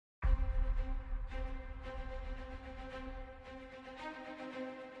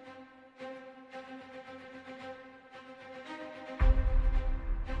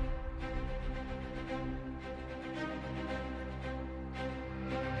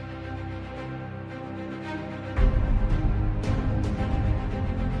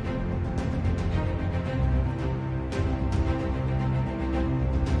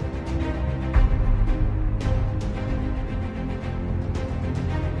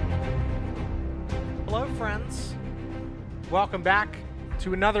Hello, friends. Welcome back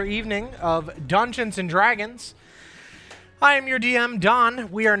to another evening of Dungeons & Dragons. I am your DM,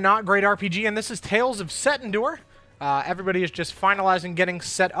 Don. We are Not Great RPG, and this is Tales of Setendor. Everybody is just finalizing getting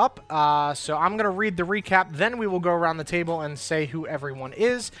set up, so I'm going to read the recap, then we will go around the table and say who everyone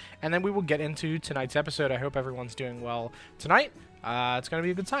is, and then we will get into tonight's episode. I hope everyone's doing well tonight. It's going to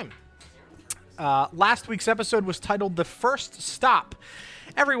be a good time. Last week's episode was titled The First Stop.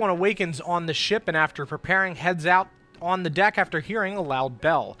 Everyone awakens on the ship, and after preparing, heads out on the deck after hearing a loud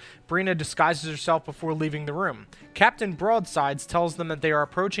bell. Brina disguises herself before leaving the room. Captain Broadsides tells them that they are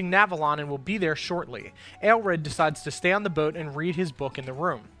approaching Navalon and will be there shortly. Aelred decides to stay on the boat and read his book in the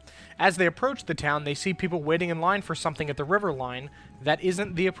room. As they approach the town, they see people waiting in line for something at the river line that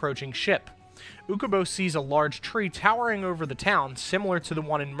isn't the approaching ship. Ukubo sees a large tree towering over the town, similar to the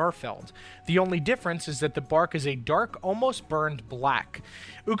one in Murfeld. The only difference is that the bark is a dark, almost burned black.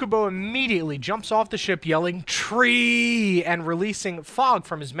 Ukubo immediately jumps off the ship yelling, "Tree!" and releasing fog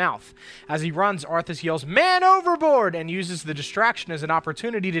from his mouth. As he runs, Arthas yells, "Man overboard!" and uses the distraction as an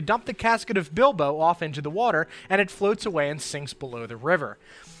opportunity to dump the casket of Bilbo off into the water, and it floats away and sinks below the river.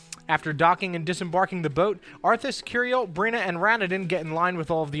 After docking and disembarking the boat, Arthas, Curiel, Brina, and Ranadin get in line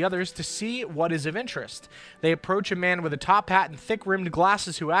with all of the others to see what is of interest. They approach a man with a top hat and thick-rimmed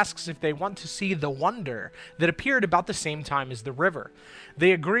glasses who asks if they want to see the wonder that appeared about the same time as the river.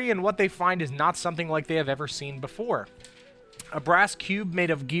 They agree, and what they find is not something like they have ever seen before. A brass cube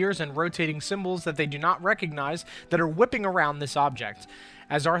made of gears and rotating symbols that they do not recognize that are whipping around this object.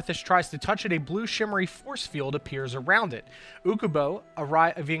 As Arthas tries to touch it, a blue shimmery force field appears around it. Ukubo,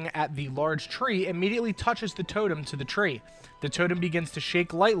 arriving at the large tree, immediately touches the totem to the tree. The totem begins to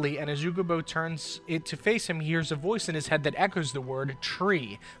shake lightly, and as Ukubo turns it to face him, he hears a voice in his head that echoes the word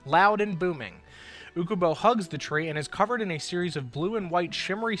tree, loud and booming. Ukubo hugs the tree and is covered in a series of blue and white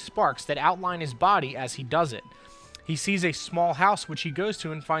shimmery sparks that outline his body as he does it. He sees a small house which he goes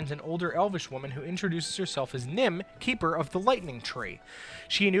to and finds an older elvish woman who introduces herself as Nim, keeper of the lightning tree.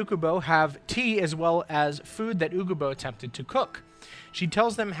 She and Ukubo have tea as well as food that Ukubo attempted to cook. She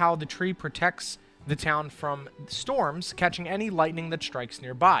tells them how the tree protects the town from storms, catching any lightning that strikes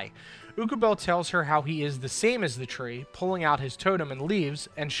nearby. Ukubo tells her how he is the same as the tree, pulling out his totem and leaves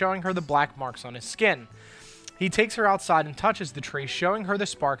and showing her the black marks on his skin. He takes her outside and touches the tree, showing her the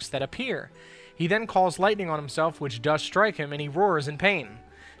sparks that appear. He then calls lightning on himself, which does strike him, and he roars in pain.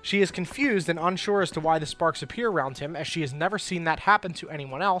 She is confused and unsure as to why the sparks appear around him, as she has never seen that happen to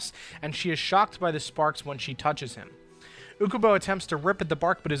anyone else, and she is shocked by the sparks when she touches him. Ukubo attempts to rip at the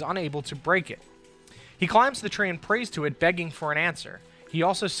bark but is unable to break it. He climbs the tree and prays to it, begging for an answer. He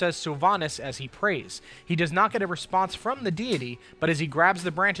also says Sylvanas as he prays. He does not get a response from the deity, but as he grabs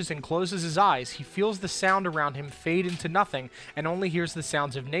the branches and closes his eyes, he feels the sound around him fade into nothing and only hears the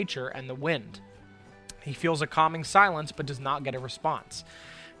sounds of nature and the wind. He feels a calming silence but does not get a response.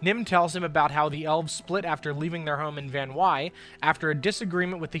 Nim tells him about how the elves split after leaving their home in Van Wy after a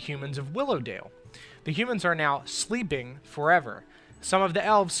disagreement with the humans of Willowdale. The humans are now sleeping forever. Some of the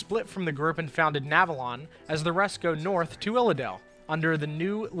elves split from the group and founded Navalon, as the rest go north to Illidale, under the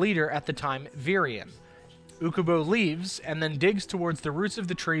new leader at the time, Virion. Ukubo leaves and then digs towards the roots of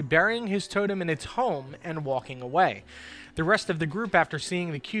the tree, burying his totem in its home and walking away. The rest of the group, after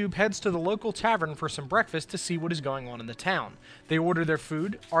seeing the cube, heads to the local tavern for some breakfast to see what is going on in the town. They order their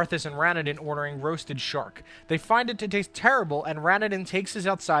food, Arthas and Ranadin ordering roasted shark. They find it to taste terrible, and Ranadin takes his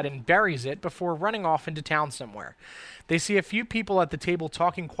outside and buries it before running off into town somewhere. They see a few people at the table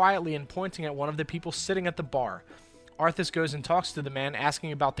talking quietly and pointing at one of the people sitting at the bar. Arthas goes and talks to the man,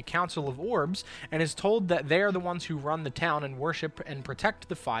 asking about the Council of Orbs, and is told that they are the ones who run the town and worship and protect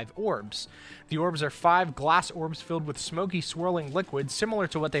the 5 orbs. The orbs are 5 glass orbs filled with smoky, swirling liquid, similar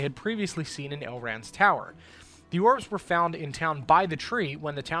to what they had previously seen in Elrond's tower. The orbs were found in town by the tree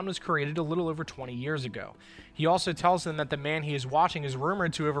when the town was created a little over 20 years ago. He also tells them that the man he is watching is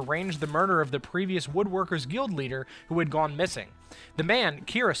rumored to have arranged the murder of the previous Woodworkers Guild leader who had gone missing. The man,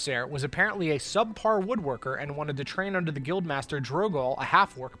 Kirasair, was apparently a subpar woodworker and wanted to train under the guildmaster Drogal, a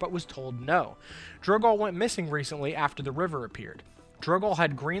half-orc, but was told no. Drogal went missing recently after the river appeared. Drogal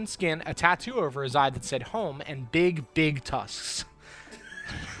had green skin, a tattoo over his eye that said home, and big, big tusks.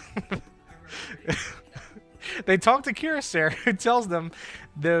 They talk to Kirasair, who tells them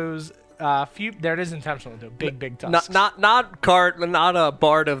those few. There it is intentional, though. Big tusks. Not a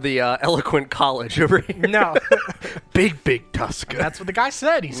bard of the eloquent college over here. No, big tusk. That's what the guy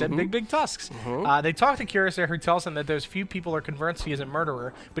said. He said big tusks. They talk to Kirasair, who tells them that those few people are convinced he is a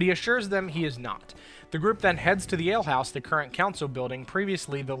murderer, but he assures them he is not. The group then heads to the alehouse, the current council building,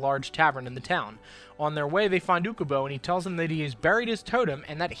 previously the large tavern in the town. On their way, they find Ukubo, and he tells them that he has buried his totem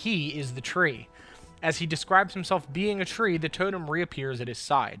and that he is the tree. As he describes himself being a tree, the totem reappears at his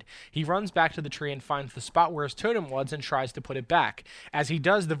side. He runs back to the tree and finds the spot where his totem was and tries to put it back. As he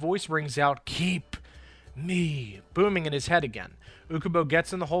does, the voice rings out, "Keep me," booming in his head again. Ukubo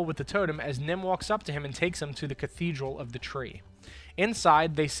gets in the hole with the totem as Nim walks up to him and takes him to the cathedral of the tree.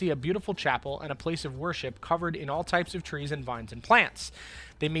 Inside, they see a beautiful chapel and a place of worship covered in all types of trees and vines and plants.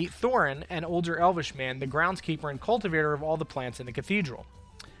 They meet Thorin, an older elvish man, the groundskeeper and cultivator of all the plants in the cathedral.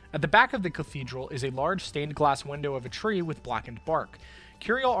 At the back of the cathedral is a large stained glass window of a tree with blackened bark.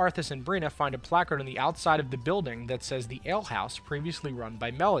 Curiel, Arthas, and Brina find a placard on the outside of the building that says the alehouse previously run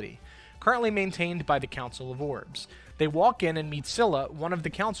by Melody, currently maintained by the Council of Orbs. They walk in and meet Scylla, one of the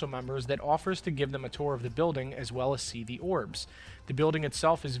council members, that offers to give them a tour of the building as well as see the orbs. The building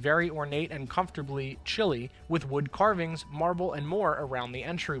itself is very ornate and comfortably chilly, with wood carvings, marble, and more around the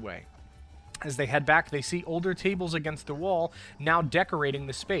entryway. As they head back, they see older tables against the wall, now decorating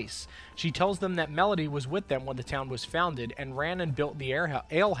the space. She tells them that Melody was with them when the town was founded and ran and built the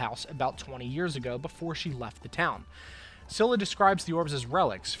alehouse about 20 years ago before she left the town. Scylla describes the orbs as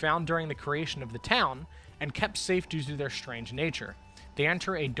relics found during the creation of the town and kept safe due to their strange nature. They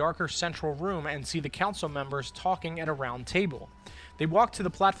enter a darker central room and see the council members talking at a round table. They walk to the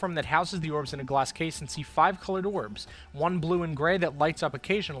platform that houses the orbs in a glass case and see 5 colored orbs, one blue and gray that lights up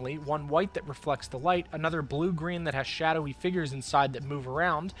occasionally, one white that reflects the light, another blue-green that has shadowy figures inside that move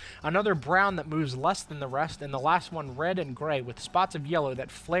around, another brown that moves less than the rest, and the last one red and gray with spots of yellow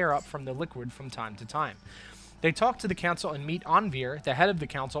that flare up from the liquid from time to time. They talk to the council and meet Anvir, the head of the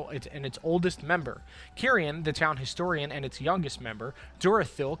council and its oldest member, Kirian, the town historian and its youngest member,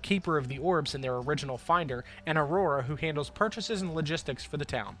 Durathil, keeper of the orbs and their original finder, and Aurora, who handles purchases and logistics for the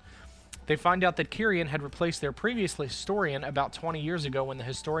town. They find out that Kirian had replaced their previous historian about 20 years ago when the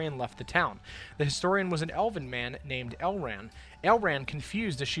historian left the town. The historian was an elven man named Elran. Elran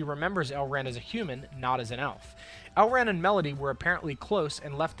confused as she remembers Elran as a human, not as an elf. Elran and Melody were apparently close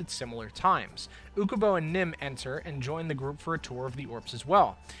and left at similar times. Ukubo and Nim enter and join the group for a tour of the orbs as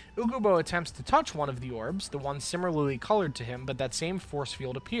well. Ukubo attempts to touch one of the orbs, the one similarly colored to him, but that same force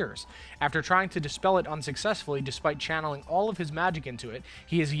field appears. After trying to dispel it unsuccessfully despite channeling all of his magic into it,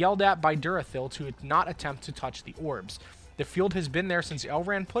 he is yelled at by Durathil to not attempt to touch the orbs. The field has been there since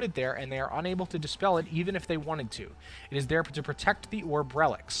Elran put it there, and they are unable to dispel it even if they wanted to. It is there to protect the orb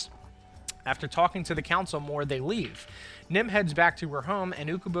relics. After talking to the council more, they leave. Nim heads back to her home, and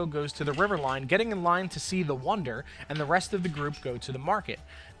Ukubo goes to the river line, getting in line to see the wonder, and the rest of the group go to the market.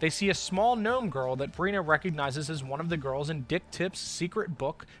 They see a small gnome girl that Brina recognizes as one of the girls in Dick Tip's secret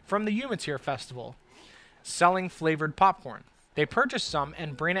book from the Umatir Festival, selling flavored popcorn. They purchase some,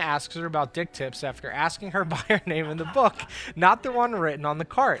 and Brina asks her about Dick Tips after asking her by her name in the book, not the one written on the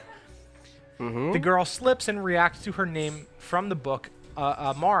cart. The girl slips and reacts to her name from the book,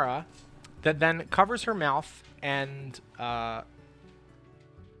 Amara, that then covers her mouth and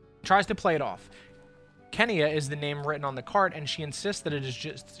tries to play it off. Kenya is the name written on the cart, and she insists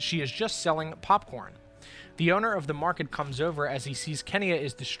that she is just selling popcorn. The owner of the market comes over as he sees Kenya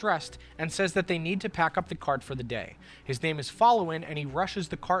is distressed and says that they need to pack up the cart for the day. His name is Followin, and he rushes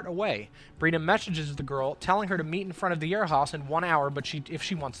the cart away. Brina messages the girl, telling her to meet in front of the alehouse in 1 hour, but if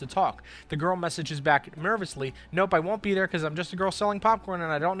she wants to talk. The girl messages back nervously, "Nope, I won't be there because I'm just a girl selling popcorn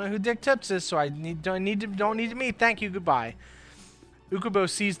and I don't know who Dick Tips is, so I don't need to meet. Thank you, goodbye." Ukubo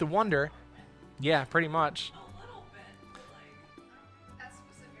sees the wonder. Yeah, pretty much.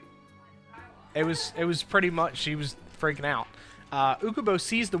 It was pretty much, she was freaking out. Ukubo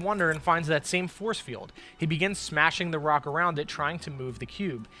sees the wonder and finds that same force field. He begins smashing the rock around it, trying to move the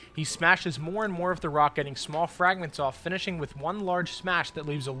cube. He smashes more and more of the rock, getting small fragments off, finishing with one large smash that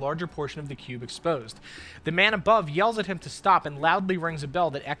leaves a larger portion of the cube exposed. The man above yells at him to stop and loudly rings a bell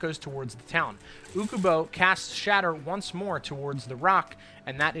that echoes towards the town. Ukubo casts Shatter once more towards the rock,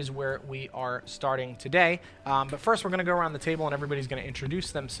 and that is where we are starting today. But first, we're going to go around the table, and everybody's going to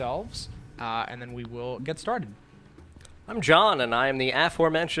introduce themselves. And then we will get started. I'm John, and I am the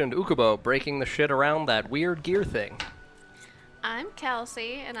aforementioned Ukubo, breaking the shit around that weird gear thing. I'm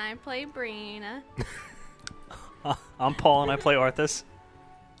Kelsey, and I play Brina. I'm Paul, and I play Arthas.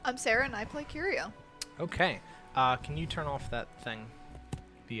 I'm Sarah, and I play Curio. Okay. Can you turn off that thing?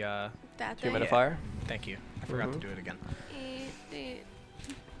 The That thing. Humidifier? Thank you. I forgot to do it again.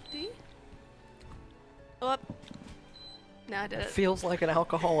 Oh, no, I did It it. feels like an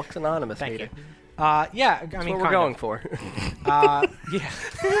Alcoholics Anonymous Thank meeting. you. Yeah, I That's mean, what we're going for. Yeah.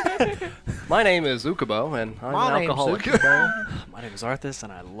 My name is Ukubo, and I'm My an name's alcoholic. Ukubo. My name is Arthas,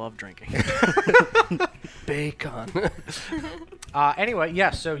 and I love drinking. Bacon. Anyway, yeah,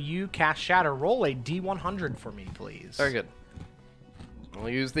 so you cast Shatter. Roll a D100 for me, please. Very good.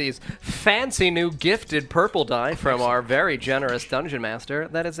 We'll use these fancy new gifted purple die from our very generous dungeon master.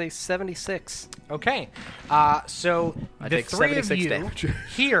 That is a 76. Okay. So I the take three of 76 you damage.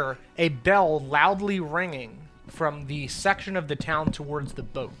 hear a bell loudly ringing from the section of the town towards the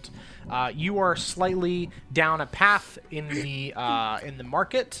boat. You are slightly down a path in the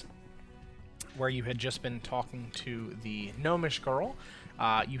market where you had just been talking to the gnomish girl.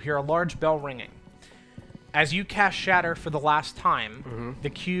 You hear a large bell ringing. As you cast Shatter for the last time, the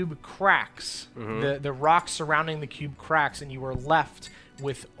cube cracks. The rock surrounding the cube cracks, and you are left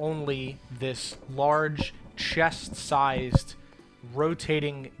with only this large, chest-sized,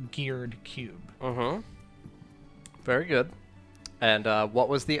 rotating, geared cube. Very good. And what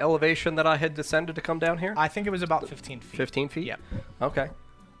was the elevation that I had descended to come down here? I think it was about 15 feet. 15 feet? Yep. Okay.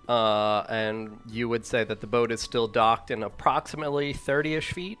 And you would say that the boat is still docked in approximately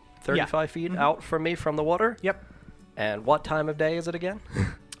 30-ish feet, 35 feet out from me from the water? Yep. And what time of day is it again?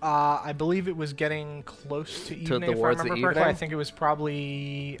 I believe it was getting close to evening, if I towards the remember correctly. I evening? think it was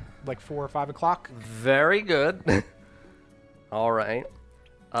probably like 4 or 5 o'clock. Very good. All right.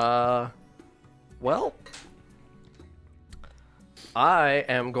 Well, I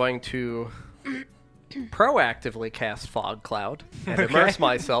am going to proactively cast Fog Cloud and immerse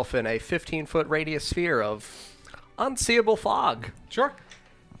myself in a 15-foot radius sphere of unseeable fog Sure.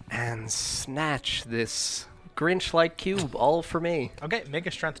 and snatch this Grinch-like cube all for me. Okay, make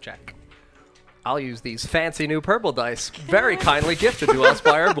a strength check. I'll use these fancy new purple dice, very kindly gifted to us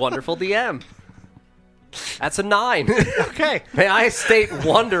by our wonderful DM. That's a 9. Okay. May I state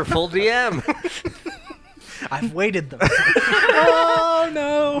wonderful DM? I've weighted them. Oh,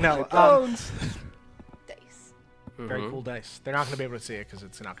 no. No, Bones. Dice. Very cool dice. They're not going to be able to see it because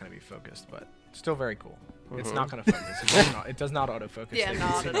it's not going to be focused, but still very cool. It's not going to focus. It does not autofocus. Yeah, so you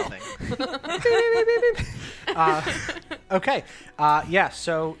not can at see nothing. Okay. Yeah,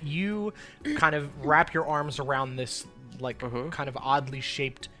 so you kind of wrap your arms around this kind of oddly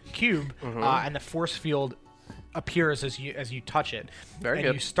shaped cube, and the force field appears as you touch it. Very and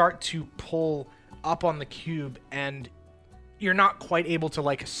good. you start to pull up on the cube, and you're not quite able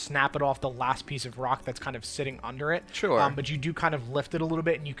to snap it off the last piece of rock that's kind of sitting under it. Sure. But you do kind of lift it a little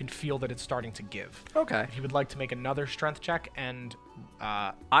bit, and you can feel that it's starting to give. Okay. If you would like to make another strength check, and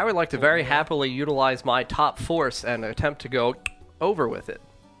I would like to very happily utilize my top force and attempt to go over with it.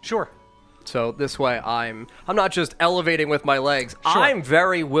 sure. So this way I'm not just elevating with my legs. Sure. I'm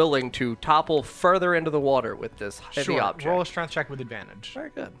very willing to topple further into the water with this heavy Sure. object. Roll a strength check with advantage. Very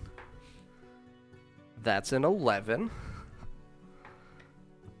good. That's an 11.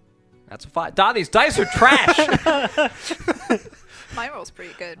 That's a 5. Don, these dice are trash. My roll's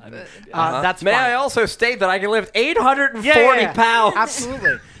pretty good, but That's May fine. I also state that I can lift 840 Yeah. pounds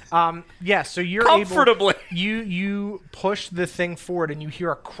Absolutely. So you're comfortably. You push the thing forward, and you hear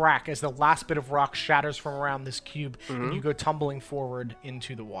a crack as the last bit of rock shatters from around this cube, and you go tumbling forward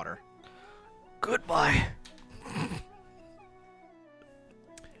into the water. Goodbye.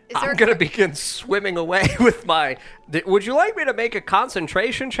 is there I'm going to begin swimming away with my... Would you like me to make a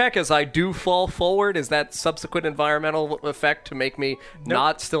concentration check as I do fall forward? Is that subsequent environmental effect to make me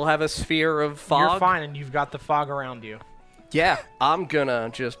not still have a sphere of fog? You're fine, and you've got the fog around you. Yeah, I'm going to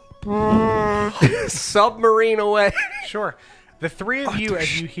just submarine away. Sure. The three of you,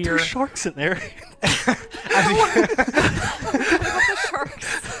 as you hear... There's sharks in there. the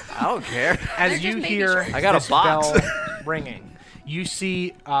sharks? I don't care. As They're you just baby hear sharks. I got a this box. bell ringing, you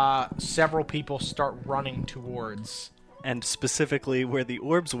see several people start running towards. And specifically where the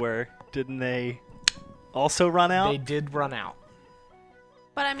orbs were, didn't they also run out? They did run out.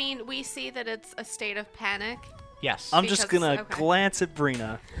 But I mean, we see that it's a state of panic. Yes. I'm just Because- gonna okay. glance at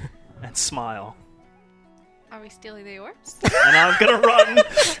Brina and smile. Are we stealing the orbs? And I'm gonna run.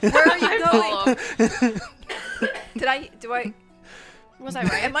 Where are you I going? follow. Do I? Was I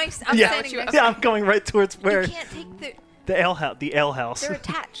right? Am I? I'm Yeah, standing next. yeah, I'm going right towards where You can't take the. the ale house. The ale house. They're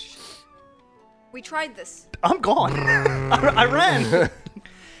attached. We tried this. I'm gone. I ran.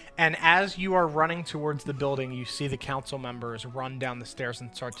 And as you are running towards the building, you see the council members run down the stairs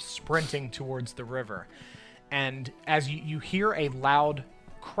and start sprinting towards the river. And as you hear a loud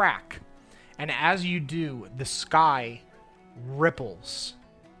crack, and as you do, the sky ripples.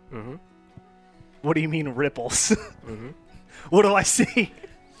 What do you mean ripples? What do I see?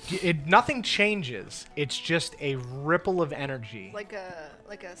 Nothing changes. It's just a ripple of energy. Like a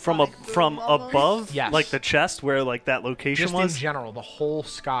From sonic from boom almost? above, Yes. like the chest where like that location Just in was. general, the whole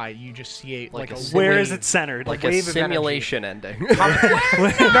sky, you just see Like a Where wave. is it centered? Like wave a of energy. simulation ending. No,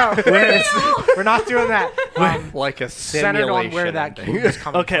 we're not doing that. Like a Centered simulation on where that ending. cube is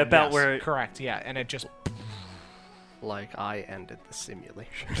coming Okay, from. about yes, where- Correct, yeah. And it just... like I ended the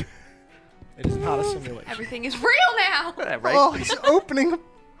simulation. It is not a simulation. Everything is real now. Right? Oh, he's opening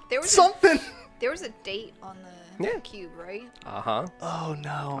There was something. there was a date on the Yeah. cube, right? Uh-huh. Oh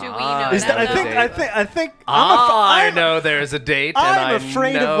no. Do we Ah, know Is that? I though? think. I I'm know there's a date, and I'm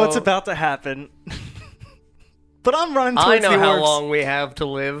afraid know, of what's about to happen. But I'm running I towards know the how orbs. long we have to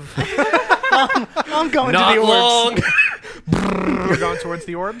live. I'm going Not to the long. orbs. You're going towards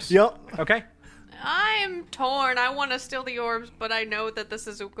the orbs? Yep. Okay. I'm torn. I want to steal the orbs, but I know that this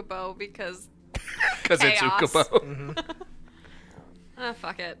is Ukubo because Because it's Chaos. Ukubo.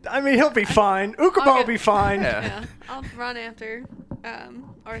 fuck it. I mean, he'll be fine. Ukubo will Okay. be fine. Yeah. Yeah, I'll run after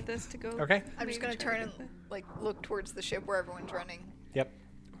Arthas to go. Okay. I'm just maybe gonna try turn to and like look towards the ship where everyone's running, Yep.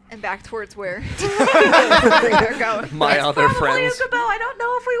 and back towards where they're going. My other Probably friends. Ukubo. I don't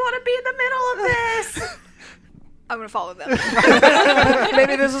know if we want to be in the middle of this. I'm gonna follow them.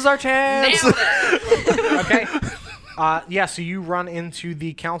 Maybe this is our chance. Nailed it. Okay. Yeah, so you run into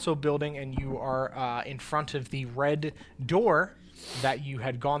the council building and you are in front of the red door that you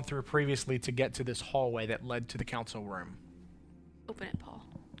had gone through previously to get to this hallway that led to the council room. Open it, Paul.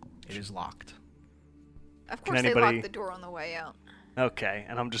 It is locked. Of course, they anybody- locked the door on the way out. Okay,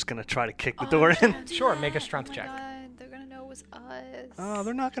 and I'm just gonna try to kick the door in. Sure, make a strength Oh my check. God, they're gonna know it was us. Oh,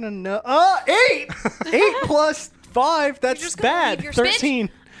 they're not gonna know. 8! 8 plus 5. That's just gonna bad. leave your 13.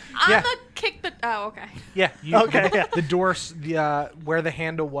 I'm Yeah. gonna kick the. Oh, okay. Yeah. You, Okay, yeah. The door, where the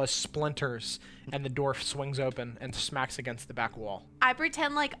handle was, splinters, and the door swings open and smacks against the back wall. I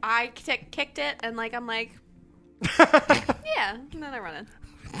pretend like I kicked it, and like I'm like, yeah, and then I run in.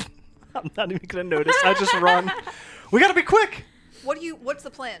 I'm not even gonna notice. I just run. We gotta be quick. What's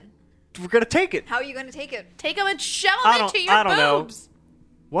the plan? We're gonna take it. How are you gonna take it? Take them and shove I them don't- into your I don't know. boobs.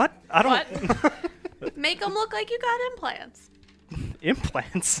 What? I don't. Make them look like you got implants.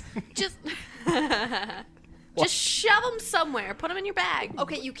 Implants. Just, just shove them somewhere. Put them in your bag.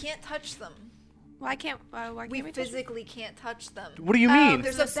 Okay, you can't touch them. Why can't We we touch them? physically can't touch them. What do you mean?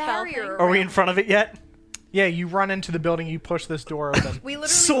 There's The a spell barrier. thing? Are we in around- front of it yet? Yeah, you run into the building, you push this door open. We literally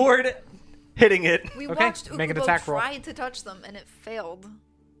Sword hitting it. we Okay, watched make an Ukubo attack roll. try to touch them and it failed.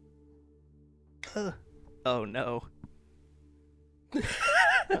 Oh no.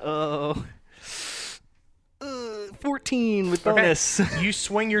 Oh. 14 with Okay. bonus. You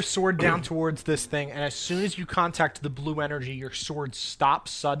swing your sword down towards this thing, and as soon as you contact the blue energy, your sword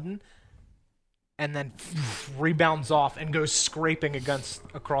stops sudden, and then rebounds off and goes scraping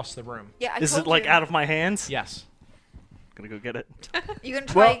across the room. Yeah, I Is told it like you. out of my hands? Yes. Gonna go get it. You gonna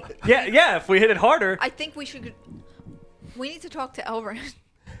try? Well, yeah. If we hit it harder, I think we should. We need to talk to Elrin.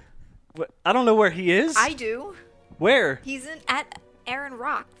 I don't know where he is. I do. Where? He's at Aaron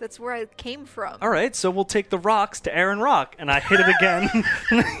Rock. That's where I came from. All right, so we'll take the rocks to Aaron Rock, and I hit it again.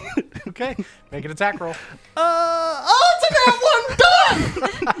 Okay, make an attack roll. Oh, it's a nat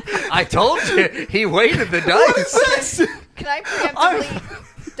one done. I told you. He weighted the dice. This. Can I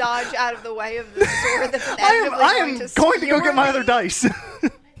preemptively dodge out of the way of the sword that's I inevitably am going to go skewer get my me? other dice.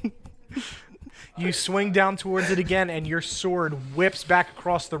 You swing down towards it again, and your sword whips back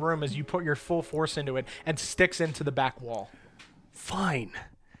across the room as you put your full force into it and sticks into the back wall. Fine.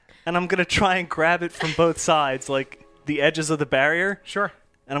 And I'm gonna try and grab it from both sides, like the edges of the barrier, Sure.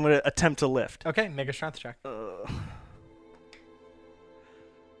 and I'm gonna attempt to lift. Okay, make a strength check.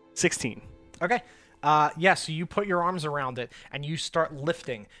 16. Okay. Yeah, so you put your arms around it, and you start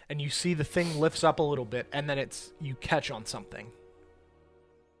lifting, and you see the thing lifts up a little bit, and then you catch on something.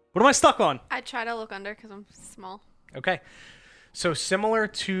 What am I stuck on? I try to look under because I'm small. Okay. So similar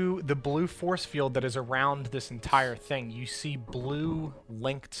to the blue force field that is around this entire thing, you see blue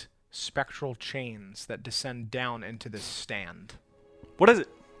linked spectral chains that descend down into this stand. What is it?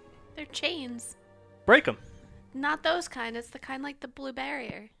 They're chains. Break them. Not those kind. It's the kind like the blue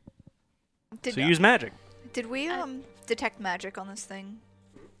barrier. Did, So use magic. did we detect magic on this thing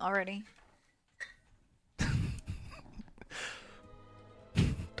already?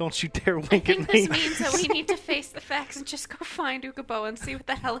 Don't you dare I wink think at me. this means that we need to face the facts and just go find Ukubo and see what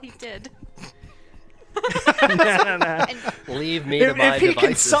the hell he did. Nah. And Leave me to my If he devices.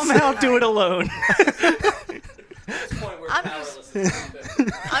 can somehow do it alone. I'm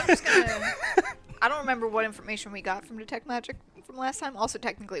just gonna. I don't remember what information we got from detect magic from last time. Also,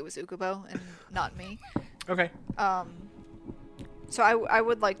 technically, it was Ukubo and not me. Okay. So I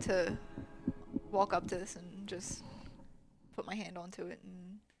would like to walk up to this and just put my hand onto it and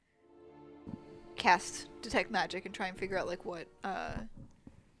cast detect magic and try and figure out like what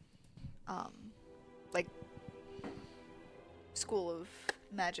like school of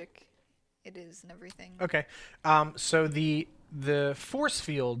magic it is and everything. Okay. So the force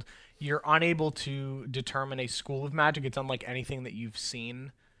field, You're unable to determine a school of magic. It's unlike anything that you've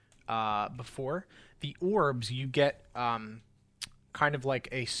seen before. The orbs, you get kind of like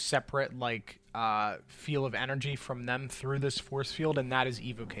a separate feel of energy from them through this force field, and that is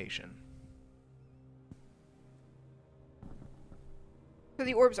evocation. So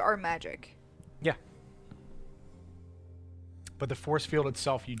the orbs are magic. Yeah. But the force field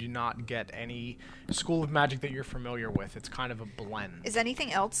itself, you do not get any school of magic that you're familiar with. It's kind of a blend. Is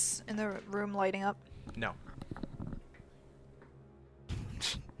anything else in the room lighting up? No.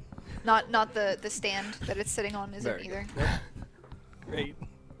 Not the stand that it's sitting on isn't Very either. Great.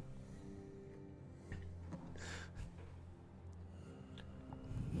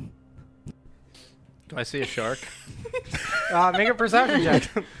 Do I see a shark? Make a perception check.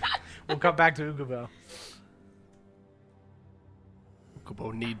 We'll come back to Ukubo.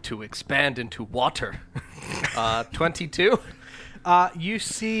 Ukubo need to expand into water. 22. You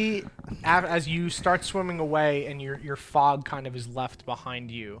see, as you start swimming away, and your fog kind of is left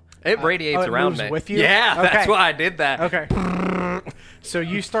behind you. It radiates it around moves me. with you? Yeah, Okay. that's why I did that. Okay. So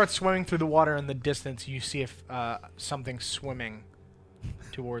you start swimming through the water. In the distance, you see something swimming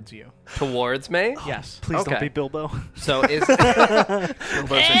towards you. Towards me? Yes. Please don't Okay. be Bilbo. So is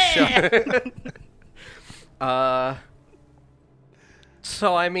Bilbo's a shark?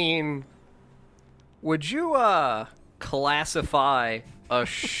 So I mean, would you classify a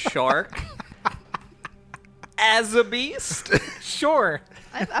shark as a beast? Sure.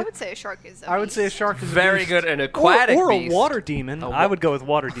 I would say a shark is. I would say a shark is a Very beast. good, an aquatic or beast. a water demon. I would go with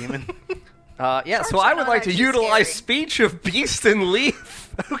water demon. Yeah, so Sharks I are would not like to actually utilize scary. speech of beast and leaf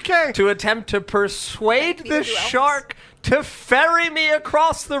Okay. to attempt to persuade Like, the neither do elves. shark to ferry me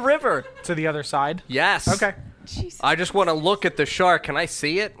across the river. To the other side. Yes. Okay. Jesus. I just want to look at the shark. Can I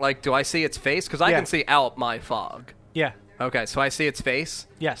see it? Like, do I see its face? Because I Yeah. can see out my fog. Yeah. Okay, so I see its face.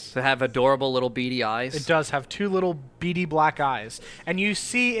 Yes. To have adorable little beady eyes. It does have two little beady black eyes, and you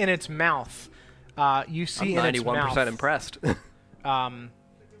see in its mouth. You see I'm in its 91% mouth. impressed.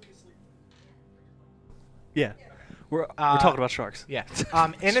 Yeah. We're talking about sharks. Yeah.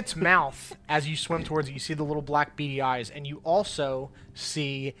 In its mouth, as you swim towards it, you see the little black beady eyes, and you also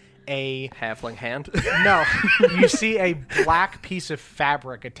see a Halfling hand. no. You see a black piece of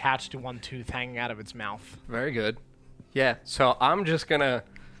fabric attached to one tooth hanging out of its mouth. Very good. Yeah, so I'm just going to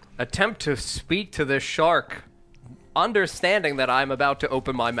attempt to speak to this shark, understanding that I'm about to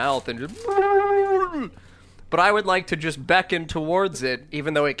open my mouth and just... But I would like to just beckon towards it,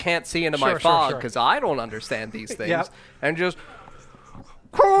 even though it can't see into my Sure, fog, sure. because I don't understand these things. Yep. And just...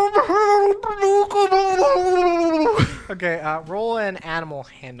 Okay. Roll an animal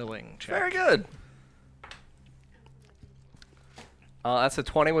handling check. Very good. That's a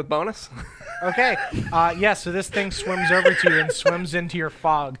 20 with bonus. Okay. Yeah, so this thing swims over to you and swims into your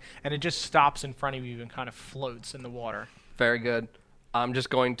fog, and it just stops in front of you and kind of floats in the water. Very good. I'm just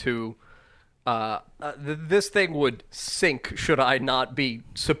going to... this thing would sink should I not be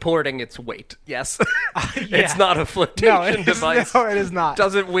supporting its weight. Yes. It's not a flotation No, it is, device. no, it is not.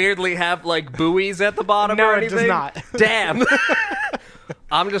 Does it weirdly have, like, buoys at the bottom No, or it does anything? not. Damn.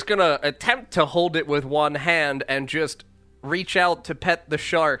 I'm just going to attempt to hold it with one hand and just reach out to pet the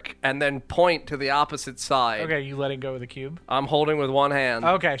shark and then point to the opposite side. Okay, you letting go of the cube? I'm holding with one hand.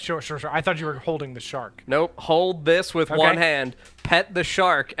 Okay, sure. I thought you were holding the shark. Nope. Hold this with one Okay. hand, pet the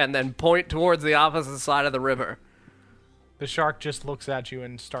shark, and then point towards the opposite side of the river. The shark just looks at you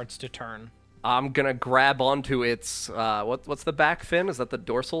and starts to turn. I'm gonna grab onto its what's the back fin? Is that the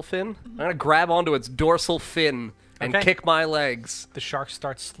dorsal fin? I'm gonna grab onto its dorsal fin and Okay. kick my legs. The shark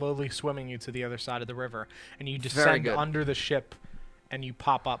starts slowly swimming you to the other side of the river, and you Very descend good. under the ship, and you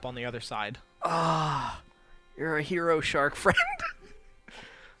pop up on the other side. You're a hero, shark friend.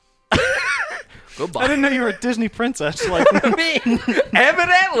 I Goodbye. didn't know you were a Disney princess. Like, Me,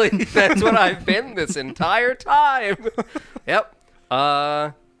 evidently, that's what I've been this entire time. Yep.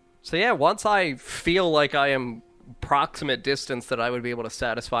 So yeah, once I feel like I am proximate distance that I would be able to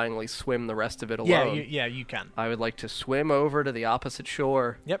satisfyingly swim the rest of it alone, Yeah, you can. I would like to swim over to the opposite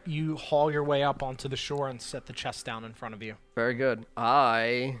shore. Yep, you haul your way up onto the shore and set the chest down in front of you. Very good.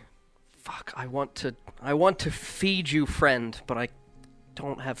 I want to feed you, friend, but I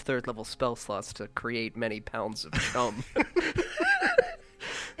don't have third level spell slots to create many pounds of chum.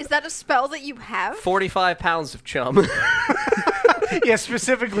 Is that a spell that you have? 45 pounds of chum. Yeah,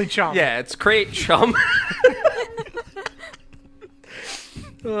 specifically chum. Yeah, it's create chum.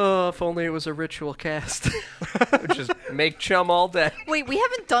 Oh, if only it was a ritual cast. Would just make chum all day. Wait, we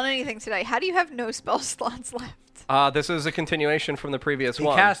haven't done anything today. How do you have no spell slots left? This is a continuation from the previous He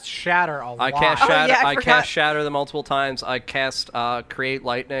one. cast Shatter a lot. I cast Shatter. yeah, I I forgot. cast Shatter the multiple times. I cast Create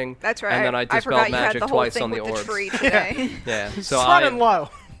Lightning. That's right. And then I forgot dispelled you had magic the whole twice thing on the with orbs. the tree today. Yeah. He's So running low.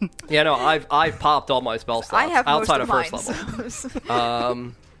 yeah, no, I've popped all my spell slots I have outside most of of first mine.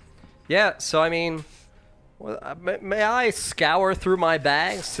 level. Yeah. So I mean, may I scour through my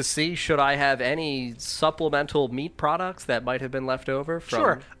bags to see should I have any supplemental meat products that might have been left over from?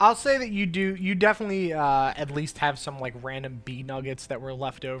 Sure. I'll say that you do. You definitely at least have some like random bee nuggets that were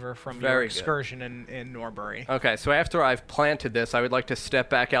left over from your Very good. excursion in Norbury. Okay, so after I've planted this, I would like to step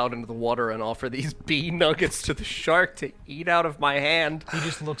back out into the water and offer these bee nuggets to the shark to eat out of my hand. He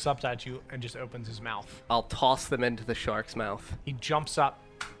just looks up at you and just opens his mouth. I'll toss them into the shark's mouth. He jumps up,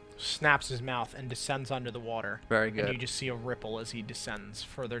 snaps his mouth, and descends under the water. Very And good. you just see a ripple as he descends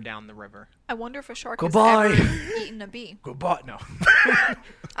further down the river. I wonder if a shark Goodbye. has ever eaten a bee. Goodbye. No.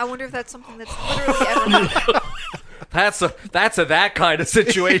 I wonder if that's something that's literally ever happened. That's a that kind of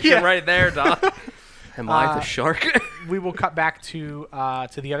situation Yeah. right there, Doc. Am I the shark? We will cut back to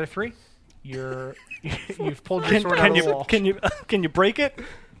the other three. You've pulled your sword out Can of the wall. you break it?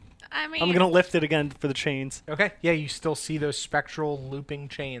 I mean, I'm gonna lift it again for the chains. Okay. Yeah, you still see those spectral looping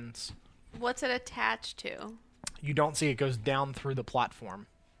chains. what's it attached to? You don't see it goes down through the platform.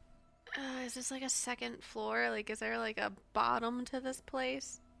 Is this like a second floor? Like, is there like a bottom to this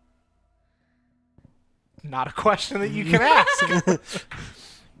place? Not a question that you can ask.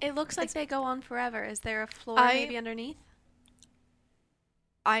 It looks like they go on forever. Is there a floor I- maybe underneath?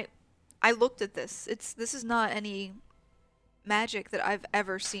 I looked at this. This is not any magic that I've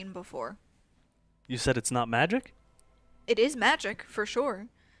ever seen before. You said it's not magic? It is magic for sure.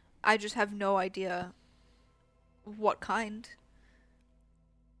 I just have no idea what kind.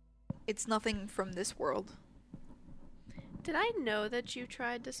 It's nothing from this world. Did I know that you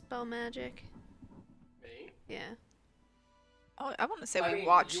tried to spell magic? Me? Yeah. Oh, I want to say we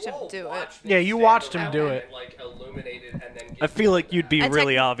watched him do it. Yeah, you watched him do it. Like illuminated and then I feel like you'd be I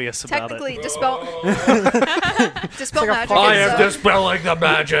really techni- obvious about Technically, it. dispel dispel like a magic. I is, am dispelling the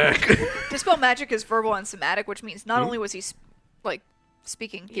magic. dispel magic is verbal and somatic, which means not only was he like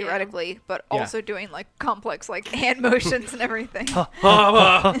speaking Yeah. theoretically, but Yeah. also doing like complex like hand motions and everything.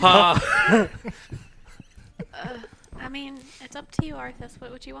 I mean, it's up to you, Arthas.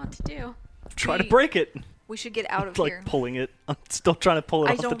 What would you want to do? Try to we- break it. We should get out of Like here. pulling it. I'm still trying to pull it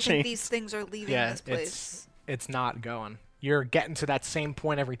I off the don't chain. think these things are leaving Yeah, this place. it's not going. You're getting to that same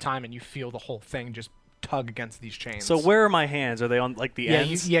point every time, and you feel the whole thing just tug against these chains. So where are my hands? Are they on like the Yeah,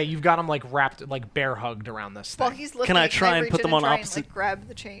 ends? you've got them like wrapped, like bear hugged around this thing. While he's looking, I try and reach put in them on try opposite- And, like, grab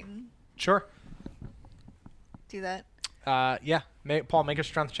the chain. Sure. Do that. Yeah. Paul, make a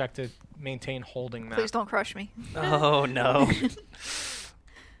strength check to maintain holding that. Please don't crush me. Oh no,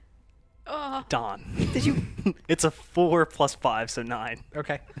 Oh, Don. Did you? It's a 4 + 5, so 9.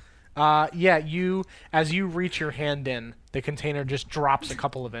 Okay. Yeah, as you reach your hand in, the container just drops a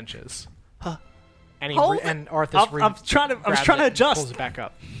couple of inches. Huh. And Hold it. and Arthas I'm trying to- I was grabs trying to it and adjust. Pulls it back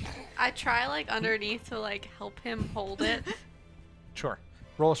up. I try like underneath to like help him hold it. Sure.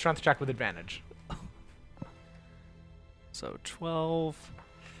 Roll a strength check with advantage. So 12.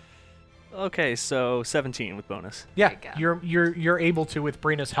 Okay, so 17 with bonus. Yeah, There you you're able to, with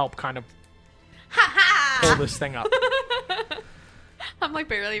Brina's help, kind of Ha ha! pull this thing up. I'm like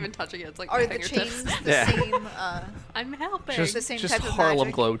barely even touching it. It's like Are my the fingertips. chains the Yeah. same? I'm helping. Just- The same Just type of Harlem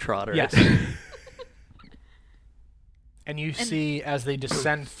magic? Globetrotters. Yes. And you see, as they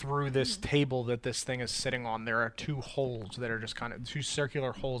descend through this table that this thing is sitting on, there are two holes that are just kind of two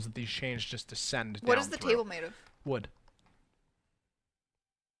circular holes that these chains just descend down What is the through. table made of? Wood.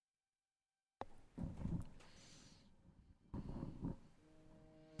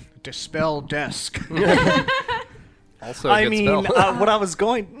 Dispel desk. Also, I good mean, spell. what I was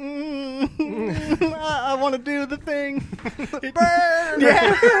going. I want to do the thing. Burn!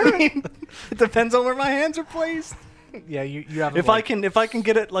 Yeah. I mean, it depends on where my hands are placed. Yeah, you have. If I can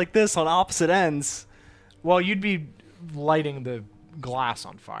get it like this on opposite ends, well, you'd be lighting the glass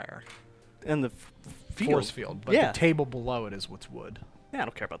on fire. and the Force field, but Yeah. the table below it is what's wood. Yeah, I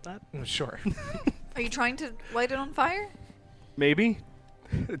don't care about that. Sure. Are you trying to light it on fire? Maybe.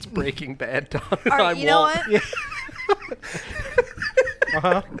 It's Breaking Bad. Don. All right, you know what?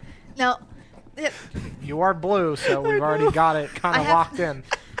 Uh-huh. Now, You are blue, so we've already got it kind I of have- locked in.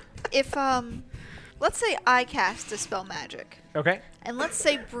 if let's say I cast Dispel Magic, Okay. and let's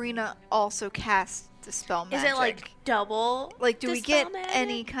say Brina also casts Dispel Is Magic. it like double? Like, do we dispel get magic?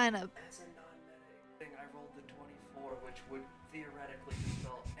 any kind of? As a non-magic thing, I rolled the 24, which would theoretically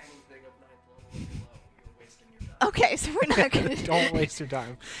dispel anything of 9th level or below. You're wasting your Okay, so we're not gonna. Don't waste your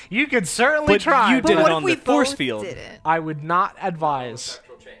time. You could certainly But try. you but did it what on if we the force both field. Did it? I would not advise.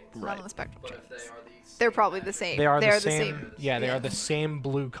 Not on the spectral chains. They're probably the same. They are They're the same. Yeah, they are the same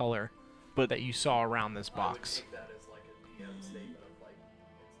blue color But that you saw around this box.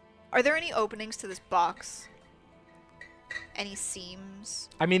 Are there any openings to this box? Any seams?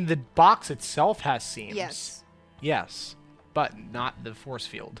 I mean, the box itself has seams. Yes. Yes, but not the force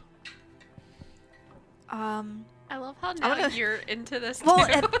field. I love how now gonna- you're into this. Well,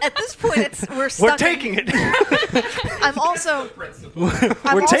 too. at this point, we're stuck. We're taking it. I'm also. We're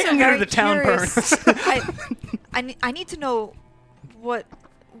also taking it very to the town curious. burns. I need to know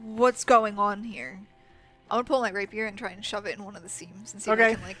what's going on here. I want to pull my rapier and try and shove it in one of the seams and see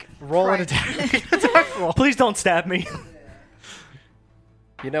Okay. if I can like Roll pry an it. attack. Attack roll. Please don't stab me.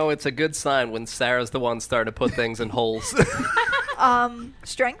 You know, it's a good sign when Sarah's the one starting to put things in holes.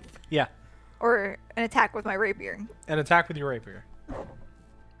 Strength Yeah, or an attack with my rapier. an attack with your rapier.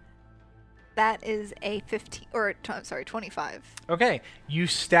 That is a 15 or sorry, 25. Okay, you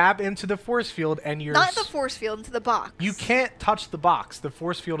stab into the force field and you're... Not the force field, into the box. You can't touch the box. The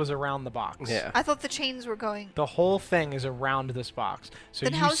force field is around the box. Yeah. I thought the chains were going. The whole thing is around this box. So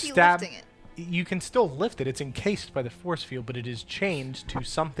Then you how's he stab, lifting it? You can still lift it. It's encased by the force field, but it is chained to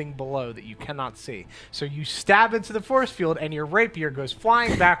something below that you cannot see. So you stab into the force field and your rapier goes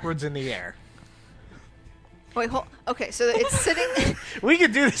flying backwards in the air. Wait, okay, so it's sitting. We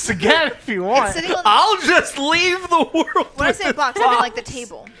could do this again if you want. It's sitting on. I'll just leave the world. When I say box, I mean like the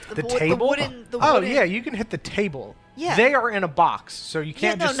table. The wood- table? The Oh, wooden. yeah, you can hit the table. Yeah. They are in a box, so you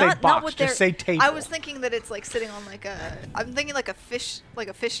can't Yeah, just no, say not box, what just say table. I was thinking that it's like sitting on like a. I'm thinking like a fish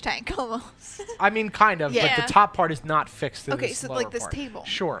tank almost. I mean, kind of, Yeah. but the top part is not fixed in Okay, this so, lower like, this part. table.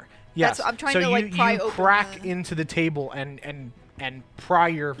 Sure. Yes. I'm trying so to, like, you, pry you open crack the- into the table and pry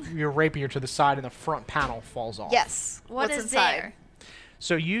your rapier to the side, and the front panel falls off. Yes. What What's is inside? there?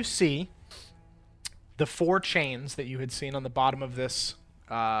 So you see the 4 chains that you had seen on the bottom of this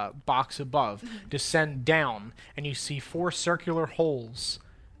box above descend down, and you see 4 circular holes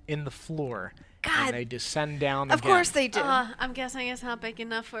in the floor. God. And they descend down Of again. course they do. I'm guessing it's not big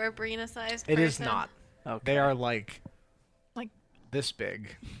enough for a Brina-sized It is person. not. Okay. They are like Like- this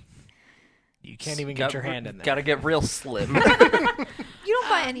big. You can't even get your hand in there. Gotta get real slim. You don't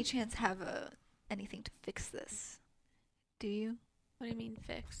by any chance have anything to fix this, do you? What do you mean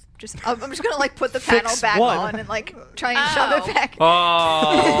fix? I'm just gonna like put the panel Fix back what? on and like try and shove Oh. it back.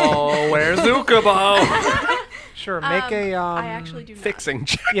 Oh, where's Ukubo? Sure, make a I actually do not. Fixing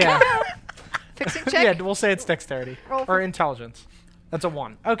check. yeah. Fixing Yeah, check. we'll say it's dexterity Roll or for- intelligence. That's a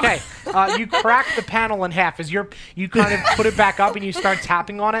 1. Okay, you crack the panel in half as you kind of put it back up and you start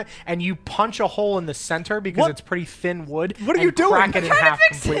tapping on it, and you punch a hole in the center because What? it's pretty thin wood. What are and you doing? Crack it in half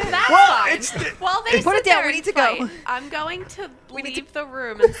fix it. completely. That's Well, fine. it's- Well, they Put sit it down, there we and need to go. fight. I'm going to We need leave the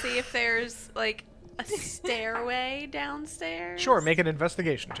room and see if there's like a stairway downstairs. Sure, make an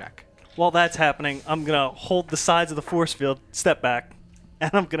investigation check. While that's happening, I'm gonna hold the sides of the force field, step back,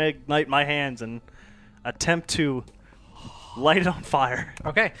 and I'm gonna ignite my hands and attempt to light it on fire.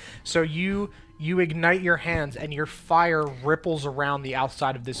 Okay, so you ignite your hands, and your fire ripples around the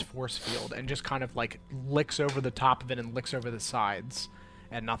outside of this force field and just kind of like licks over the top of it and licks over the sides,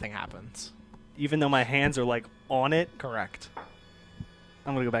 and nothing happens. Even though my hands are like on it, Correct.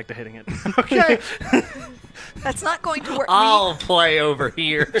 I'm gonna go back to hitting it. Okay. That's not going to work. I'll play over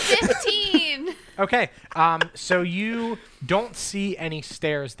here. 15. Okay, so you don't see any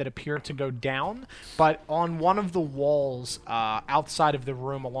stairs that appear to go down, but on one of the walls outside of the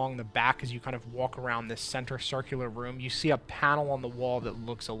room along the back, as you kind of walk around this center circular room, you see a panel on the wall that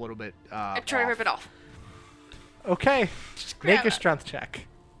looks a little bit I try to rip it off. Okay, grab make a it. strength check.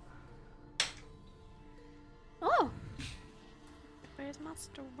 Oh. Where's my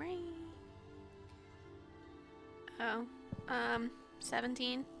string? Oh.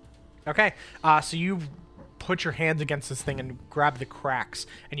 17. Okay, so you put your hands against this thing and grab the cracks,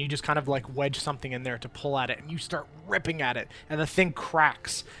 and you just kind of like wedge something in there to pull at it, and you start ripping at it, and the thing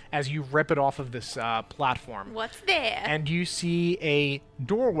cracks as you rip it off of this platform. What's there? And you see a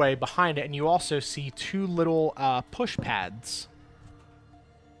doorway behind it, and you also see 2 little push pads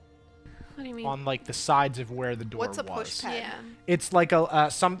What do you mean? on like the sides of where the door What's a was. push pad? Yeah. It's like a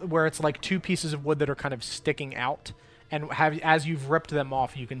where it's like 2 pieces of wood that are kind of sticking out, and as you've ripped them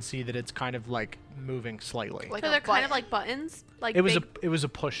off, you can see that it's kind of like moving slightly. Like So a they're kind of button. like buttons? Like It was big... a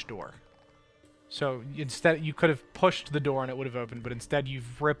push door. So instead, you could have pushed the door and it would have opened, but instead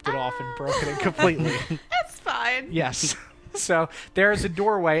you've ripped it off and broken it completely. That's fine. Yes. So there's a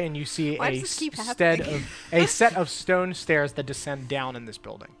doorway, and you see Why a does this keep stead happening? of a set of stone stairs that descend down in this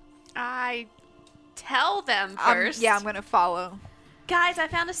building. I tell them first. Yeah, I'm gonna follow. Guys, I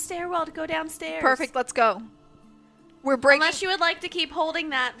found a stairwell to go downstairs. Perfect. Let's go. We're breaking. Unless you would like to keep holding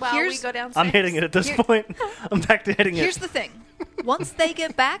that while we go downstairs. I'm hitting it at this point. I'm back to hitting Here's it. the thing. Once they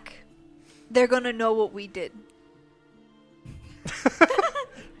get back, they're gonna know what we did.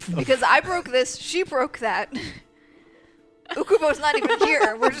 Because I broke this, she broke that. Ukubo's not even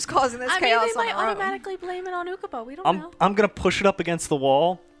here. We're just causing this chaos they might on our own. automatically blame it on Ukubo. We don't know. I'm gonna push it up against the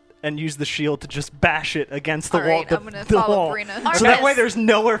wall and use the shield to just bash it against the All wall. right, I'm gonna follow Brina. So that Arvis. way there's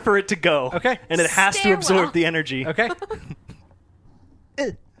nowhere for it to go. Okay. And it has to Stairwell. absorb the energy. Okay.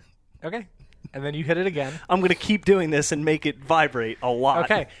 Okay. And then you hit it again. I'm gonna keep doing this and make it vibrate a lot.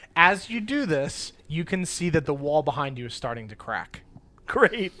 Okay. As you do this, you can see that the wall behind you is starting to crack.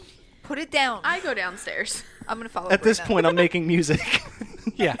 Great. Put it down. I go downstairs. I'm gonna follow At this Brina. point, I'm making music.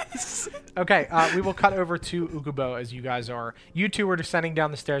 Yes. Okay, we will cut over to Ukubo as you guys are. You two are descending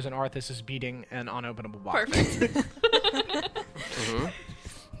down the stairs, and Arthas is beating an unopenable box. Perfect.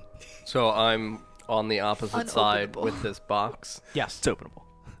 So I'm on the opposite side Unopenable. with this box. Yes. It's openable.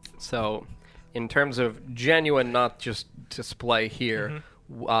 So, in terms of genuine, not just display here,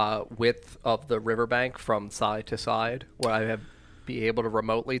 width of the riverbank from side to side, where I have be able to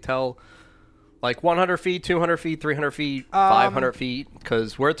remotely tell, like 100 feet, 200 feet, 300 feet, 500 feet,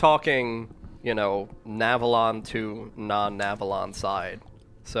 because we're talking, Navalon to non-Navalon side.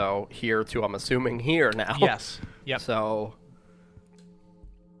 So here to, I'm assuming here now. Yes. Yep. So,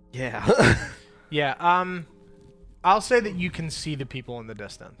 yeah. Yeah. I'll say that you can see the people in the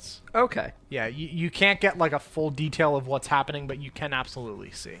distance. Okay. Yeah. You can't get like a full detail of what's happening, but you can absolutely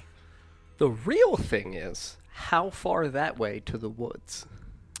see. The real thing is, how far that way to the woods?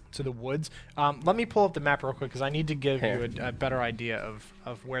 To the woods. Let me pull up the map real quick because I need to give Here. you a better idea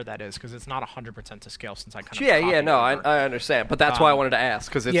of where that is because it's not 100% to scale since I kind of Yeah, copied no, over. I understand, but that's why I wanted to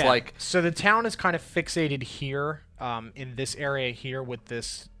ask, because it's Yeah. like, So the town is kind of fixated here, in this area here with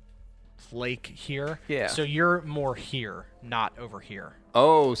this lake here. Yeah. So you're more here, not over here.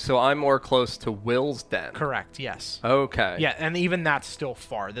 oh, so I'm more close to Will's den. Correct. Yes. Okay. Yeah, and even that's still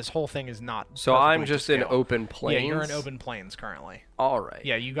far. This whole thing is not. So I'm perfectly to just in scale. open plains? Yeah, you're in open plains currently. All right.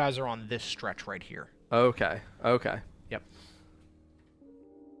 Yeah, you guys are on this stretch right here. Okay. Okay. Yep.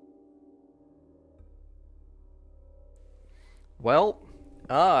 Well,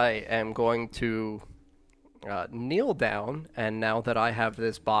 I am going to kneel down, and now that I have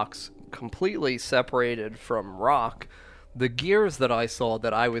this box completely separated from rock, the gears that I saw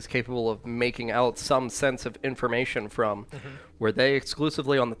that I was capable of making out some sense of information from, were they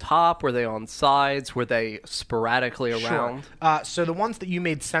exclusively on the top? Were they on sides? Were they sporadically around? Sure. So the ones that you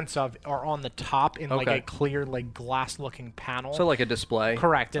made sense of are on the top in like Okay. a clear, like glass-looking panel. So like a display?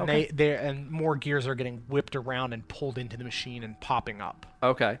 Correct, and Okay. they and more gears are getting whipped around and pulled into the machine and popping up.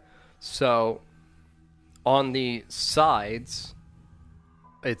 Okay. So on the sides,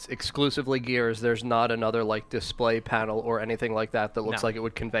 it's exclusively gears. There's not another like display panel or anything like that that looks No. like it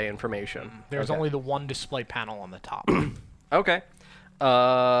would convey information. There's Okay. only the one display panel on the top. Okay.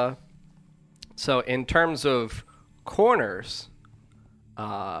 So in terms of corners,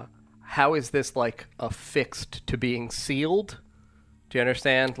 how is this like affixed to being sealed? Do you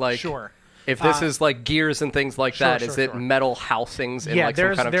understand? Like, Sure. If this is like gears and things like Sure, that, sure, is it sure. metal housings in Yeah, like some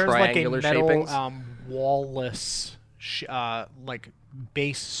there's kind of like a triangular metal shapings? wall-less like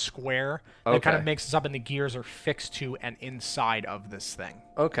base square that kind of Okay. makes us up, and the gears are fixed to and inside of this thing.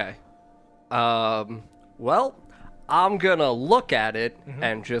 Okay. Well, I'm gonna look at it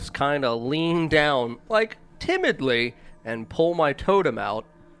and just kind of lean down, like timidly, and pull my totem out,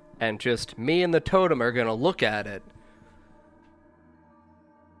 and just me and the totem are gonna look at it.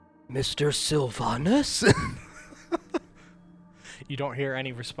 Mr. Sylvanus? You don't hear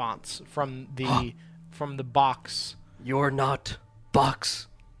any response from the box. You're not Box.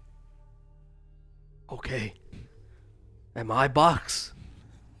 Okay. Am I Box?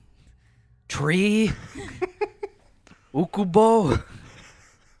 Tree? Ukubo?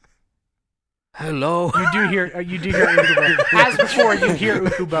 Hello? You do hear Ukubo. As before, you hear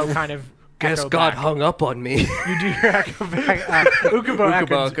Ukubo kind of Guess echo God back. hung up on me. You do hear echo back. Ukubo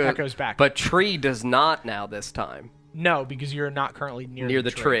echoes back. But Tree does not now this time. no, because you're not currently near Near the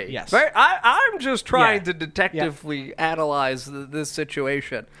tree. Yes. Right? I'm just trying Yeah. to detectively analyze this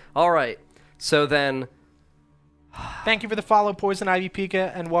situation. All right. So then, Thank you for the follow, Poison Ivy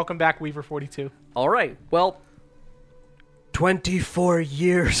Pika, and welcome back, Weaver42. all right. Well, 24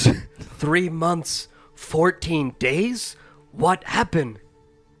 years, 3 months, 14 days? What happened?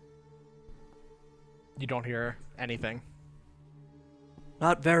 You don't hear anything.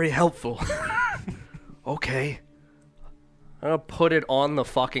 Not very helpful. Okay. I'm gonna put it on the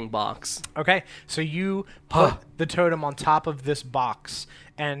fucking box. Okay, so you put the totem on top of this box,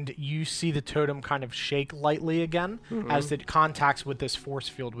 and you see the totem kind of shake lightly again as it contacts with this force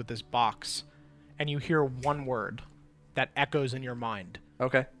field with this box. And you hear one word that echoes in your mind.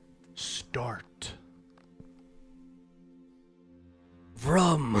 Okay. Start.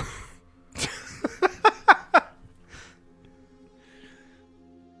 Vrum.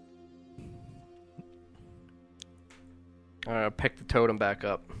 I'm gonna pick the totem back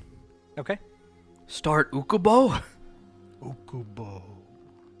up. Okay. Start Ukubo. Ukubo.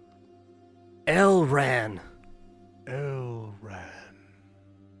 Elran. Elran.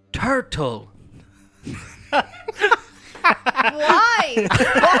 Turtle. Why?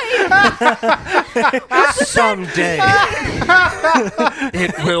 Someday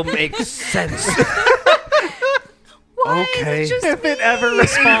it will make sense. Okay. If it ever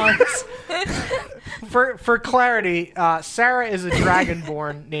responds. For clarity, Sarah is a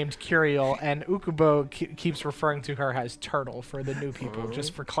dragonborn named Curiel, and Ukubo keeps referring to her as Turtle for the new people,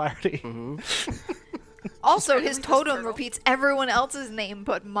 just for clarity. Also, his totem repeats everyone else's name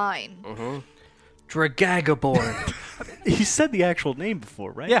but mine. Dragagaborn. He said the actual name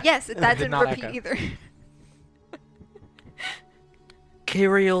before, right? Yeah. Yes, It that did didn't not repeat echo. either.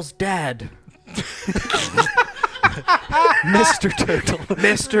 Kiriel's dad. Mr. Turtle.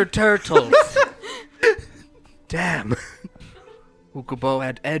 Mr. Turtle. Damn. Ukubo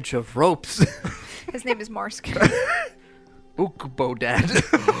at edge of ropes. His name is Marsk. Ukubo dad.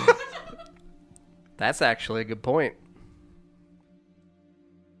 That's actually a good point.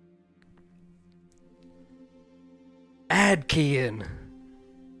 Adkian.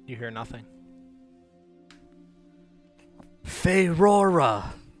 You hear nothing.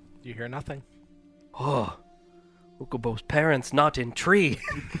 Feyrora. You hear nothing. Oh. Ukubo's parents not in tree.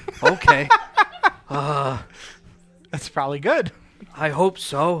 Okay. That's probably good. I hope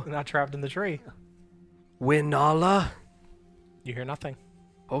so. They're not trapped in the tree. Winala. You hear nothing.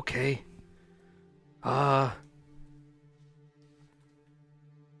 Okay. I'll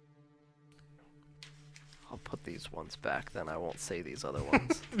put these ones back, then I won't say these other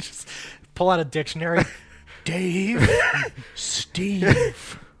ones. Just pull out a dictionary. Dave.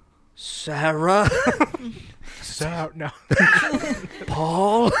 Steve. Sarah. No.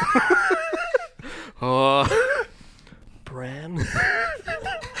 Paul. Bran.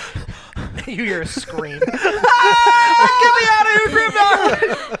 You hear a scream. Get me out of here, Grimnar!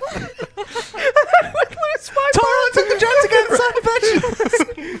 Tarlin took the jets again, son of a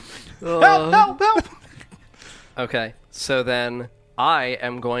bitch! Help, help, help! Okay, so then I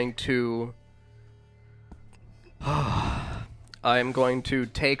am going to... I am going to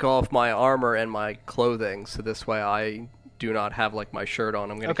take off my armor and my clothing, so this way I do not have, like, my shirt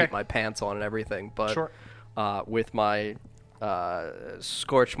on. I'm going to Okay. keep my pants on and everything, but Sure. with my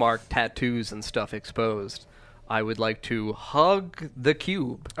scorch mark tattoos and stuff exposed, I would like to hug the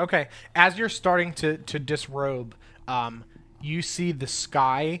cube. Okay, as you're starting to disrobe, you see the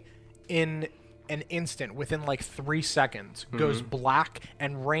sky in an instant, within like 3 seconds, goes black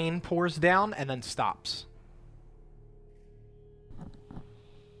and rain pours down and then stops.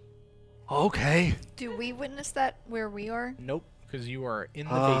 Okay. Do we witness that where we are? Nope, because you are in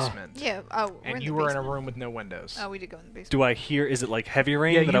the basement. Yeah. Oh, we're And in you the were in a basement. room with no windows. Oh, we did go in the basement. Do I hear? Is it like heavy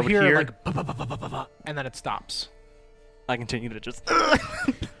rain Yeah, that you I would hear hear? like ba-ba-ba-ba-ba-ba, and then it stops. I continue to just.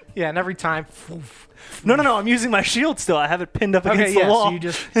 Yeah, and every time. No. I'm using my shield still. I have it pinned up against Okay, the yeah, wall. so you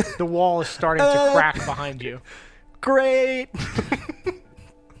just the wall is starting to crack behind you. Great.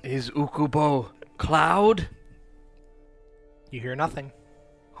 Is Ukubo Cloud? You hear nothing.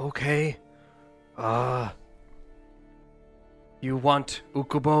 Okay. You want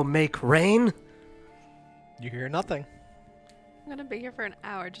Ukubo make rain? You hear nothing. I'm gonna be here for an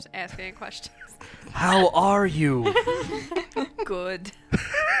hour just asking questions. How are you? Good.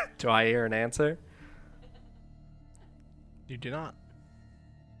 Do I hear an answer? You do not.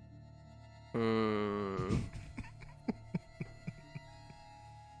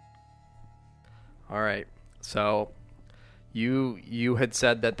 All right. So you had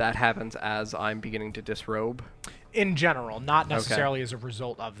said that happens as I'm beginning to disrobe. In general, not necessarily as a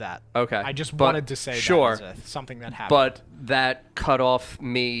result of that. Okay. I just But wanted to say sure. that as something that happened. But that cut off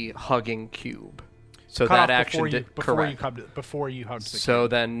me hugging Cube. So Cut that off action did correct. before you hugged the So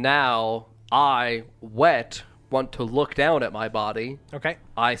then now I, wet, want to look down at my body. kid. Okay.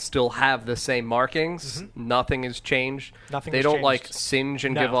 I still have the same markings. Nothing has changed. Nothing They has don't like changed. singe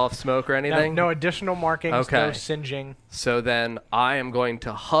and No. give off smoke or No, anything. no additional markings, no Okay. singeing. So then I am going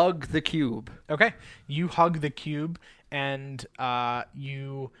to hug the cube. Okay. You hug the cube, and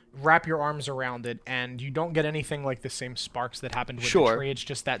you wrap your arms around it, and you don't get anything like the same sparks that happened with the tree. It's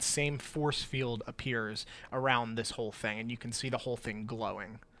just that same force field appears around this whole thing, and you can see the whole thing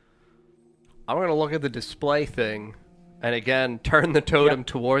glowing. I'm going to look at the display thing, and again, turn the totem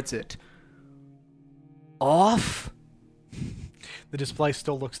towards it. Off? The display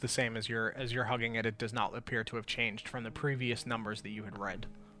still looks the same as you're hugging it. It does not appear to have changed from the previous numbers that you had read.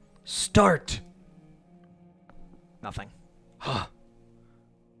 Start. Nothing.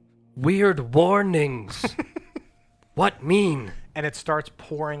 Weird warnings. What mean? And it starts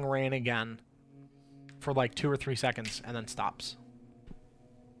pouring rain again for like 2 or 3 seconds and then stops.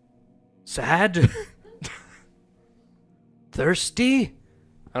 Sad? Thirsty?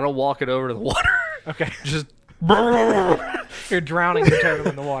 I'm going to walk it over to the water. Okay. Just... You're drowning the totem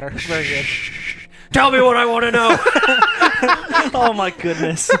in the water. Very good. Tell me what I want to know. Oh my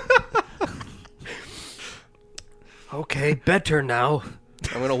goodness. Okay, better now.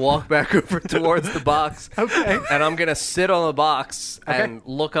 I'm going to walk back over towards the box. Okay. And I'm going to sit on the box and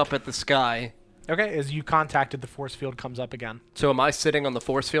look up at the sky. Okay, as you contacted, the force field comes up again. So am I sitting on the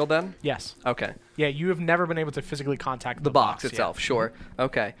force field then? Yes. Okay. Yeah, you have never been able to physically contact The box yet. itself, sure.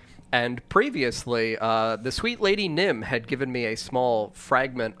 Okay. And previously, the sweet lady Nim had given me a small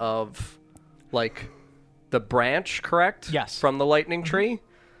fragment of, like, the branch, correct? Yes. From the lightning tree.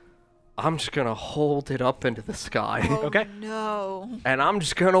 I'm just going to hold it up into the sky. Oh, Okay. no. And I'm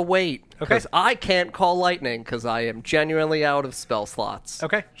just going to wait. Okay. Because I can't call lightning because I am genuinely out of spell slots.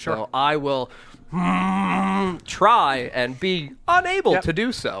 Okay, sure. So I will try and be unable to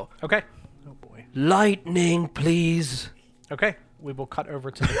do so. Okay. Oh boy. Lightning, please. Okay. We will cut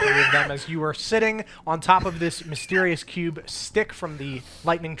over to the three of them as you are sitting on top of this mysterious cube stick from the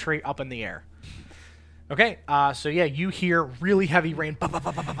lightning tree up in the air. Okay, so yeah, you hear really heavy rain. It's and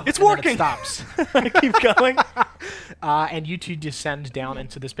then working. It stops. I keep going. And you two descend down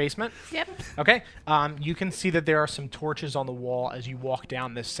into this basement. Yep. Okay, you can see that there are some torches on the wall as you walk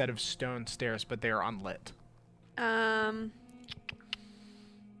down this set of stone stairs, but they are unlit.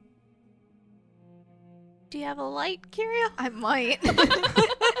 Do you have a light, Kirill? I might.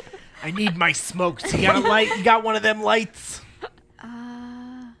 I need my smokes. You got a light? You got one of them lights?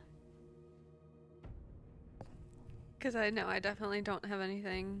 Because I know I definitely don't have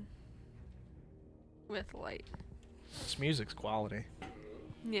anything with light. This music's quality.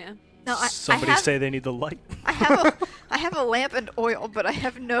 Yeah. No, Somebody say they need the light. I have a lamp and oil, but I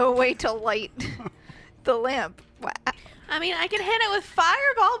have no way to light the lamp. I mean, I can hit it with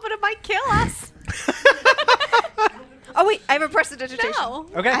fireball, but it might kill us. Oh wait, I have a prestidigitation. No.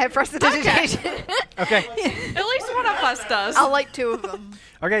 Okay. I have prestidigitation. Okay. At least one of us does. I'll light 2 of them.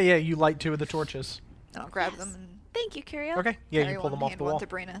 Okay, yeah, you light 2 of the torches. And I'll grab them and Thank you, Kirill. Okay, yeah, carry you pull one them off hand the one wall. to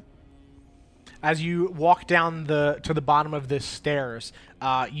Brina. As you walk down to the bottom of this stairs,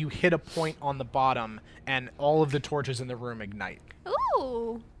 you hit a point on the bottom, and all of the torches in the room ignite.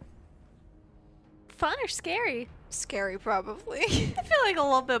 Ooh. Fun or scary? Scary, probably. I feel like a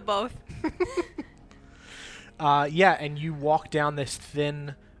little bit both. Yeah, and you walk down this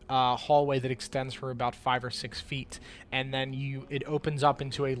thin hallway that extends for about 5 or 6 feet, and then it opens up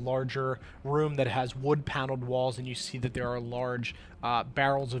into a larger room that has wood-paneled walls, and you see that there are large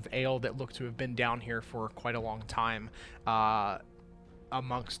barrels of ale that look to have been down here for quite a long time,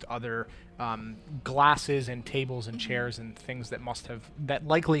 amongst other glasses and tables and chairs and things that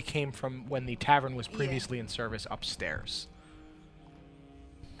likely came from when the tavern was previously in service upstairs.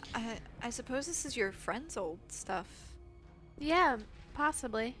 I suppose this is your friend's old stuff. Yeah,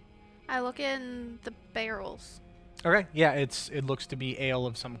 possibly. I look in the barrels. Okay, yeah, it looks to be ale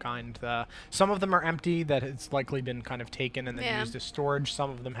of some kind. Some of them are empty, that it's likely been kind of taken and then used as storage. Some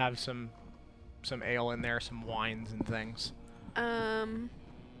of them have some ale in there, some wines and things.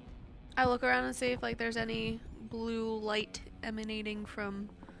 I look around and see if like there's any blue light emanating from.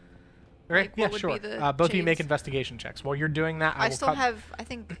 Okay, Like, yeah, what would sure. be the Both of you make chains? investigation checks. While you're doing that, I will still cut... have, I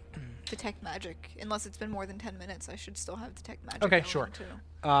think, detect magic. Unless it's been more than 10 minutes, I should still have detect magic. Okay, going, sure. Too.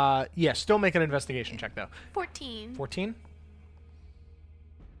 Yeah, still make an investigation check, though. 14. 14?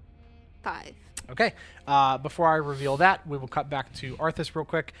 5. Okay. Before I reveal that, we will cut back to Arthas real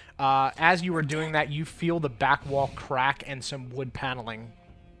quick. As you are doing that, you feel the back wall crack and some wood paneling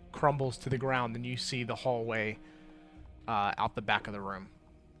crumbles to the ground, and you see the hallway out the back of the room.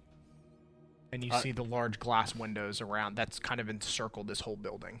 And you see the large glass windows around that's kind of encircled this whole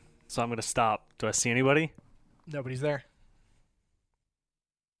building. So I'm going to stop. Do I see anybody? Nobody's there.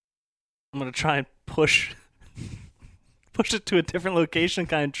 I'm going to try and push it to a different location,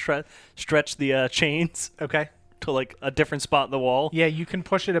 kind of stretch the chains. Okay. to like a different spot in the wall? Yeah, you can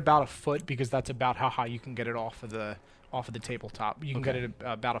push it about a foot because that's about how high you can get it off of the tabletop. You can get it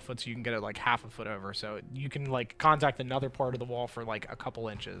about a foot, so you can get it like half a foot over. So you can like contact another part of the wall for like a couple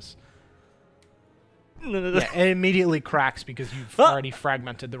inches. Yeah, it immediately cracks because you've already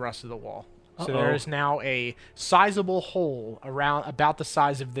fragmented the rest of the wall. So there is now a sizable hole around about the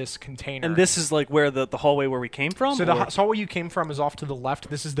size of this container. And this is like where the hallway where we came from? So the hallway you came from is off to the left.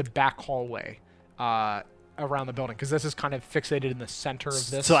 This is the back hallway around the building because this is kind of fixated in the center of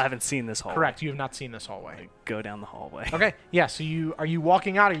this. So I haven't seen this hallway. Correct. You have not seen this hallway. Go down the hallway. Okay. Yeah. So are you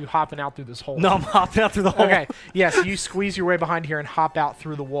walking out or are you hopping out through this hole? No, I'm hopping out through the hole. Okay. Yes, you squeeze your way behind here and hop out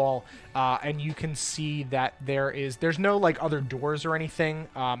through the wall, and you can see that there's no like other doors or anything,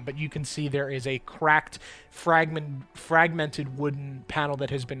 but you can see there is a cracked, fragmented wooden panel that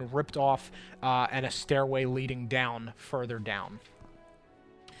has been ripped off, and a stairway leading down further down.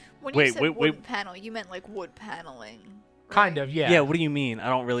 When you said wooden panel, you meant like wood paneling. Right? Kind of, yeah. Yeah, what do you mean? I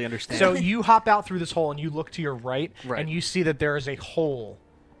don't really understand. So you hop out through this hole and you look to your right, Right. and you see that there is a hole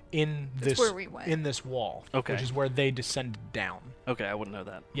in That's where we went. in this wall, Okay. which is where they descended down. Okay, I wouldn't know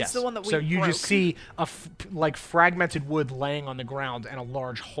that. Yes. the one that we so you just broke. see a like fragmented wood laying on the ground and a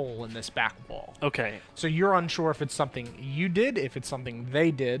large hole in this back wall. Okay. So you're unsure if it's something you did, if it's something they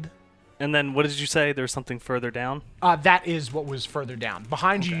did. And then what did you say? There's something further down? That is what was further down.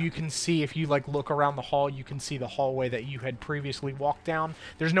 Behind you, Okay. you can see, if you like look around the hall, you can see the hallway that you had previously walked down.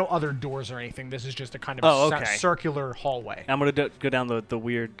 There's no other doors or anything. This is just a kind of circular hallway. I'm going to go down the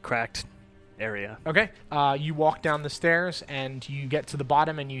weird cracked area. Okay. You walk down the stairs and you get to the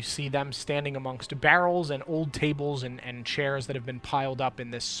bottom and you see them standing amongst barrels and old tables and chairs that have been piled up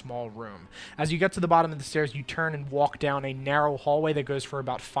in this small room. As you get to the bottom of the stairs, you turn and walk down a narrow hallway that goes for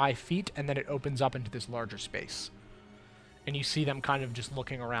about 5 feet, and then it opens up into this larger space. And you see them kind of just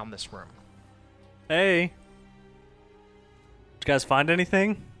looking around this room. Hey. Did you guys find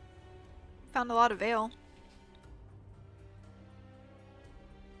anything? Found a lot of ale.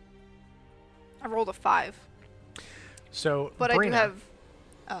 I rolled a 5, So, but Brina, I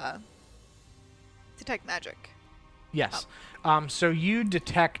do have detect magic. Yes. So you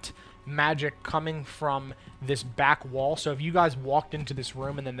detect magic coming from this back wall. So if you guys walked into this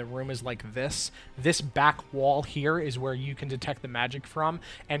room and then the room is like this back wall here is where you can detect the magic from.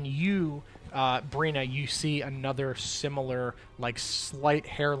 And you, Brina, you see another similar, like, slight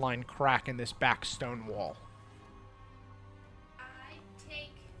hairline crack in this back stone wall. I take.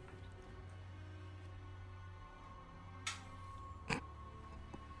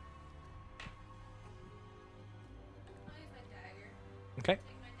 I'll use my dagger. Okay.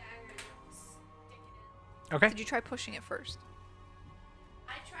 Take my dagger and stick it in. Okay. Did you try pushing it first?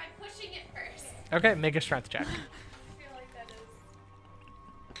 I tried pushing it first. Okay, make a strength check. I feel like that is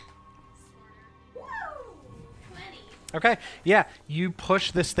smarter. Woo! 20. Okay, yeah, you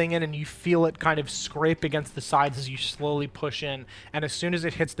push this thing in and you feel it kind of scrape against the sides as you slowly push in, and as soon as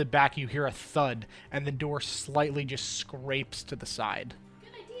it hits the back, you hear a thud, and the door slightly just scrapes to the side.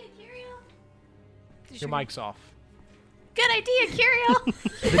 Good idea, Curiel. Your mic's off. Good idea, Curiel.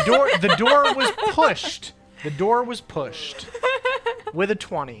 The door was pushed. The door was pushed with a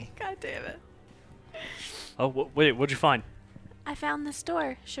 20. God damn it. Oh, wait, what'd you find? I found this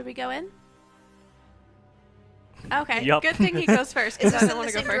door. Should we go in? Okay. Yup. Good thing he goes first. Is Because this I in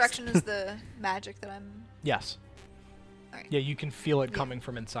want the to go same first. direction as the magic that I'm... Yes. Alright. Yeah, you can feel it coming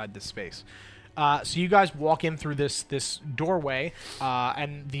from inside this space. So you guys walk in through this doorway,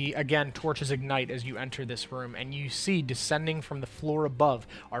 and again torches ignite as you enter this room, and you see descending from the floor above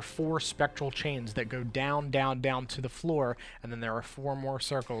are 4 spectral chains that go down, down, down to the floor, and then there are 4 more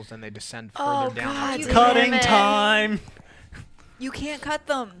circles, and they descend further down. God, onto the Cutting Damn it. time! You can't cut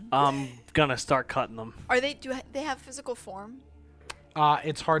them. I'm gonna start cutting them. Are they? They have physical form?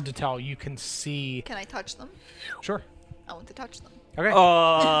 It's hard to tell. You can see. Can I touch them? Sure. I want to touch them. Okay.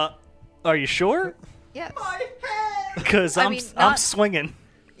 Are you sure? Yes. Because I I'm mean, I'm not- swinging.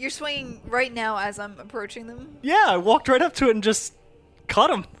 You're swinging right now as I'm approaching them. Yeah, I walked right up to it and just cut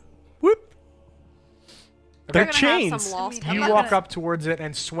them. Whoop. They're We're gonna have chains. some lost I mean, You I'm not walk gonna- up towards it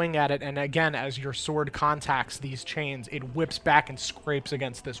and swing at it, and again, as your sword contacts these chains, it whips back and scrapes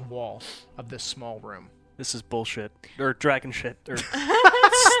against this wall of this small room. This is bullshit. Or dragon shit. Or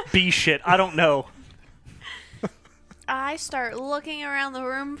bee shit. I don't know. I start looking around the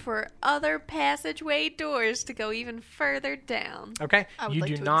room for other passageway doors to go even further down. Okay? I would You like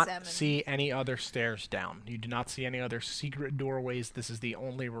do to not examine. see any other stairs down. You do not see any other secret doorways. This is the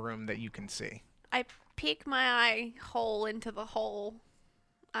only room that you can see. I peek my eye hole into the hole.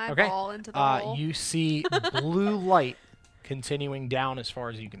 Okay? Eyeball into the hole. You see blue light continuing down as far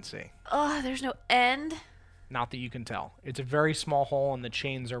as you can see. Oh, there's no end. Not that you can tell. It's a very small hole, and the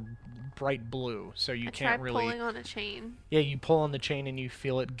chains are bright blue, so you I can't tried really. pulling on a chain. Yeah, you pull on the chain and you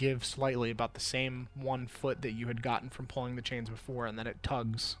feel it give slightly, about the same 1 foot that you had gotten from pulling the chains before, and then it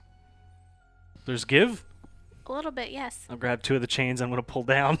tugs. There's give. A little bit, yes. I'll grab 2 of the chains. I'm gonna pull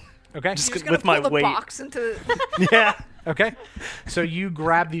down. Okay. Just You're just with gonna my pull the weight. box into. Yeah. Okay. So you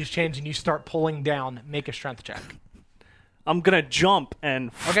grab these chains and you start pulling down. Make a strength check. I'm gonna jump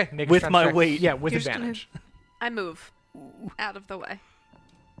and Okay. Make a with strength my check. weight. Yeah, with You're just gonna- advantage. I move out of the way.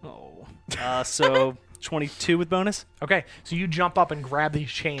 Oh. So 22 with bonus. Okay. So you jump up and grab these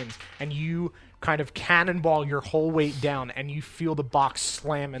chains, and you kind of cannonball your whole weight down, and you feel the box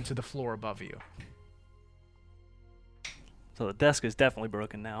slam into the floor above you. So the desk is definitely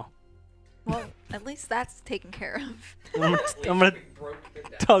broken now. Well, at least that's taken care of. I'm gonna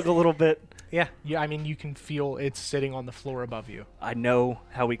tug a little bit. Yeah. I mean, you can feel it's sitting on the floor above you. I know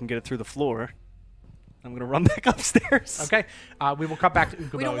how we can get it through the floor. I'm gonna run back upstairs. Okay. We will cut back to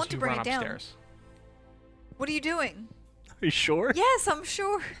Ukubo We don't as want you to bring run it down. upstairs. What are you doing? Are you sure? Yes, I'm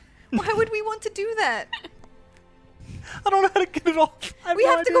sure. Why would we want to do that? I don't know how to get it off. We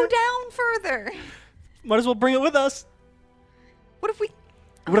have to go down further. Might as well bring it with us. What if we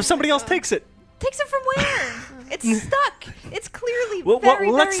What if somebody else takes it? takes it from where? It's stuck. It's clearly Well, very,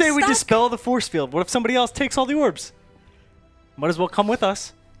 let's say very we stuck. dispel the force field. What if somebody else takes all the orbs? Might as well come with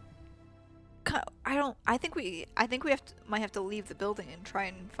us. I think we might have to leave the building and try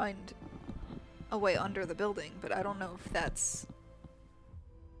and find a way under the building, but I don't know if that's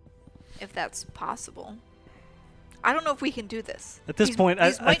possible. I don't know if we can do this. At this These- point,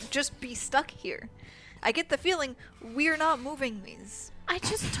 these might just be stuck here. I get the feeling we're not moving these. I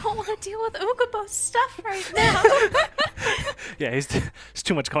just don't want to deal with Ukubo's stuff right now. Yeah, there's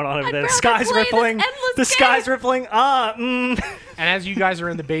too much going on over I'd there. The rather sky's play this rippling. endless The sky's game. rippling. And as you guys are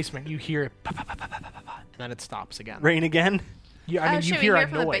in the basement, you hear it, pa, pa, pa, pa, pa, pa, pa, and then it stops again. Rain again. I mean, you should hear we a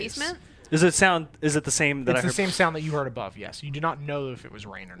hear from noise. the basement? Is it the same that It's I the heard? same sound that you heard above. Yes, you do not know if it was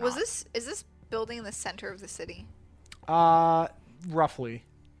rain or not. Is this building in the center of the city? Roughly.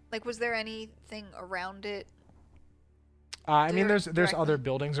 Like, was there anything around it? I mean, there's Directly. other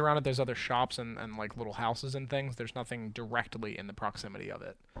buildings around it. There's other shops and like little houses and things. There's nothing directly in the proximity of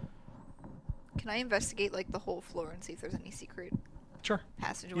it. Can I investigate like the whole floor and see if there's any secret Sure.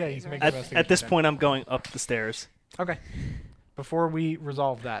 passageways? Yeah, you can or make anything? investigation At this check. point, I'm going up the stairs. Okay. Before we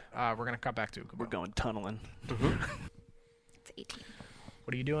resolve that, we're gonna cut back to Ukubo. We're going tunneling. It's 18.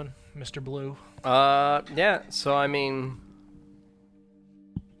 What are you doing, Mr. Blue? Yeah, so I mean,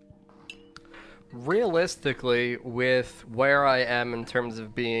 realistically, with where I am in terms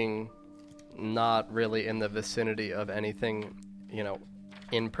of being not really in the vicinity of anything,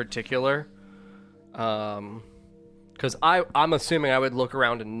 in particular, because I'm assuming I would look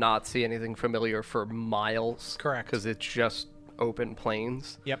around and not see anything familiar for miles. Correct. Because it's just open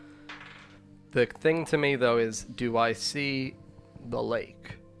plains. Yep. The thing to me, though, is do I see the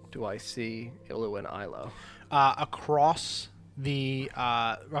lake? Do I see Ilu and Ilo? Across the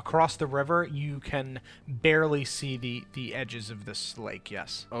river, you can barely see the edges of this lake.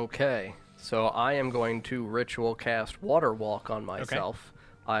 Yes. Okay, so I am going to ritual cast Water Walk on myself.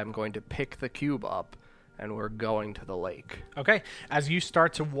 I am going to pick the cube up, and we're going to the lake. Okay. As you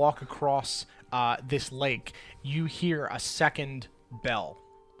start to walk across this lake, you hear a second bell.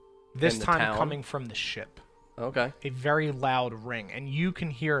 This In the time town? coming from the ship. Okay. A very loud ring, and you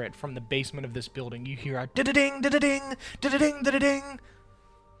can hear it from the basement of this building. You hear a da-da-ding, da-da-ding, da-da-ding, da-da-ding,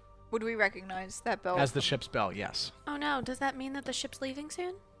 Would we recognize that bell? as the ship's bell. Yes. Oh no, does that mean that the ship's leaving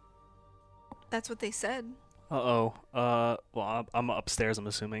soon? That's what they said. Well, I'm upstairs. I'm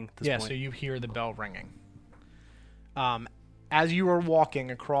assuming. At this Yeah. point. So you hear the bell ringing. As you are walking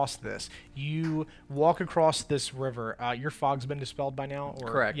across this, you walk across this river. Your fog's been dispelled by now, or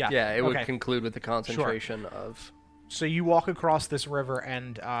Correct. Yeah. It would Okay. conclude with the concentration of... So you walk across this river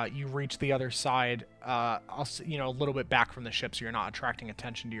and you reach the other side, a little bit back from the ship, so you're not attracting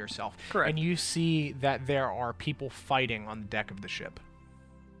attention to yourself. Correct. And you see that there are people fighting on the deck of the ship.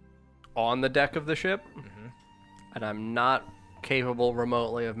 on the deck of the ship, and I'm not capable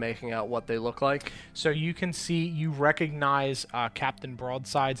remotely of making out what they look like. So you recognize Captain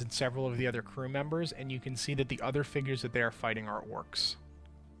Broadsides and several of the other crew members, and you can see that the other figures that they are fighting are orcs.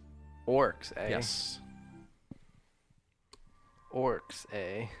 Orcs, eh? Yes. Orcs,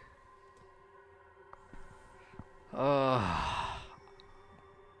 eh?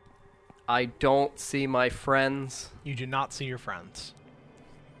 I don't see my friends. You do not see your friends.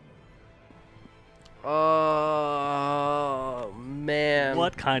 Oh, man. man.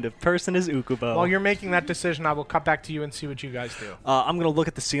 What kind of person is Ukubo? While you're making that decision, I will cut back to you and see what you guys do. I'm going to look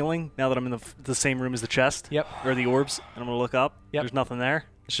at the ceiling now that I'm in the same room as the chest. Yep. Or the orbs, and I'm going to look up. Yep. There's nothing there.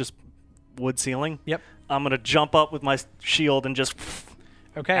 It's just wood ceiling. Yep. I'm going to jump up with my shield and just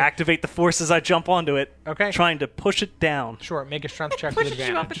Okay. activate the force as I jump onto it. Okay. Trying to push it down. Sure. Make a strength check with Pushes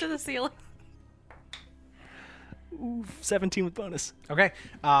you up advantage. into the ceiling. Ooh, 17 with bonus. Okay.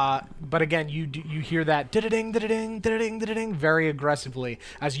 But again, you hear that da-da-ding, da-da-ding, da-da-ding, da-da-ding very aggressively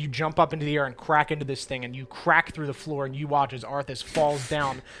as you jump up into the air and crack into this thing, and you crack through the floor, and you watch as Arthas falls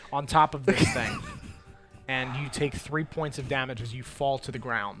down on top of this thing. And you take 3 points of damage as you fall to the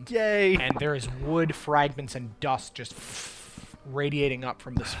ground. Yay. And there is wood fragments and dust just radiating up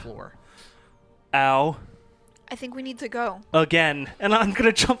from this floor. Ow. I think we need to go. Again. And I'm going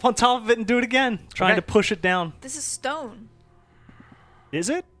to jump on top of it and do it again. Trying Okay. to push it down. This is stone. Is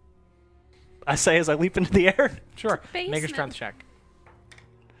it? I say as I leap into the air. Sure. Make a basement. strength check.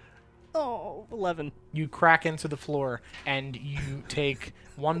 Oh, 11. You crack into the floor, and you take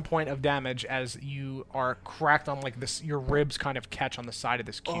 1 point of damage as you are cracked on like this. Your ribs kind of catch on the side of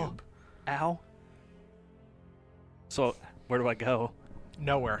this cube. Ow. So, where do I go?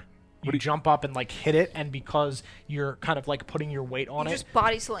 Nowhere. You jump up and like hit it, and because you're kind of like putting your weight on You it, just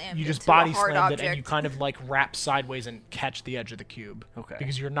body slammed. you just into a body hard slammed object. it, and you kind of like wrap sideways and catch the edge of the cube. Okay.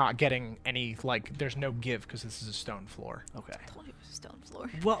 Because you're not getting any like. There's no give because this is a stone floor. Okay. I told you it was a stone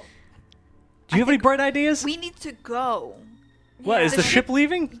floor. Well, do you have any bright ideas? We need to go. What, is The the ship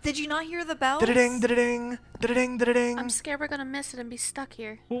leaving? Did you not hear the bells? Da-da-ding, da-da-ding, da-da-ding, da-da-ding. I'm scared we're gonna miss it and be stuck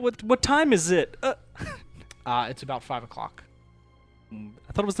here. Well, what time is it? It's about 5 o'clock.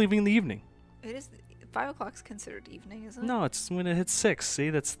 I thought it was leaving in the evening. It is 5 o'clock's considered evening, isn't it? No, it's when it hits 6. See,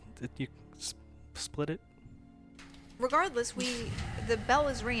 you split it. Regardless, the bell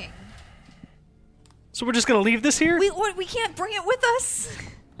is ringing. So we're just gonna leave this here? We can't bring it with us.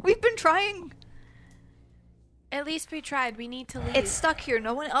 We've been trying. At least we tried. We need to leave. It's stuck here.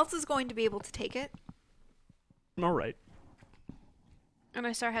 No one else is going to be able to take it. All right. And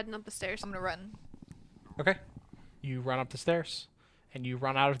I start heading up the stairs. I'm gonna run. Okay. You run up the stairs, and you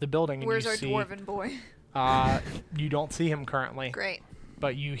run out of the building. Where's and our you see, dwarven boy? You don't see him currently. Great.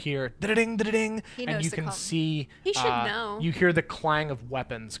 But you hear da-da-ding, da-da-ding, He and knows you to can come. see. He should know. You hear the clang of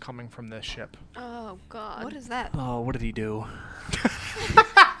weapons coming from this ship. Oh God. What is that? Oh, what did he do?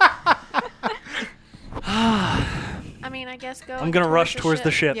 I mean, I guess go. I'm gonna rush towards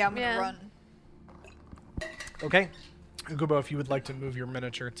the ship. Yeah, I'm gonna Yeah. run. Okay. Ugubo, if you would like to move your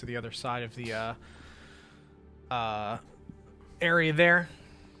miniature to the other side of the area there.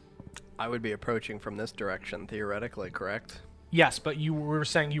 I would be approaching from this direction, theoretically, correct? Yes, but you were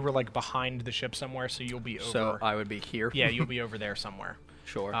saying you were like behind the ship somewhere, so you'll be over. So I would be here? Yeah, you'll be over there somewhere.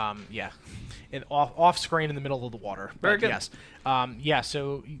 Sure. Yeah, off screen in the middle of the water. Very But good. Yes. Yeah.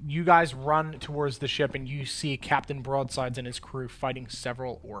 So you guys run towards the ship, and you see Captain Broadsides and his crew fighting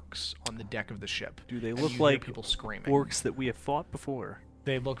several orcs on the deck of the ship. Do they And look you hear like people screaming? orcs that we have fought before?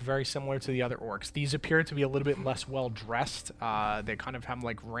 They look very similar to the other orcs. These appear to be a little bit less well dressed. They kind of have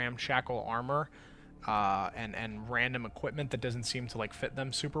like ramshackle armor and random equipment that doesn't seem to like fit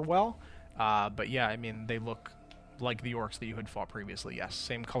them super well. But yeah, I mean, they look like the orcs that you had fought previously. Yes,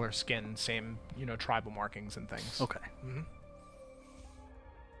 same color skin, same tribal markings and things. Okay.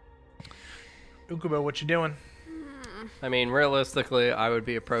 Ukubo, what you doing? I mean, realistically, I would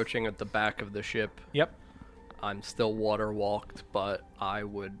be approaching at the back of the ship. Yep. I'm still water walked, but I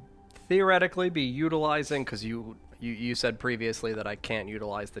would theoretically be utilizing, because you said previously that I can't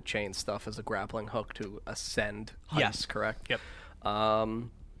utilize the chain stuff as a grappling hook to ascend heights, Yes. correct? Yep.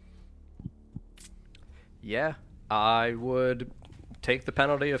 Yeah, I would take the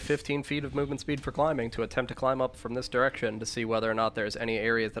penalty of 15 feet of movement speed for climbing to attempt to climb up from this direction to see whether or not there's any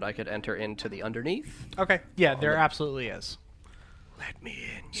areas that I could enter into the underneath. Okay. Yeah, there absolutely is. Let me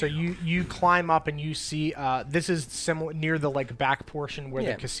in. So you climb up and you see this is similar near the like back portion where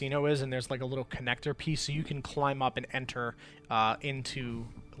Yeah. the casino is, and there's like a little connector piece, so you can climb up and enter into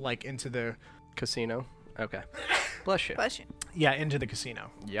the Casino. Okay. Bless you. Bless you. into the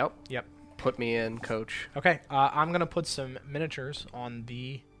casino. Yep. Yep. Put me in, coach. Okay. I'm gonna put some miniatures on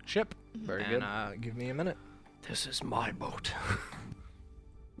the ship. Very and, good. give me a minute. This is my boat.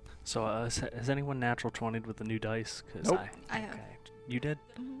 So, has anyone natural 20'd with the new dice? 'Cause Nope. I have. Okay. You did?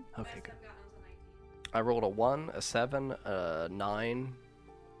 Okay, good. I rolled a 1, a 7, a 9,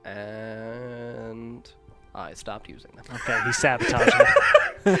 and I stopped using them. Okay, he sabotaged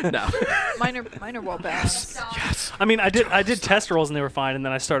me. No. Mine are well balanced. I mean, I did test rolls and they were fine, and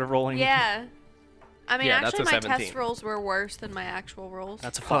then I started rolling. Yeah. I mean, Yeah, that's actually, a my 17. test rolls were worse than my actual rolls.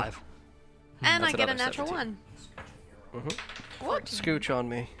 That's a 5. and I That's get a another natural 17. one. What? Scooch on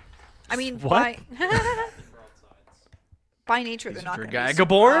me. I mean, What? by nature, they're not going to be...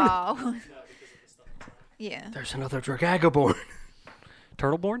 Dragagoborn? Oh. Yeah. There's another Dragagoborn.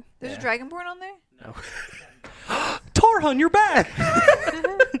 Turtleborn? There's a Dragonborn on there? No. Tarhun, you're back!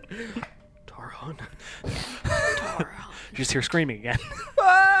 Tarhun. You just hear screaming again.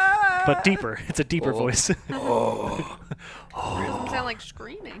 But deeper. It's a deeper voice. It doesn't sound like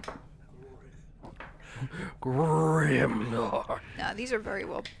screaming. Grimnar. No, these are very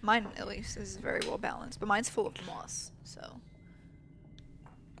well... Mine, at least, is very well balanced. But mine's full of moss, so...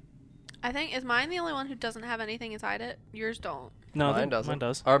 I think, is mine the only one who doesn't have anything inside it? Yours don't. No, Mine doesn't. Mine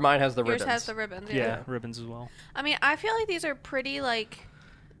does. Or mine has the Yours ribbons. has the ribbons. Yeah, ribbons as well. I mean, I feel like these are pretty, like,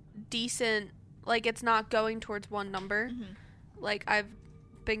 decent. Like, it's not going towards one number. Like, I've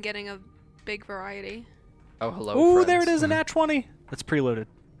been getting a big variety. Oh, hello, Ooh, friends. there it is, an Nat 20. That's preloaded.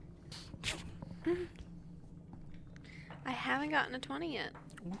 I haven't gotten a 20 yet.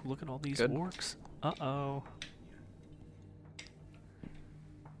 Ooh, look at all these Good. orcs. Uh-oh.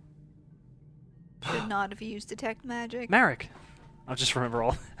 Should not have used Detect Magic. Marek. I'll just remember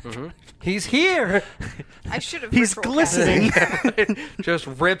all. He's here! I should have... He's ritual glistening. Just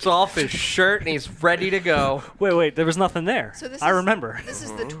rips off his shirt and he's ready to go. Wait, there was nothing there. So this I is- remember. This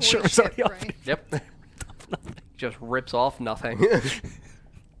is the toy Sure, it's ship, already off. right? Yep. Just rips off nothing.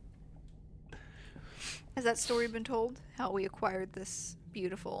 Has that story been told? How we acquired this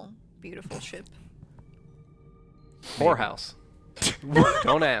beautiful, beautiful ship? Whorehouse.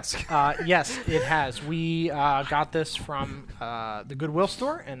 Don't ask. Yes, it has. We got this from the Goodwill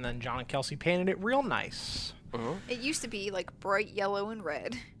store, and then John and Kelsey painted it real nice. It used to be like bright yellow and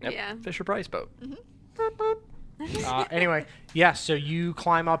red. Yep. Yeah. Fisher Price boat. Anyway, yes, so you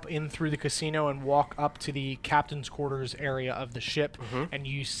climb up in through the casino and walk up to the captain's quarters area of the ship, and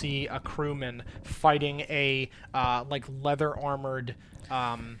you see a crewman fighting a like leather armored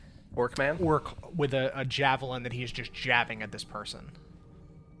Orc-man? orc with a javelin that he is just jabbing at this person.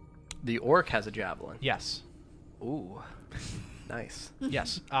 The orc has a javelin. Yes. Ooh. Nice.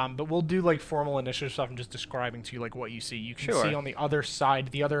 Yes, but we'll do like formal initiative stuff. I'm just describing to you like what you see. You can Sure. see on the other side,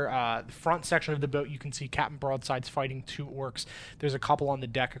 the other front section of the boat, you can see Captain Broadside's fighting two orcs. There's a couple on the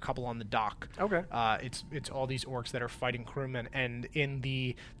deck, a couple on the dock. Okay. It's all these orcs that are fighting crewmen, and in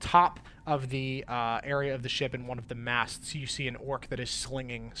the top of the area of the ship, in one of the masts, you see an orc that is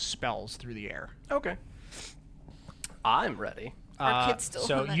slinging spells through the air. Okay. I'm ready. Our kid's still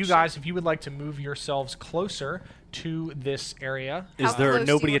So on that you ship. guys, if you would like to move yourselves closer to this area, Is How there close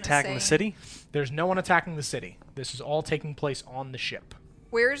do nobody you wanna attacking the say? city? there's no one attacking the city. This is all taking place on the ship.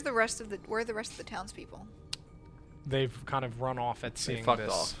 Where are the rest of the townspeople? They've kind of run off at They seeing fucked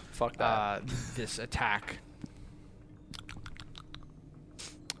this, off. Fuck that. this attack.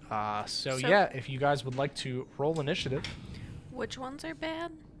 So So- yeah, if you guys would like to roll initiative, Which ones are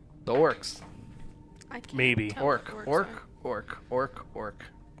bad? The orcs. I can't Maybe. tell Orc. what the orcs Orc. are. Orc.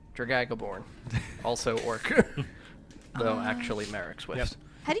 Dragagoborn. Also orc. Though actually Merrick Swift. Yep.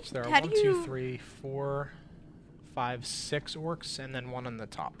 How do you? so there are how 1, do you? 2, 3, 4, 5, 6 orcs, and then one on the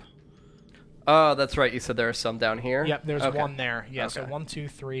top. Oh, that's right. You said there are some down here? Yep, there's Okay. one there. Yeah, so Okay. 1, 2,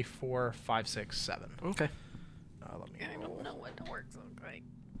 3, 4, 5, 6, 7. Okay. Let me. I don't know what the orcs look like.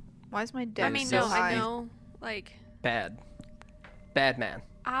 Why is my deck I mean, so no, high? I know. Like, Bad. Bad man.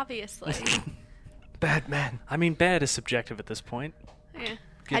 obviously. Bad man. I mean, bad is subjective at this point, Yeah.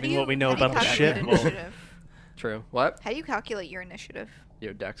 How do given you- what we know how do you about the calculate ship. initiative? True. What? How do you calculate your initiative?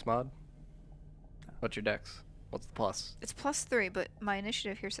 Your dex mod? What's your dex? What's the plus? It's +3, but my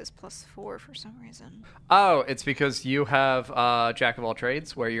initiative here says +4 for some reason. Oh, it's because you have Jack of all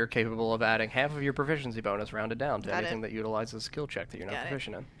trades, where you're capable of adding half of your proficiency bonus rounded down to Got anything it. that utilizes a skill check that you're not Got it.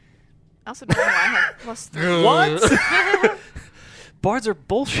 proficient in. I also don't know why I have +3. What? Bards are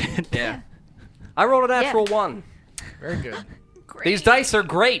bullshit. Yeah. I rolled a natural 1. Very good. Great. These dice are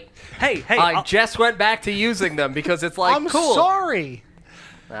great. Hey, I I'll- just went back to using them because it's like I'm cool. sorry.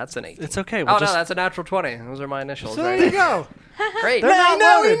 That's an 18. It's okay. Oh, We'll no, just... that's a natural 20. Those are my initials. So right? there you go. Great. They're not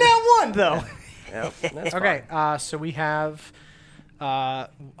no, we loaded. now won though. Yep, that's Okay, fine. so we have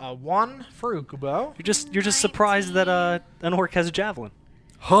 1 for Ukubo. You're just surprised that an orc has a javelin.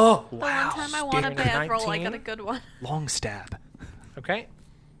 Huh. The one time I won a Steven, bad roll, I got 19. a good one. Long stab. Okay,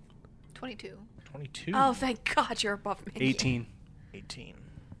 22. 22. Oh, thank God you're above me. 18. 18.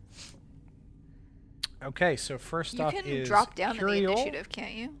 Okay, so first You up can is drop down in the Curiel. initiative,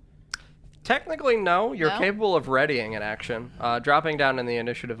 can't you? Technically, no. You're No? capable of readying an action. Dropping down in the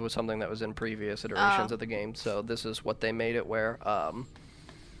initiative was something that was in previous iterations Oh. of the game, so this is what they made it where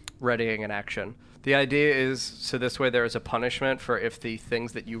readying an action. The idea is, so this way there is a punishment for if the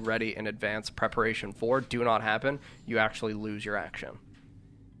things that you ready in advance preparation for do not happen, you actually lose your action.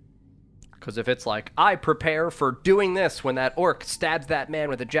 Because if it's like, I prepare for doing this when that orc stabs that man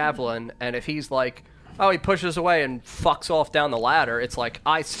with a javelin, and if he's like, oh, he pushes away and fucks off down the ladder, it's like,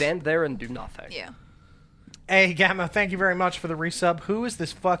 I stand there and do nothing. Yeah. Hey, Gamma, thank you very much for the resub. Who is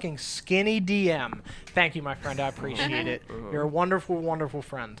this fucking skinny DM? Thank you, my friend. I appreciate it. You're a wonderful, wonderful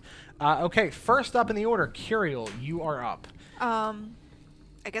friend. Okay, first up in the order, Curiel, you are up. I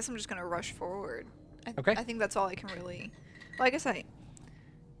guess I'm just gonna rush forward. Okay. I think that's all I can really. Well, I guess I.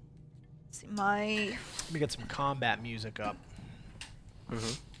 See my. Let me get some combat music up.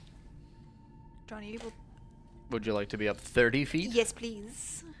 Johnny, you able? Would you like to be up 30 feet? Yes,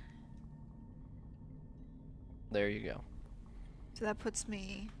 please. There you go. So that puts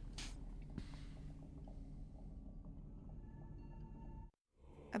me.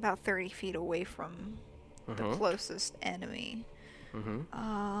 About 30 feet away from the closest enemy.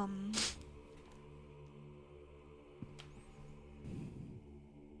 And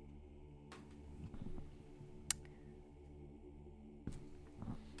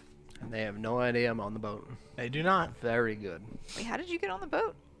they have no idea I'm on the boat. They do not. Very good. Wait, how did you get on the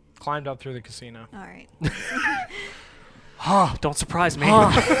boat? Climbed up through the casino. All right. Don't surprise me.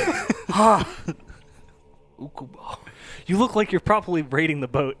 Ukubo. You look like you're probably raiding the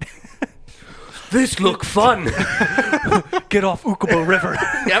boat. This look fun! Get off Ukubo River.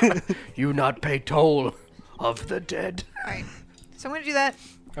 Yep. You not pay toll of the dead. All right. So I'm gonna do that,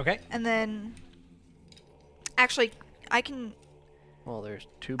 Okay. and then. Actually, I can. Well, there's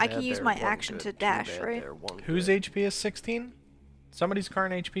two I bad can use there, my one action good, to two dash, bad right? there, one Whose good. HP is 16? Somebody's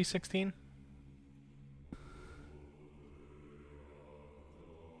current HP 16?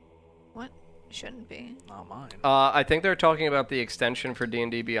 What? Shouldn't be. Not mine. I think they're talking about the extension for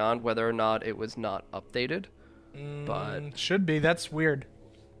D&D Beyond, whether or not it was not updated. But Should be. That's weird.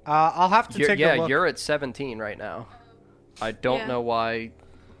 I'll have to take a yeah, look. you're at 17 right now. I don't Yeah. know why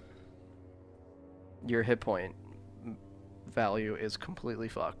your hit point value is completely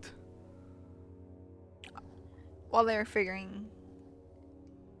fucked. While they're figuring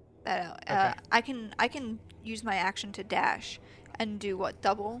that out, Okay. I can use my action to dash and do what?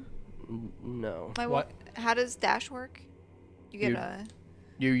 Double? No. My What? How does dash work? You get You- a.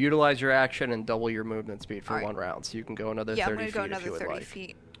 You utilize your action and double your movement speed for Alright. 1 round, so you can go another Yeah, I'm 30 gonna go feet if another you would 30 like.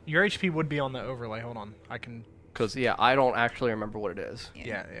 feet. Your HP would be on the overlay. Hold on. I can... Because, yeah, I don't actually remember what it is.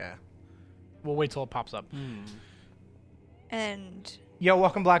 Yeah. We'll wait till it pops up. And Yo,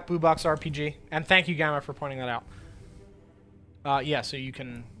 welcome Black Blue Box RPG. And thank you, Gamma, for pointing that out. Yeah, so you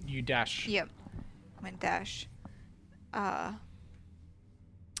dash. yep, I'm gonna dash.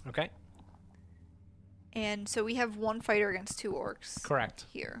 Okay. And so we have one fighter against 2 orcs. Correct.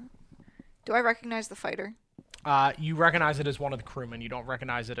 Here. Do I recognize the fighter? You recognize it as one of the crewmen. You don't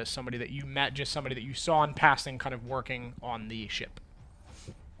recognize it as somebody that you met, just somebody that you saw in passing kind of working on the ship.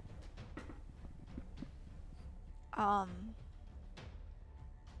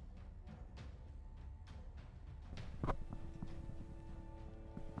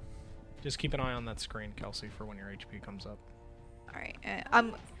 Just keep an eye on that screen, Kelsey, for when your HP comes up. All right.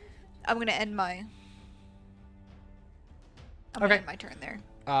 I'm gonna end my. I'm gonna Okay. end my turn there.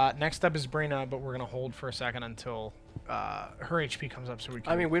 Next up is Brina, but we're going to hold for a second until her HP comes up so we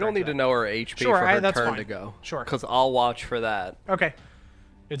can... I mean, we don't correct need to that. know her HP Sure, for her that's turn fine. to go. Sure. Because I'll watch for that. Okay.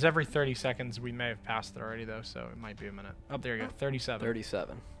 It's every 30 seconds. We may have passed it already, though, so it might be a minute. Oh, there you go. 37.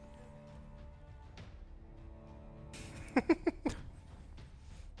 37.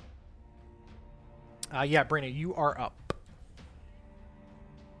 Yeah, Brina, you are up.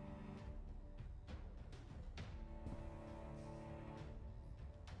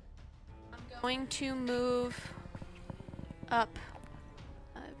 Going to move up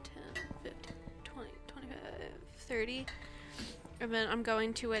 5, 10, 15, 20, 25, 30. And then I'm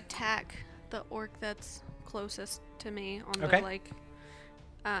going to attack the orc that's closest to me on Okay.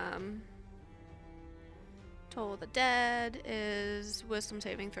 the, Toll of the Dead is Wisdom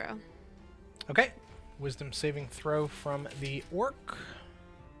saving throw. Okay. Wisdom saving throw from the orc.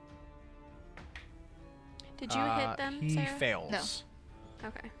 Did you hit them, He Sarah? fails.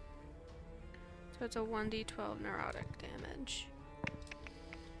 Okay. So it's a 1d12 neurotic damage.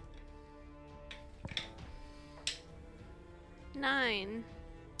 Nine.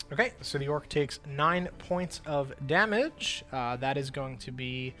 Okay, so the orc takes 9 points of damage. That is going to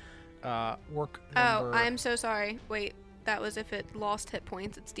be orc number... Oh, I'm so sorry. Wait, that was if it lost hit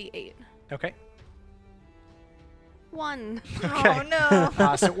points. It's d8. Okay. 1. Oh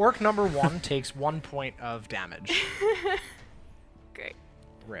no. So orc number 1 takes 1 point of damage. Great.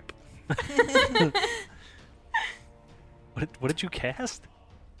 Rip. What did you cast?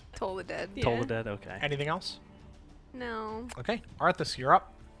 Toll the Dead. Yeah. Toll the Dead. Okay. Anything else? No. Okay. Arthas, you're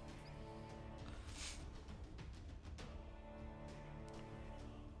up.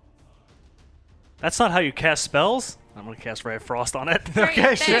 That's not how you cast spells. I'm gonna cast Ray of Frost on it.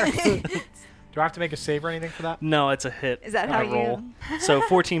 Okay, sure. thanks. Do I have to make a save or anything for that? No, it's a hit. Is that I how roll? So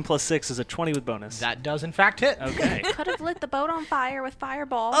 14 plus 6 is a 20 with bonus. That does, in fact, hit. Okay. Could have lit the boat on fire with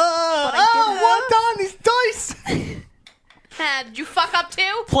fireball. Oh, I one done. These dice. Did you fuck up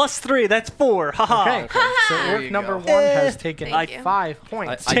too? Plus 3. That's 4. Haha. Okay. So There orc you number go. 1 has taken Thank you. 5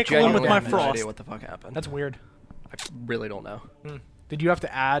 points. Tick one with my genuinely have no frost. idea what the fuck happened. That's weird. I really don't know. Did you have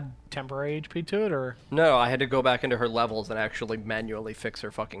to add temporary HP to it, or No, I had to go back into her levels and actually manually fix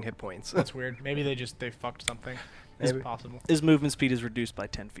her fucking hit points. that's weird? Maybe they fucked something. It's Maybe. possible. His movement speed is reduced by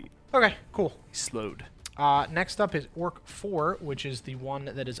 10 feet. Okay, cool. He's slowed. Next up is Orc 4, which is the one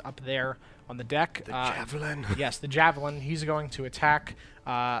that is up there on the deck. Javelin. Yes, the Javelin. He's going to attack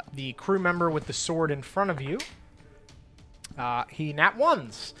the crew member with the sword in front of you. He nat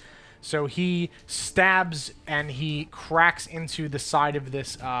ones. So he stabs and he cracks into the side of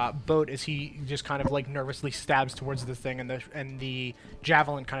this boat as he just kind of like nervously stabs towards the thing, and the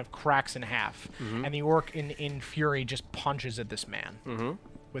javelin kind of cracks in half. And the orc in fury just punches at this man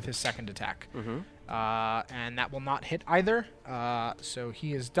with his second attack. And that will not hit either. So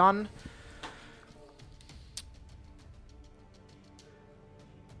he is done.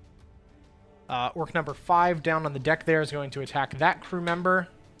 Orc number 5 down on the deck there is going to attack that crew member.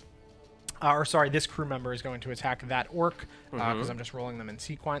 This crew member is going to attack that orc because I'm just rolling them in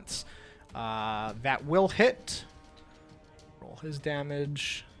sequence. That will hit. Roll his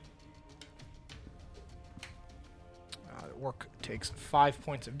damage. The orc takes 5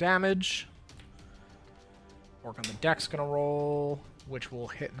 points of damage. Orc on the deck's going to roll, which will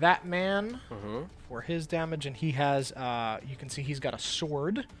hit that man for his damage. And he has, you can see he's got a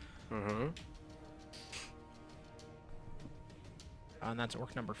sword. And that's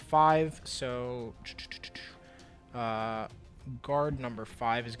orc number 5. So, guard number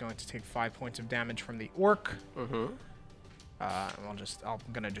 5 is going to take 5 points of damage from the orc. I'm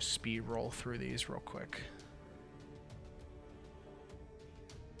gonna just speed roll through these real quick.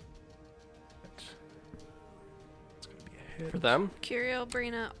 It's gonna be a hit. For them? Curiel,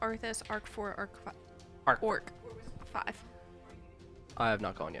 Brina, Arthas, Arc 4, Orc 5. I have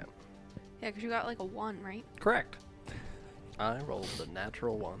not gone yet. Yeah, because you got like a 1, right? Correct. I rolled the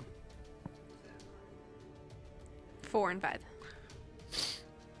natural 1. 4 and 5.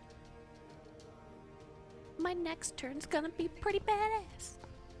 My next turn's gonna be pretty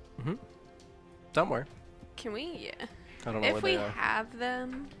badass. Somewhere. Can we? Yeah. I don't know If where we they are. have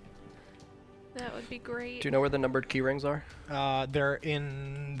them, that would be great. Do you know where the numbered key rings are? They're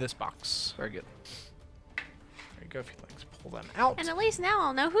in this box. Very good. There you go. If you'd like to pull them out. And at least now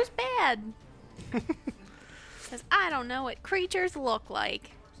I'll know who's bad. Because I don't know what creatures look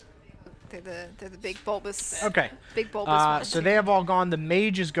like. They're the big bulbous. Okay. Big bulbous ones. So they have all gone. The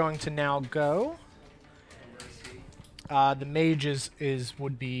mage is going to now go. The mage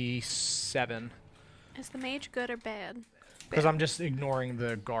would be 7. Is the mage good or bad? Because I'm just ignoring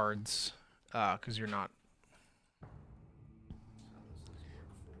the guards. Because you're not.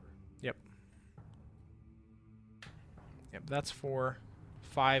 Yep. Yep, that's 4.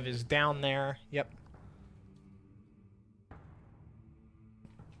 5 is down there. Yep.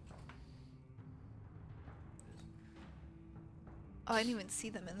 Oh, I didn't even see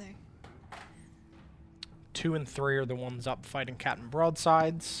them in there. 2 and 3 are the ones up fighting cat and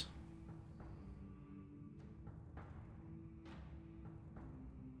broadsides.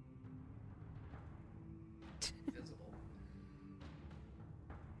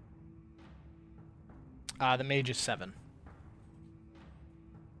 The mage is 7.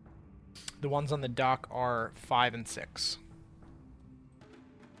 The ones on the dock are 5 and 6.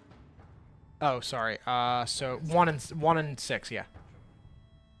 Oh, sorry. So 1 and 6, yeah.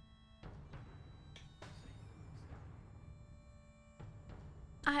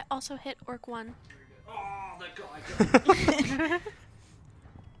 I also hit Orc 1.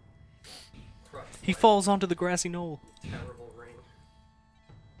 He falls onto the grassy knoll.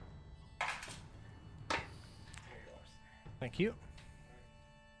 Thank you.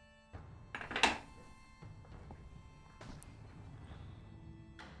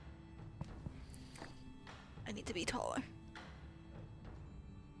 I need to be taller.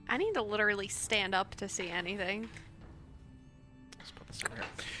 I need to literally stand up to see anything. Let's put this over here.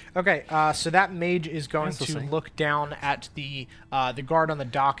 Okay, so that mage is going That's the to same. look down at the guard on the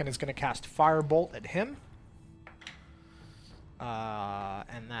dock and is going to cast Firebolt at him.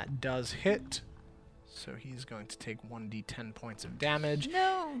 And that does hit. So he's going to take 1d10 points of damage.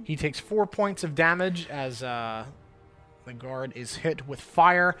 No. He takes 4 points of damage as the guard is hit with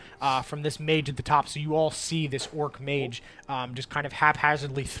fire from this mage at the top. So you all see this orc mage just kind of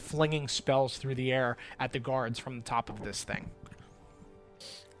haphazardly flinging spells through the air at the guards from the top of this thing.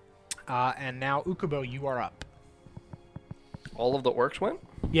 And now, Ukubo, you are up. All of the orcs went?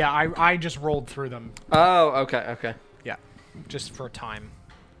 Yeah, I just rolled through them. Oh, okay. Yeah, just for time.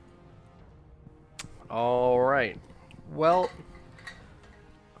 All right. Well,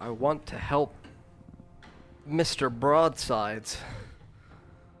 I want to help Mr. Broadsides,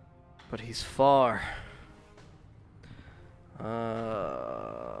 but he's far.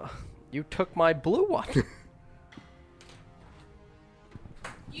 You took my blue one.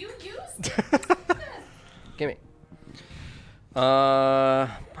 You used it. Gimme. Motherfucker.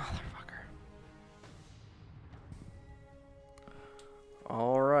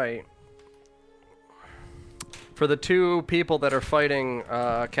 All right. For the two people that are fighting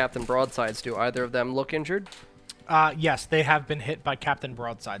Captain Broadsides, do either of them look injured? Yes, they have been hit by Captain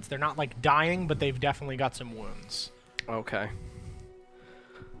Broadsides. They're not, like, dying, but they've definitely got some wounds. Okay.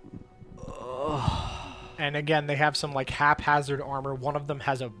 And again, they have some, like, haphazard armor. One of them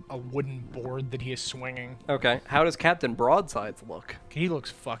has a wooden board that he is swinging. Okay. How does Captain Broadsides look? He looks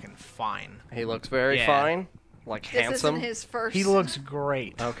fucking fine. He looks very Yeah. fine. Like, This handsome. isn't his first. He looks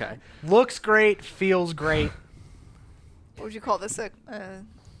great. Okay. Looks great, feels great. What would you call this? The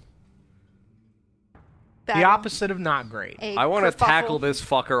battle? opposite of not great. I want to tackle this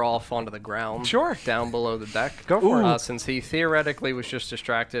fucker off onto the ground. Sure. Down below the deck. Go for it. Since he theoretically was just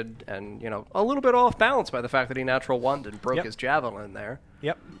distracted and, a little bit off balance by the fact that he natural one and broke Yep. his javelin there.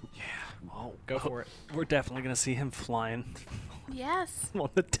 Yep, Oh, go for it. We're definitely going to see him flying Yes. on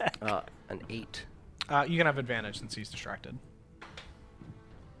the deck. An 8. You can have advantage since he's distracted.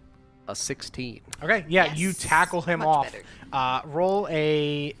 A 16. Okay, yeah, Yes. you tackle him Much off. better. Roll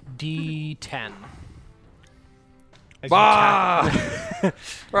a d10. As you Ah!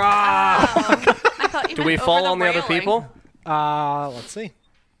 I thought you Do meant we over fall on the other railing. people? let's see.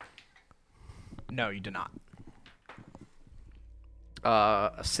 No, you do not.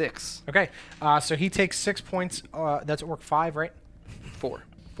 A 6. Okay, so he takes 6 points. That's Orc 5, right? 4.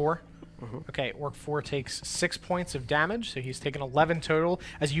 4? Okay, Orc 4 takes 6 points of damage, so he's taken 11 total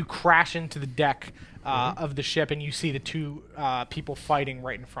as you crash into the deck of the ship and you see the two people fighting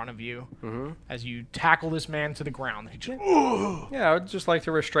right in front of you as you tackle this man to the ground. He just, Yeah, I would just like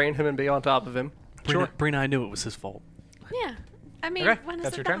to restrain him and be on top of him. Sure. Brina, I knew it was his fault. Yeah. I mean, Okay, when is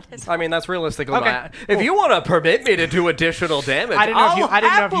that's it your turn. not his I mean, that's realistically Okay, my... If you want to permit me to do additional damage, I didn't know if you, I'll I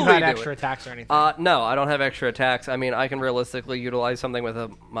didn't know if you happily had do extra it. attacks or anything. No, I don't have extra attacks. I mean, I can realistically utilize something with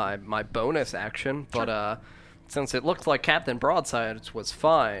my bonus action, but since it looked like Captain Broadsides was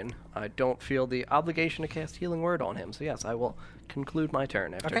fine, I don't feel the obligation to cast Healing Word on him. So yes, I will conclude my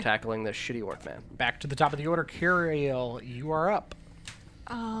turn after Okay. tackling this shitty orc man. Back to the top of the order. Kyriel, you are up.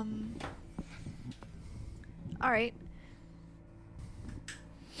 All right.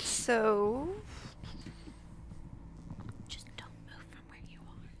 So Just don't move from where you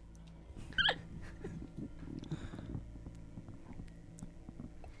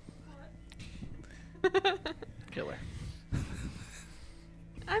are. Killer.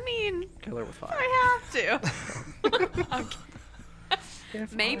 I mean, Killer with fire. I have to. Okay.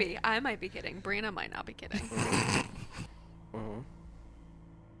 Maybe. I might be kidding. Brina might not be kidding.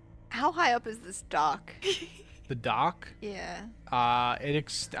 how high up is this dock? The dock. Yeah.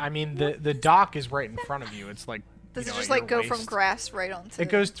 I mean, the dock is right in front of you. It's like. Does you it know, just at like your go from waist. grass right onto? It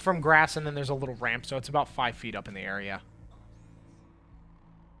goes from grass and then there's a little ramp, so it's about 5 feet up in the area,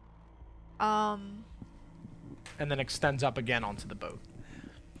 and then extends up again onto the boat.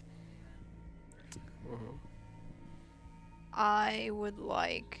 I would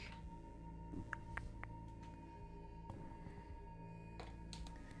like.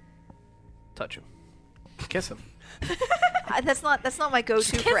 Touch him. Kiss him. That's not my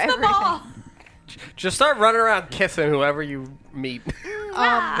go-to Kiss for them everything. all. Just start running around kissing whoever you meet.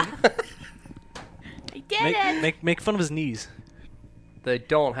 I did it. Make fun of his knees. They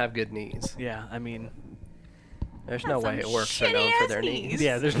don't have good knees. Yeah, I mean, There's no way some orcs are known for shitty-ass their knees. knees.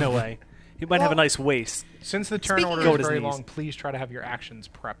 yeah, there's no way. He might have a Well- nice waist. Since the turn Speaking order of- Go is at his very knees. long, please try to have your actions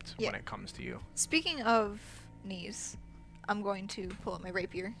prepped Yeah. when it comes to you. Speaking of knees, I'm going to pull out my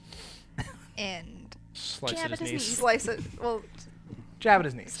rapier and Slice Jab at his at his knees. knees. slice it. Well, Jab at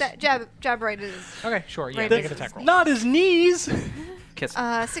his knees. jab right at his. Okay, sure. Yeah, Right make at an attack roll. Not his knees. Kiss.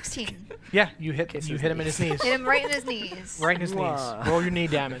 16. Yeah, you hit him in his knees. Hit him right in his knees. Right in his knees. Wow. Roll your knee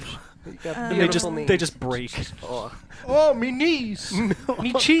damage. You got And beautiful they knees. just break. Oh, Oh, me knees.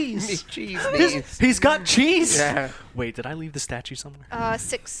 Me cheese. cheese knees. He's got cheese. Yeah. Wait, did I leave the statue somewhere?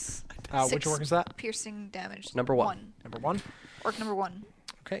 6. Which orc is that? Piercing damage. Number 1. Number 1. Orc number 1.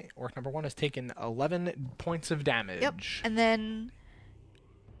 Okay, orc number 1 has taken 11 points of damage. Yep. And then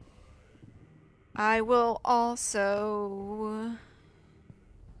I will also.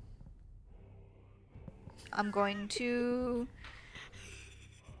 I'm going to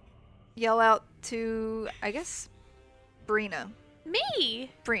yell out to, I guess, Brina.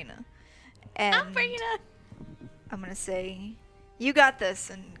 Me. Brina. And I'm bringing it. I'm going to say, you got this.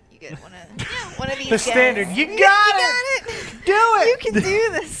 And you get one of these The guys. standard. You got it. Do it. You can do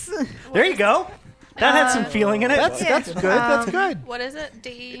this. There you go. That had some feeling in it. That's good. That's good. What is it?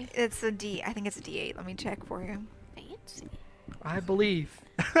 D. It's a D. I think it's a D8. Let me check for you. Fancy. I believe.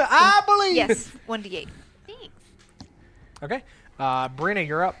 I believe. Yes, 1D8. Thanks. Okay. Brina,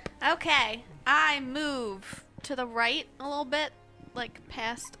 you're up. Okay. I move to the right a little bit, like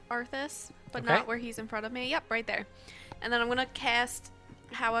past Arthas, but Okay. not where he's in front of me. Yep, right there. And then I'm gonna cast,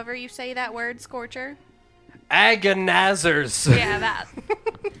 however you say that word, Scorcher. Agonizers. Yeah, that.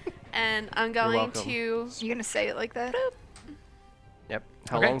 And I'm going welcome. to You're going to say it like that? Yep.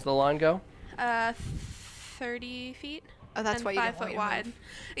 How Okay. long's the line go? 30 feet. Oh, that's and why you 5 didn't want foot me to wide. move.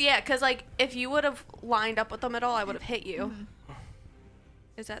 Yeah, because like if you would have lined up with them at all, I would have hit you. Mm-hmm.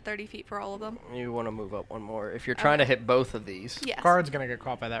 Is that 30 feet for all of them? You want to move up one more. If you're trying to hit both of these. Yes. Guard's going to get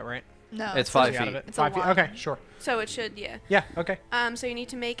caught by that, right? No. It's a- 5 Is he out feet. of it? It's a 5 feet. line. Okay, sure. So it should, yeah. Yeah, okay. So you need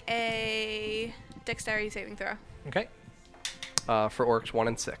to make a dexterity saving throw. Okay. For orcs 1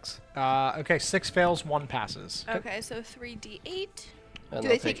 and 6. Okay, 6 fails, 1 passes. Okay, so 3d8. And Do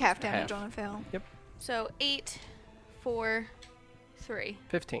they'll they take half damage on a fail? So 8, 4, 3.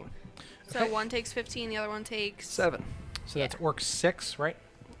 15. So Okay. one takes 15, the other one takes 7. So that's orc 6, right?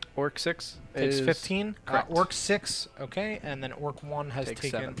 Orc 6 Takes is 15. correct. Orc 6, okay, and then orc 1 has Takes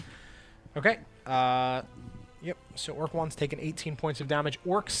taken. 7. Okay. Yep. So orc 1's taken 18 points of damage.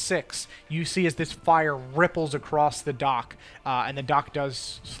 Orc 6, you see as this fire ripples across the dock, and the dock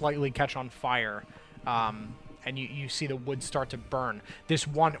does slightly catch on fire, and you see the wood start to burn. This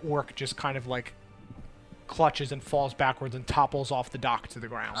one orc just kind of like clutches and falls backwards and topples off the dock to the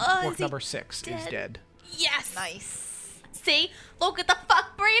ground. Oh, Orc is he number 6 is dead? dead. Yes! Nice. See? Look at the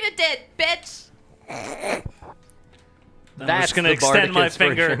fuck Brina did, bitch! I'm That's just gonna the extend bardic my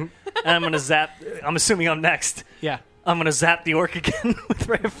finger, inspiration. and I'm gonna zap. I'm assuming I'm next. Yeah. I'm gonna zap the orc again with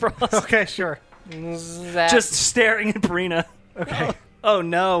Ray of Frost. Okay, sure. Just staring at Brina. Okay. Oh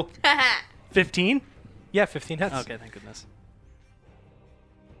no. 15? Yeah, 15 hits. Okay, thank goodness.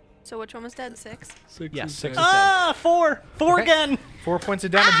 So which one was dead? 6? Yes, 6 is dead. Ah, 4. 4 Okay. again. 4 points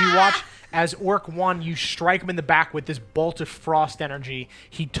of damage. You watch as Orc 1, you strike him in the back with this bolt of frost energy.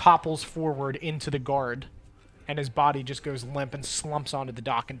 He topples forward into the guard, and his body just goes limp and slumps onto the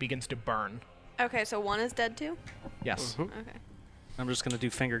dock and begins to burn. Okay, so one is dead too? Yes. Okay. I'm just gonna do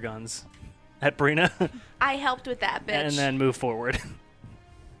finger guns at Brina, I helped with that, bitch. and then move forward.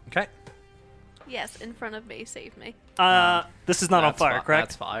 Okay. Yes, in front of me, save me. This is not on fire, correct?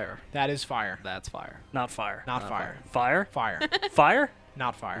 That's fire. That is fire. That's fire. Not fire. Not fire. Fire? Fire. Fire?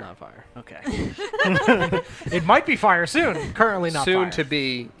 Not fire. Not fire. Okay. It might be fire soon. Currently not Soon fire. to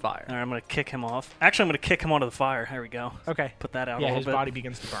be fire. All right, I'm gonna kick him off. Actually, I'm gonna kick him onto the fire. There we go. Okay. Put that out a Yeah, little his bit. body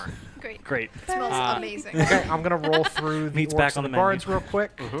begins to burn. Great. Great. Smells Uh, amazing. Okay, I'm going to roll through the Meat's orcs back and on the the menu. guards real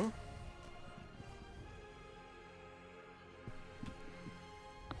quick. Mm-hmm.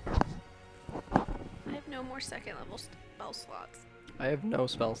 I have no more second level spell slots. I have no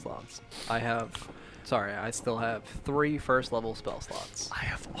spell slots. I still have 3 first level spell slots. I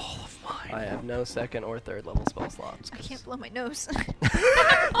have all of mine. I have no second or third level spell slots. I can't blow my nose.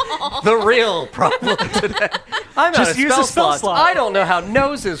 The real problem today. I'm Just out of use a spell slot. I don't know how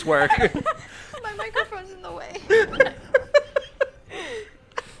noses work. My microphone's in the way.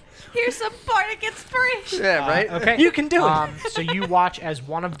 Here's some bardic inspiration. yeah, right? Okay. You can do it. So you watch as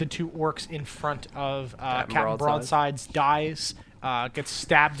one of the 2 orcs in front of Captain Broadsides dies. Gets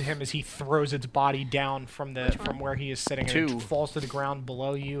stabbed to him as he throws its body down from where he is sitting, and 2. it falls to the ground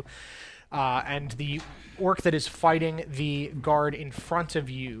below you. And the orc that is fighting the guard in front of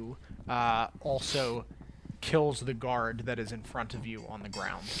you also kills the guard that is in front of you on the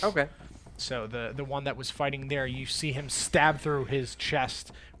ground. Okay. So the one that was fighting there, you see him stab through his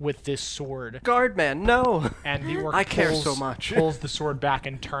chest with this sword. Guardman, no. And the orc I care pulls, so much. pulls the sword back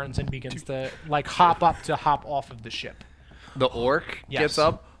and turns and begins to hop off of the ship. The orc Yes. gets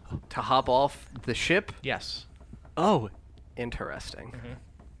up to hop off the ship. Yes. Oh, Interesting.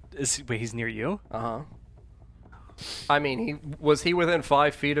 wait, he's near you? Uh-huh. I mean, was he within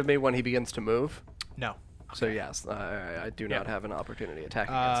 5 feet of me when he begins to move? No. So yes, I do not have an opportunity attack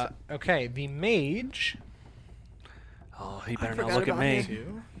Uh, against it. okay, the mage. Oh, he better not forgot look at about me.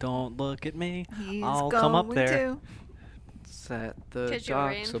 him. Don't look at me. He's I'll going come up there. to. Set the 'Cause you're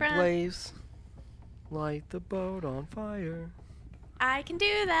right docks in front. ablaze. Light the boat on fire. I can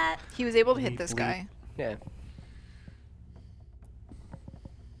do that. He was able to hit Leap, this leap. guy Yeah.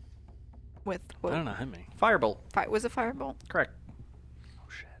 with I what? don't know, hit me. Firebolt. Was a firebolt. Correct. Oh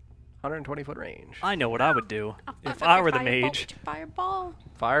shit. 120 foot range. I know what I would do I'll if fuck up I your were the fireball mage. with your Fireball.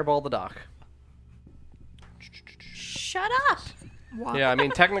 Fireball the dock. Shut up. Wow. Yeah, I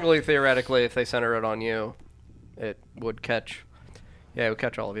mean, technically, theoretically, if they center it on you, it would catch. Yeah, it would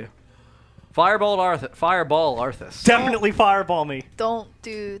catch all of you. Fireball Arthas. Definitely fireball me. Don't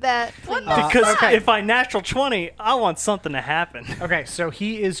do that, please. Because okay. if I natural 20, I want something to happen. Okay, so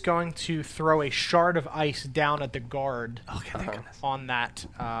he is going to throw a shard of ice down at the guard Okay, thank goodness. on that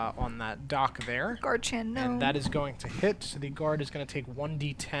dock there. Guardchan, no. And that is going to hit. So the guard is going to take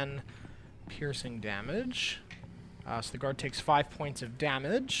 1d10 piercing damage. So the guard takes 5 points of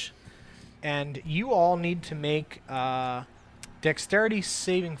damage. And you all need to make dexterity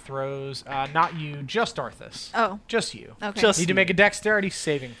saving throws. Not you, just Arthas. Oh, Just you. okay. Just- Need to make a dexterity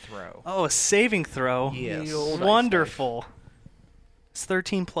saving throw. Oh, a saving throw. Yes. Wonderful. It's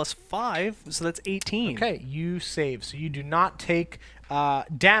 13 plus 5, so that's 18. Okay, you save. So you do not take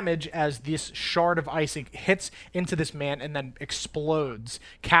damage as this shard of ice hits into this man and then explodes,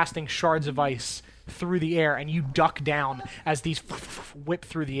 casting shards of ice through the air, and you duck down as these whip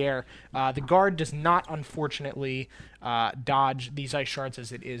through the air. The guard does not, unfortunately, dodge these ice shards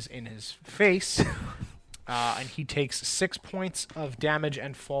as it is in his face, and he takes 6 points of damage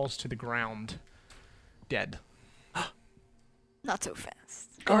and falls to the ground, dead. Not so fast.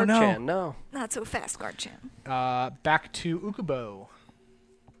 Oh, no. Guardchan, no. Not so fast, Guardchan. Back to Ukubo.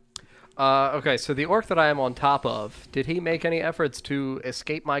 Okay, so the orc that I am on top of, did he make any efforts to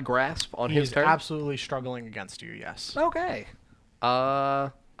escape my grasp on He his is turn? absolutely struggling against you, yes. Okay.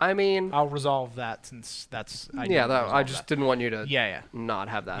 I mean, I'll resolve that since that's... yeah, didn't I resolve just that. didn't want you to Yeah, not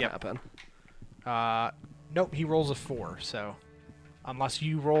have that Yep. happen. Nope, he rolls a 4, so... Unless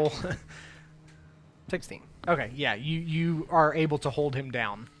you roll... 16. Okay, yeah, you are able to hold him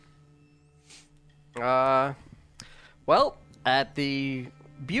down. Well, at the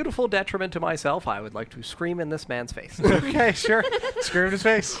beautiful detriment to myself, I would like to scream in this man's face. Okay, sure. Screw in his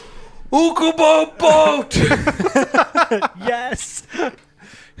face. Ukubo boat! Yes!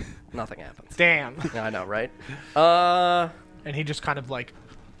 Nothing happens. Damn. I know, right? And he just kind of like...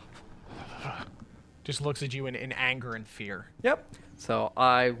 just looks at you in anger and fear. Yep. So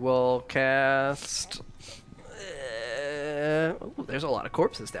I will cast... ooh, there's a lot of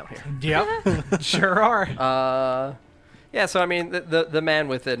corpses down here. Yep, sure are. Yeah, so I mean, the man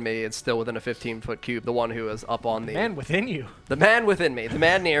within me is still within a 15-foot cube. The one who is up on the... Man within you. The man within me. The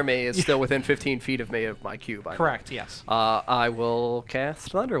man near me is still within 15 feet of me of my cube. I know. Correct, yes. I will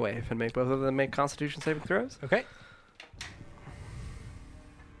cast Thunderwave and make both of them make Constitution saving throws. Okay.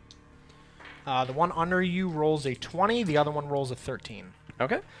 The one under you rolls a 20, the other one rolls a 13.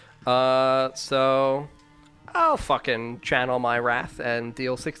 Okay. So I'll fucking channel my wrath and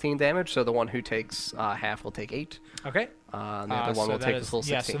deal 16 damage. So the one who takes half will take 8. Okay. And the other one so will that take is- the full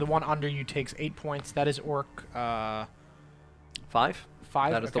 16. Yeah, so the one under you takes 8 points. That is Orc 5.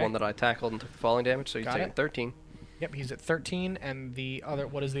 5. That is the okay. one that I tackled and took the falling damage. So he's Got taking it. 13. Yep, he's at 13, and the other...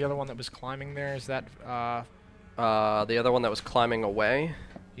 What is the other one that was climbing there? Is that... The other one that was climbing away.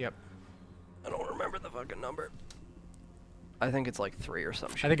 Yep. I don't remember the fucking number. I think it's like 3 or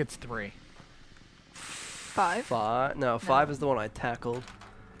some shit. I think it's 3. 5. 5. No, 5 is the one I tackled.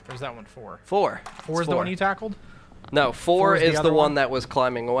 Or is that one 4? 4. 4 is the one you tackled? No, 4 is the is the other one one? that was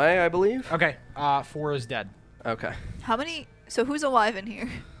climbing away, I believe. Okay, 4 is dead. Okay. How many? So who's alive in here?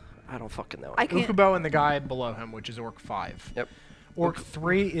 I don't fucking know. I can't. Ukubo and the guy below him, which is Orc 5. Yep. Orc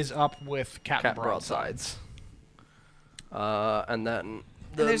 3 is up with Cat Cat Broadsides. broadsides. And then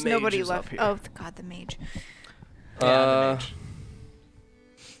the And there's mage nobody is left. up here. Oh God, the mage. Yeah, the mage.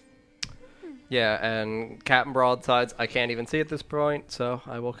 Yeah, and Captain Broadsides, I can't even see at this point, so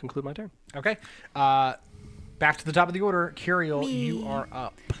I will conclude my turn. Okay. Back to the top of the order. Curiel, you Me. are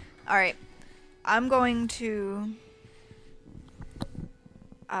up. All right, I'm going to.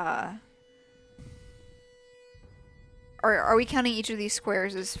 Are we counting each of these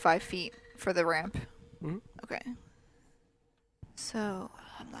squares as 5 feet for the ramp? Mhm. Okay. So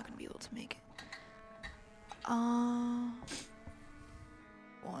I'm not gonna be able to make it. 1,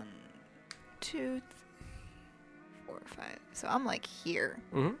 2, 3, 4, 5. So I'm like here.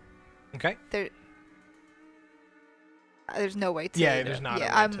 Mm-hmm. Okay. There. There's no way to. Yeah, there's not a way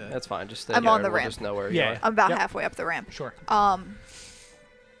I'm, to- That's fine. Just stay I'm there on and the we'll ramp. just know where Yeah. you are. I'm about Yep. halfway up the ramp. Sure.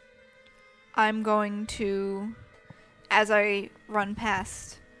 I'm going to, as I run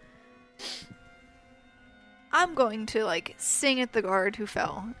past, I'm going to like sing at the guard who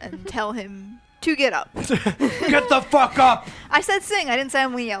fell and tell him to get up. Get the fuck up! I said sing. I didn't say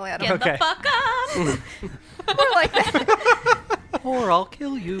I'm going to yell at him. Get Okay. the fuck up! More like that. Or I'll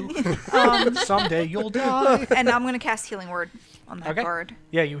kill you. Someday you'll die. And I'm going to cast Healing Word on that Okay. guard.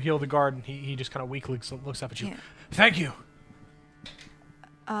 Yeah, you heal the guard, and he just kind of weakly looks up at you. Yeah. Thank you.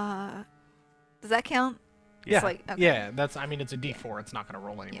 Does that count? Yeah. It's like, okay. Yeah, that's. I mean, it's a D4. It's not going to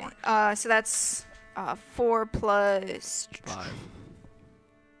roll anymore. Yeah. So that's 4 plus. 5.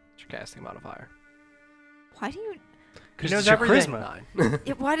 It's your casting modifier. Why do you? He Because knows it's your everything. charisma. 9.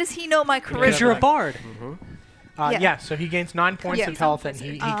 Yeah, why does he know my Because charisma? Because you're a like- bard. Yeah. Yeah, so he gains 9 points Yeah. of health, and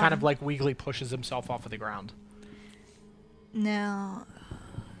he kind of Um, like weakly pushes himself off of the ground. Now,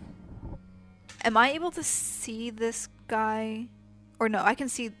 am I able to see this guy? Or no, I can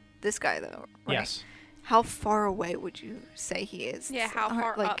see this guy though. Right? Yes. How far away would you say he is? Yeah, how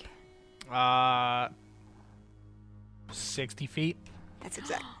far up? 60 feet. That's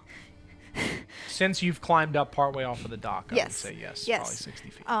exact. Since you've climbed up partway off of the dock, I would Yes. say yes, Yes. probably 60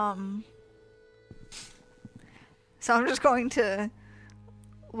 feet. So I'm just going to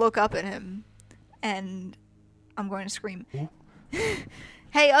look up at him, and I'm going to scream,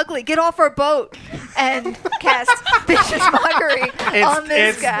 "Hey, ugly, get off our boat!" and cast vicious mockery on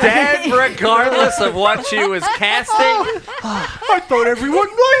this It's guy. dead regardless of what she was casting. I thought everyone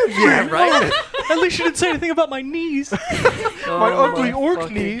liked you. Yeah, right? At least you didn't say anything about my knees. My ugly orc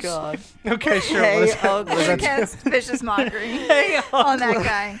fucking knees. God. Okay, sure. Hey, what is that? ugly. What does I'm that gonna do? cast vicious mockery on that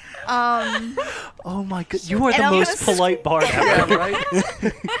guy. Oh my god, you are And the I'm most gonna polite bard ever. Yeah, right?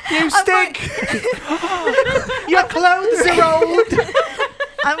 You stink! Your clothes are old!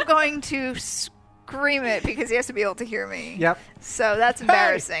 I'm going to scream it because he has to be able to hear me. Yep. So that's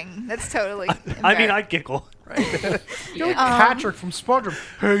embarrassing. That's totally. I mean, I'd giggle. You're like Patrick from SpongeBob.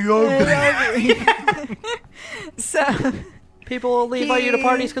 Hey, ugly. So People will leave you to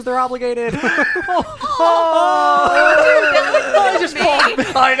parties because they're obligated. I just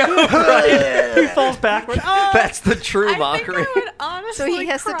I know, right? He falls backward. That's the true I think mockery. I would honestly So he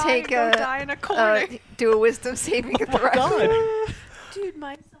has to cry take and go a die in a corner. do a wisdom saving throw. Dude,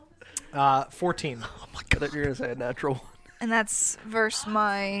 my 14. I thought you were going to say a natural one. And that's versus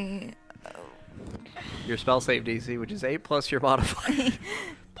my. Your spell save DC, which is 8 plus your modifier,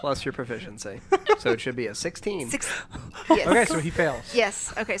 plus your proficiency. So it should be a 16. Yes. Okay, so he fails.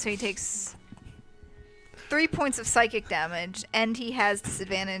 Yes. Okay, so he takes 3 points of psychic damage, and he has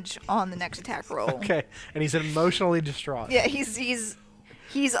disadvantage on the next attack roll. Okay, and he's emotionally distraught. Yeah,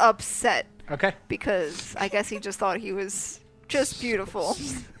 he's upset Okay. because I guess he just thought he was just beautiful.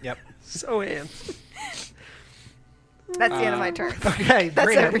 Yep. So handsome. That's the end of my turn. Okay, That's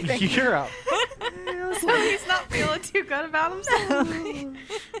Brina, everything. you're up. So he's not feeling too good about himself.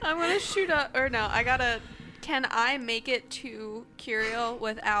 I'm gonna shoot up, or no, I gotta. Can I make it to Curiel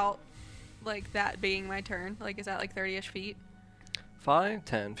without, like, that being my turn? Like, is that like 30-ish feet? 5,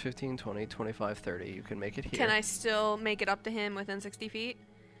 10, 15, 20, 25, 30. You can make it here. Can I still make it up to him within 60 feet?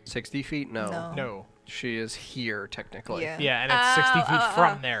 60 feet? No. No. No. She is here, technically. Yeah. Yeah, and it's 60 feet oh,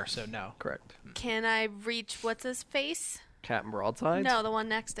 from oh. there, so no. Correct. Can I reach what's his face? Captain Broadside? No, the one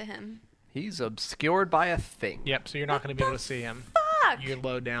next to him. He's obscured by a thing. Yep, so you're not going to be able to see him. Fuck! You're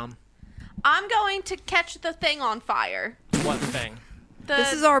low down. I'm going to catch the thing on fire. What thing?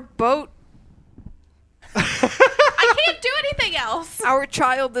 This is our boat. I can't do anything else. Our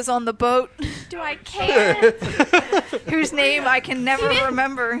child is on the boat, Do I care? whose name I can never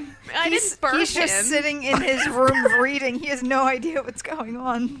remember. I didn't birth He's just him. sitting in his room reading. He has no idea what's going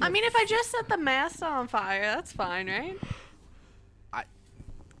on. I mean, if I just set the mast on fire, that's fine, right?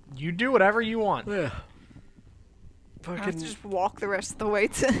 You do whatever you want. Yeah. I have Fucking to just walk the rest of the way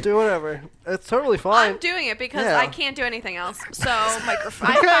to do whatever. It's totally fine. I'm doing it because Yeah. I can't do anything else. So microphone.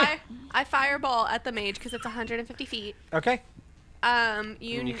 I fireball at the mage because it's 150 feet. Okay.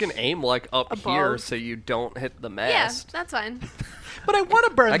 You can aim like up here Above. so you don't hit the Yeah, mast. that's fine. But I want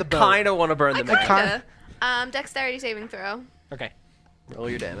to burn I the boat. kind of want to burn I the mast. kinda. Dexterity saving throw. Okay. Roll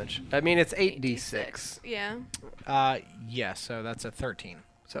your damage. I mean, it's 8d6, Yeah. Yeah, so that's a 13.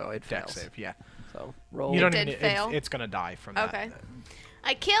 so it Deck fails. save, yeah. So roll. You don't did need to, fail? it's going to die from that. Okay.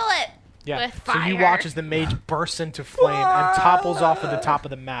 I kill it. Yeah. With So you fire. watch as the mage bursts into flame and topples off of the top of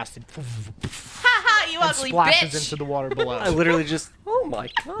the mast and, Ha ha! You and ugly splashes bitch. into the water below. I literally just Oh my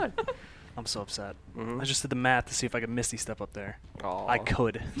god. I'm so upset. Mhm. I just did the math to see if I could Misty Step up there. Aw. I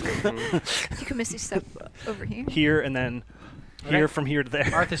could. You can Misty Step over here. Here and then Okay. here from here to there.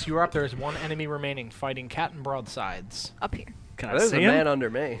 Arthas, you are up. There is one enemy remaining, fighting cat and broadsides. Up here. Can I There's see a man him? under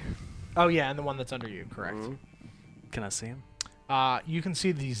me. Oh yeah, and the one that's under you, correct. Mhm. Can I see him? You can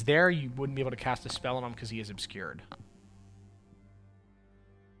see that he's there. You wouldn't be able to cast a spell on him because he is obscured.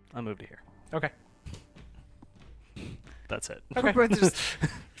 I moved to here. Okay. That's it. Okay. We're just-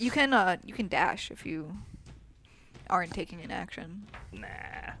 you can dash if you aren't taking an action. Nah.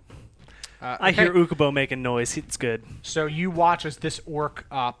 Okay. I hear Ukubo making noise. It's good. So you watch as this orc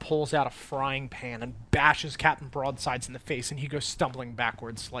pulls out a frying pan and bashes Captain Broadsides in the face, and he goes stumbling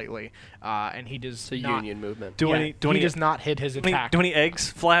backwards slightly, and he does It's a not. union movement. Do yeah, any do he any does not hit his do any, attack. do any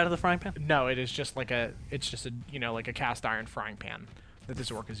eggs fly out of the frying pan? No, it is just like a. It's just a like a cast iron frying pan that this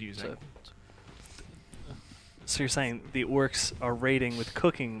orc is using. So you're saying the orcs are raiding with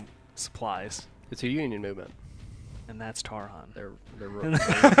cooking supplies, It's a union movement. and that's Tarhan. They're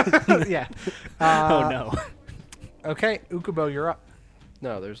yeah. Oh no. Okay, Ukubo, you're up.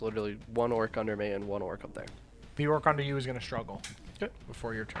 no. There's literally one orc under me and one orc up there. The orc under you is going to struggle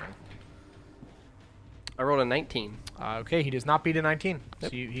before your turn. I rolled a 19. Okay, he does not beat a 19.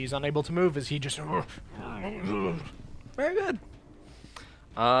 Yep. So he's unable to move as he just. Very good.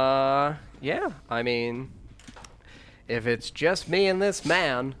 Yeah. I mean, if it's just me and this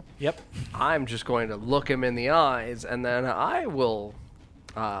man, Yep. I'm just going to look him in the eyes, and then I will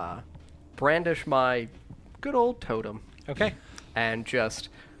brandish my good old totem Okay. and just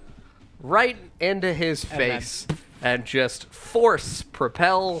right into his And face and just force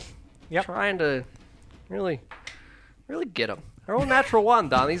propel, Yep. trying to really get him. I rolled a natural 1,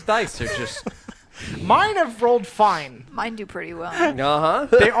 Don. These dice are just Mine have rolled fine. Mine do pretty well. uh-huh.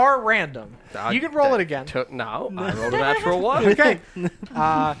 They are random. You can roll it again. No, I rolled a natural 1. Okay.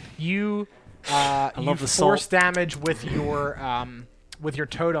 You love the force salt. damage with your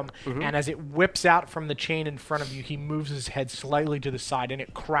totem, and as it whips out from the chain in front of you, he moves his head slightly to the side, and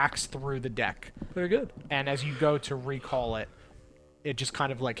it cracks through the deck. Very good. And as you go to recall it, it just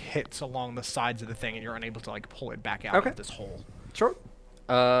kind of like hits along the sides of the thing, and you're unable to like pull it back out Okay. of this hole. Sure.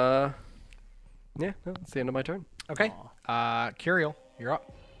 Yeah, no, that's the end of my turn. Okay. Curiel, you're up.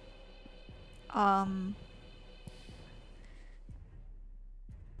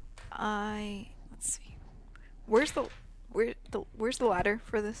 Let's see. Where's the ladder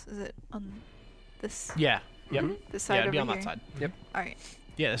for this? Is it on this Yeah. Yep. this side Yeah, it'd be over on here? that side. Yep. All right.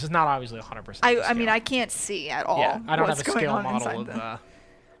 Yeah, this is not obviously 100%. I mean I can't see at all. Yeah, I don't what's have a going scale on model inside of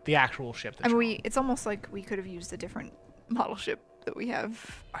the actual ship. That I mean, you're on. it's almost like we could have used a different model ship that we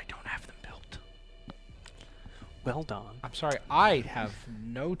have. I don't have them built. Well done. I'm sorry, I have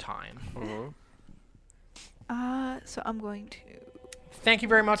no time. So I'm going to. Thank you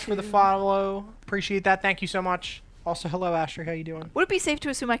very much for the follow. Appreciate that. Thank you so much. Also, hello, Asher. How you doing? Would it be safe to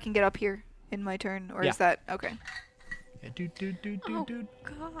assume I can get up here in my turn, or Yeah. is that okay? Yeah, dude. Oh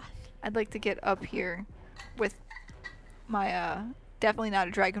God. I'd like to get up here with my definitely not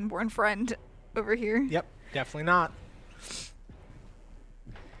a dragonborn friend over here. Yep, definitely not.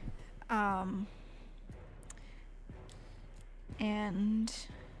 And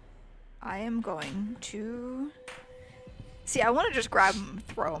I am going to see. I want to just grab him and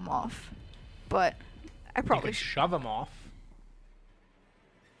throw him off, but I You probably could shove him off.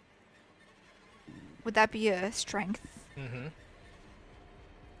 would that be a strength? Mm-hmm.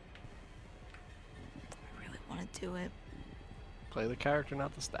 I really want to do it. Play the character,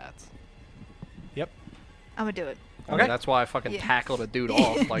 not the stats. Yep. I'm gonna do it. I mean, Okay. that's why I fucking Yeah. tackled a dude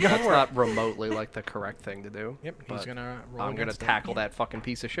off. Like, Go that's for it. not remotely, like, the correct thing to do. Yep. He's but gonna roll. I'm gonna against it. tackle Yeah. that fucking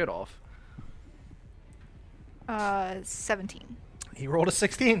piece of shit off. 17. He rolled a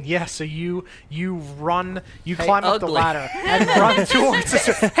 16. Yeah, so you run, you Hey, climb up the ugly. ladder and run towards this.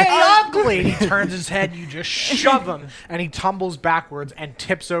 Hey, ugly! He turns his head, you just shove him, and he tumbles backwards and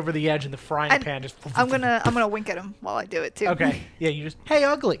tips over the edge, and the frying And pan just. I'm gonna wink at him while I do it too. Okay. Yeah, you just, hey,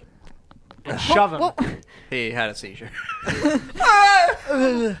 ugly! And shove him. Whoa. He had a seizure.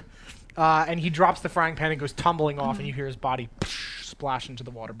 And he drops the frying pan and goes tumbling off, and you hear his body splash into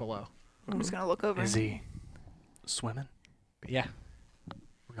the water below. I'm just gonna look over. Is he swimming? Yeah.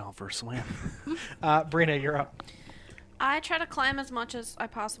 We're going for a swim. Brina, you're up. I try to climb as much as I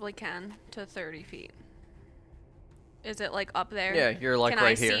possibly can to 30 feet. Is it like up there? Yeah, you're like Can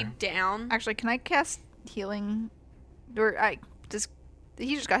right I see here. down? Actually, can I cast healing? Or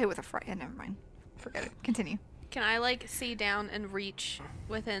he just got hit with a fry. Never mind. Forget it. Continue. Can I like see down and reach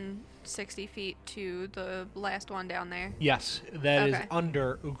within 60 feet to the last one down there? Yes, that is Okay.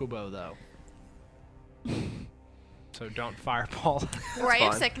 under Ukubo, though. So don't fireball. Or I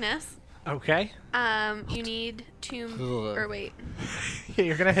have fine. sickness. Okay. You need to. Ugh. Or wait. Yeah,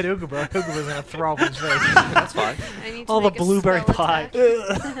 you're gonna hit Uguba. Uguba's gonna throw up his face. That's fine. I need to All the make a blueberry spell pie.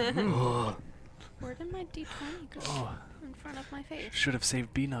 attack. Ugh. Where did my D20 go? In front of my face. Should have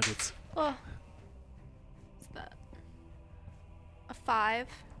saved bee nuggets. Oh. What's that? A 5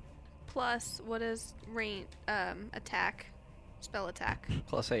 plus what is range attack? Spell attack.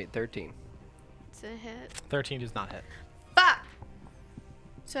 Plus 8, 13. It's a hit. 13 does not hit. Fuck!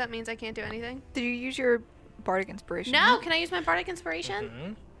 So that means I can't do anything? Did you use your bardic inspiration? No, can I use my bardic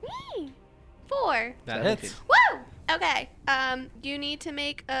inspiration? Mhm. Whee! 4. That 17. hits. Woo! Okay. You need to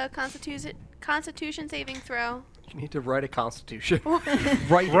make a constitution saving throw. You need to write a constitution.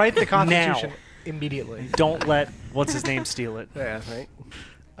 Write the Constitution immediately. Don't let what's his name steal it. Yeah,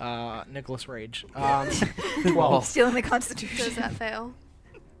 right. Nicholas Rage. 12. Stealing the Does Constitution. that fail?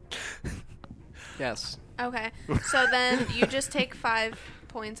 Yes. Okay. So then you just take 5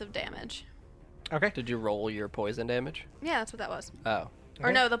 points of damage. Okay. Did you roll your poison damage? Yeah, that's what that was. Oh. Or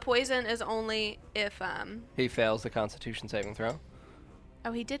Okay. no, the poison is only if He fails the Constitution saving throw?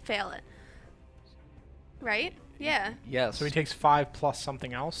 oh, he did fail it. Right? Yeah. Yes. So he takes 5 plus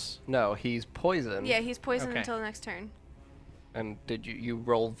something else. No, he's poisoned. Yeah, he's poisoned Okay. until the next turn. And did you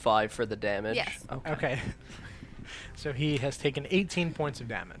rolled 5 for the damage? Yes. Okay. So he has taken 18 points of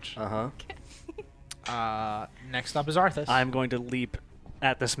damage. Uh-huh. Next up is Arthas. I'm going to leap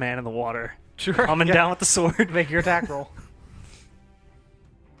at this man in the water. sure. Coming yeah. down with the sword. Make your attack roll.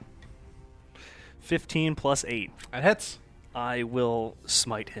 15 plus 8. That hits. I will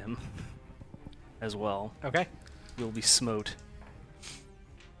smite him as well. Okay. Will be smote.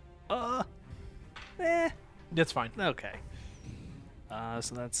 That's fine. Okay.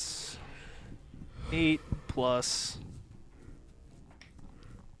 So that's 8 plus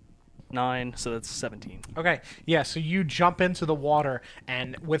 9, so that's 17. Okay. Yeah. So you jump into the water,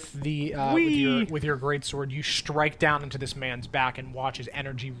 and with the Whee! with your great sword, you strike down into this man's back, and watch his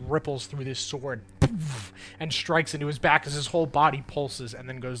energy ripples through this sword, and strikes into his back as his whole body pulses, and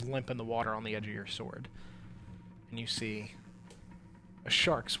then goes limp in the water on the edge of your sword. And you see a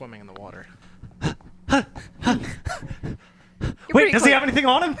shark swimming in the water. Wait, does he have anything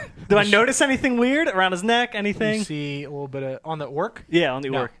on him? Do I notice anything weird around his neck? You Anything? see a little bit of on the orc. Yeah, on the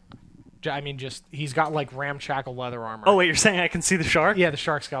No. orc. I mean, just he's got like ramshackle leather armor. Oh, wait, you're saying I can see the shark? Yeah, the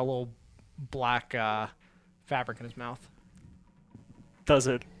shark's got a little black fabric in his mouth. Does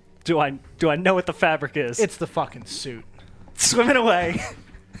it? Do I know what the fabric is? It's the fucking suit. Swimming away.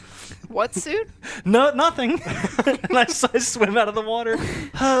 What suit? No, nothing. And I swim out of the water.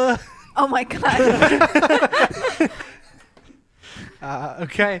 Oh my god.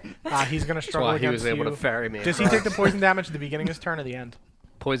 Okay. He's gonna That's struggle why he against was able you. to ferry me. Does he take the poison damage at the beginning of his turn or the end?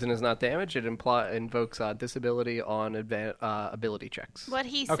 Poison is not damage. It invokes disability on ability checks. What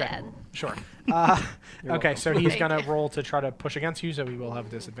he Okay. said. Sure. You're Okay, welcome. so he's Thank gonna you. roll to try to push against you, so he will have a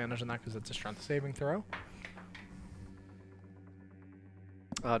disadvantage on that because it's a strength saving throw.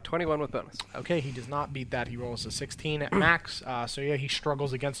 21 with bonus. Okay, he does not beat that. He rolls a 16 at max. So yeah, he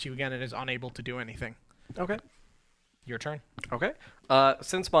struggles against you again and is unable to do anything. Okay. Your turn. Okay.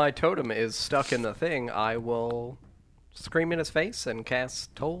 Since my totem is stuck in the thing, I will scream in his face and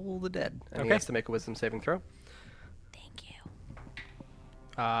cast Toll the Dead. And he Okay. has to make a wisdom saving throw. Thank you.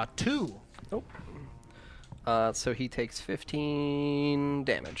 2. So he takes 15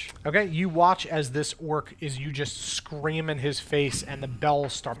 damage. Okay, you watch as this orc you just scream in his face and the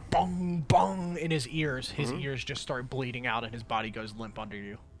bells start bong bong in his ears. His ears just start bleeding out and his body goes limp under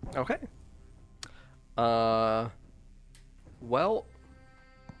you. Okay. Well,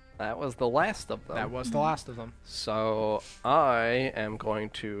 that was the last of them. That was the last of them. So I am going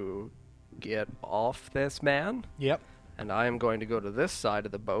to get off this man, Yep. and I am going to go to this side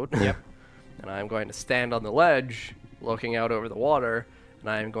of the boat. Yep. And I am going to stand on the ledge, looking out over the water, and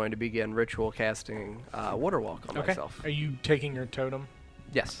I am going to begin ritual casting water walk on Okay. myself. Are you taking your totem?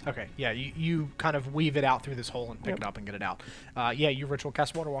 Yes. Okay. Yeah, you kind of weave it out through this hole and pick it up and get it out. Yeah, you ritual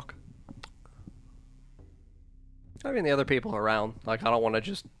cast water walk. I mean, the other people around. Like, I don't want to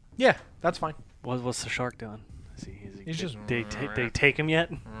just. Yeah, that's fine. What's the shark doing? He's just- They take him yet?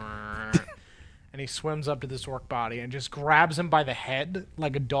 And he swims up to this orc body and just grabs him by the head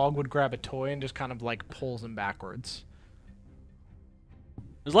like a dog would grab a toy and just kind of like pulls him backwards.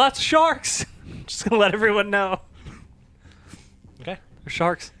 There's lots of sharks. Just gonna let everyone know. Okay. There's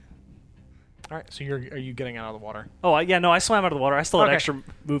sharks. All right. So are you getting out of the water? Oh, yeah, no, I swam out of the water. I still had Okay. extra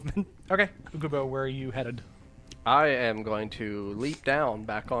movement. Okay. Ugubo, where are you headed? I am going to leap down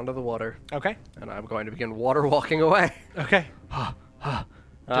back onto the water, Okay. and I'm going to begin water walking away. Okay.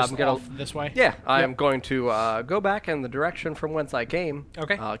 Just I'm gonna off this way? Yeah, I am Yep. going to go back in the direction from whence I came.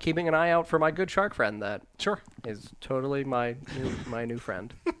 Okay. Keeping an eye out for my good shark friend that Sure. is totally my new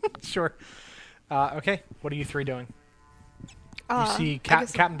friend. Sure. Okay. What are you three doing? You see I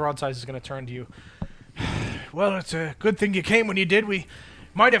guess- Captain Broadsides is going to turn to you. Well, it's a good thing you came when you did. We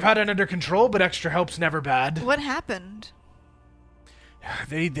might have had it under control, but extra help's never bad. What happened?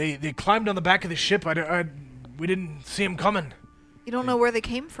 They climbed on the back of the ship. We didn't see them coming. You don't know where they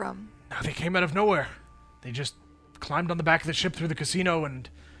came from. No, they came out of nowhere. They just climbed on the back of the ship through the casino and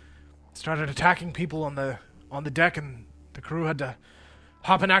started attacking people on the deck, and the crew had to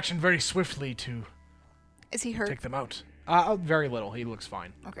hop in action very swiftly to Is he hurt? take them out. Very little. He looks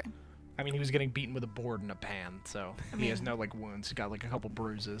fine. Okay. I mean, he was getting beaten with a board and a pan, so he has no like wounds. He got like a couple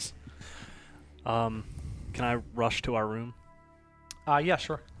bruises. Can I rush to our room? Yeah,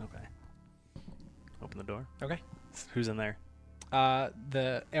 sure. Okay. Open the door. Okay. Who's in there?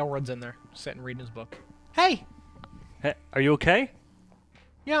 The Aelrod's in there, sitting reading his book. Hey. Hey, are you okay?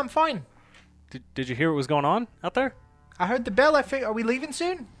 Yeah, I'm fine. Did you hear what was going on out there? I heard the bell. Are we leaving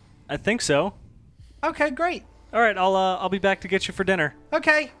soon? I think so. Okay, great. All right, I'll be back to get you for dinner.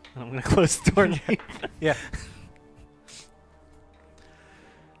 Okay. I'm gonna close the door. And leave. Yeah.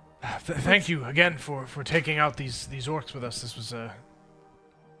 Thank you again for taking out these orcs with us. This was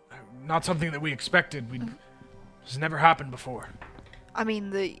not something that we expected. This has never happened before. I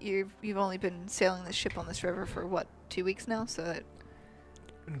mean, you've only been sailing the ship on this river for what, 2 weeks now? So that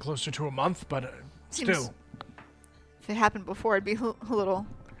Been closer to a month, but seems, still. if it happened before, I'd be a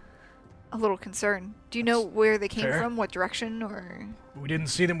little concerned. Do you know where they came Fair. from? What direction? Or We didn't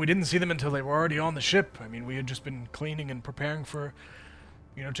see them. We didn't see them until they were already on the ship. I mean, we had just been cleaning and preparing for,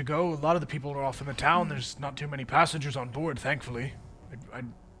 to go. A lot of the people are off in the town. There's not too many passengers on board, thankfully.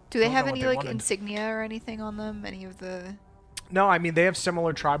 do they Don't have know what any they like wanted. insignia or anything on them? Any of the? No, I mean, they have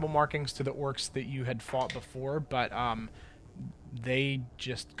similar tribal markings to the orcs that you had fought before, but they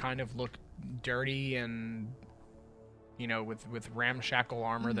just kind of look dirty and, with ramshackle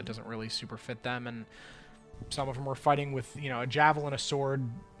armor that doesn't really super fit them. And some of them were fighting with, a javelin, a sword.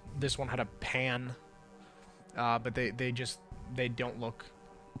 This one had a pan. But they don't look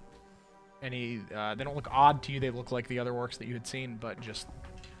they don't look odd to you. They look like the other orcs that you had seen, but just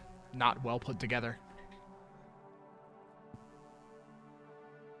not well put together.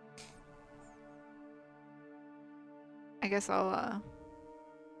 I guess I'll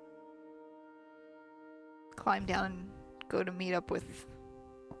climb down and go to meet up with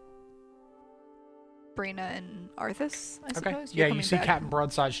Brina and Arthas, I Okay. suppose. Yeah, You're you coming see back. Captain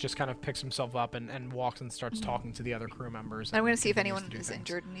Broadsides just kind of picks himself up and walks and starts talking to the other crew members. I'm going and to see if continues anyone to do is things.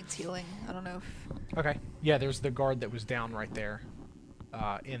 injured and needs healing. I don't know if Okay. Yeah, there's the guard that was down right there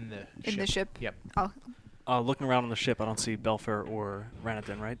in the ship. in the ship. Yep. Oh, Looking around on the ship, I don't see Belfer or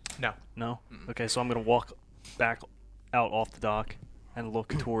Ranathan, right? No. No? Okay, so I'm going to walk back out off the dock and look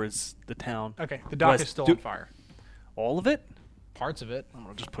towards the town. Okay. The dock Do I is still do- on fire. All of it? Parts of it. I'm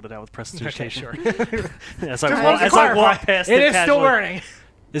going to just put it out with Okay, prestidigitation. sure. as Just I wanted to as I walk clarify, past it it is still casually. burning.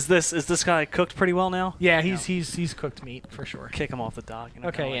 Is this guy cooked pretty well now? Yeah, he's cooked meat for sure. Kick him off the dock. You know,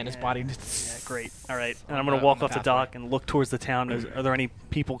 Okay, kinda and like, his body. Yeah, great. All right. And on I'm going the- to walk on the off the pathway. dock and look towards the town. Are there any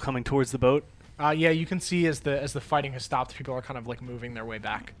people coming towards the boat? Yeah, you can see as the fighting has stopped, people are kind of like moving their way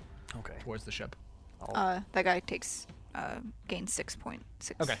back Okay. towards the ship. that guy takes gains 6.6.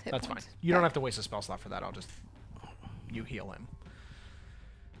 Okay, hit that's fine. points. You don't Back. have to waste a spell slot for that. You heal him.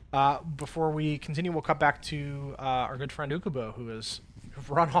 Before we continue, we'll cut back to our good friend Ukubo, who has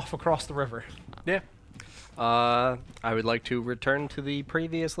run off across the river. Yeah. I would like to return to the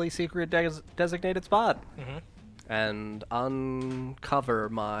previously secret designated spot and uncover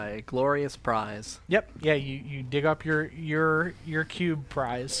my glorious prize. Yep. Yeah, you dig up your cube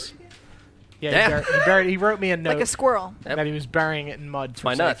prize. Yeah, Yeah. he wrote me a note Like a squirrel. Yep. that he was burying it in mud for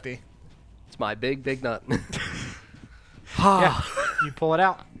my nut. safety. It's my big nut. Yeah, you pull it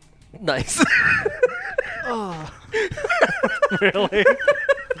out. Nice. Really?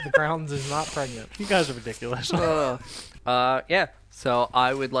 The grounds is not pregnant. You guys are ridiculous. Yeah. So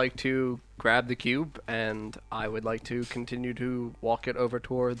I would like to grab the cube, and I would like to continue to walk it over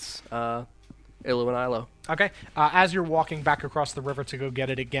towards Illu and Ilo. Okay. As you're walking back across the river to go get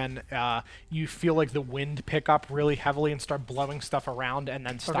it again, you feel like the wind pick up really heavily and start blowing stuff around, and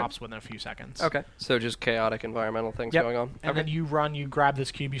then stops within a few seconds. Okay. So just chaotic environmental things Yep. going on. And then you run, you grab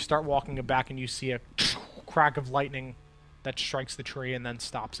this cube, you start walking it back, and you see a crack of lightning that strikes the tree and then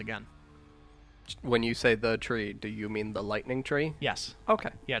stops again. When you say the tree, do you mean the lightning tree? Yes.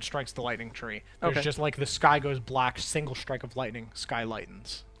 Okay. Yeah, it strikes the lightning tree. There's Okay. just like the sky goes black, single strike of lightning, sky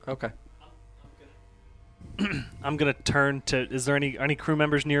lightens. Okay. I'm gonna turn to. Is there any crew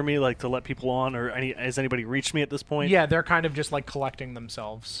members near me, like to let people on, or has anybody reached me at this point? Yeah, they're kind of just like collecting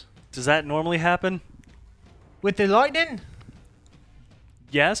themselves. Does that normally happen? With the lightning?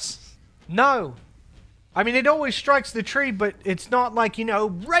 Yes. No. I mean, it always strikes the tree, but it's not like, rain,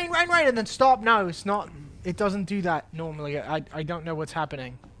 and then stop. No, it's not. It doesn't do that normally. I don't know what's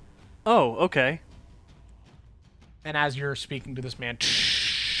happening. Oh, okay. And as you're speaking to this man,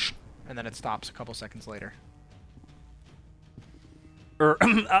 and then it stops a couple seconds later.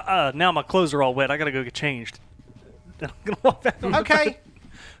 Now my clothes are all wet. I gotta go get changed. I'm gonna walk back. Okay.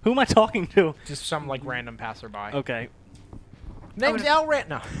 Who am I talking to? Just some, like, random passerby. Okay. Name's Elrit.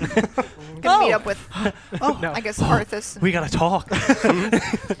 No. Gonna meet up with, No. I guess, Arthas. We gotta talk.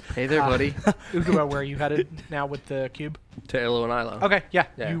 Hey there, buddy. Ukubo, where are you headed now with the cube? To Ilo and Ilo. Okay, yeah.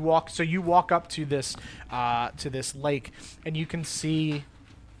 Yeah. You walk up to this lake, and you can see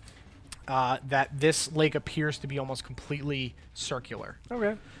that this lake appears to be almost completely circular.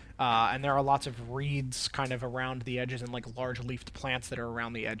 Okay. And there are lots of reeds kind of around the edges and like large leafed plants that are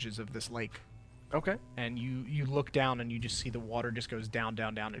around the edges of this lake. Okay. And you look down and you just see the water just goes down,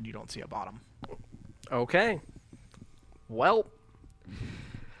 down, down, and you don't see a bottom. Okay. Well.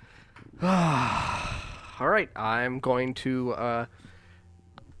 All right. I'm going to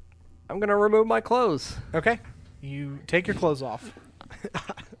remove my clothes. Okay. You take your clothes off.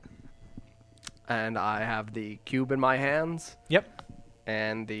 And I have the cube in my hands Yep.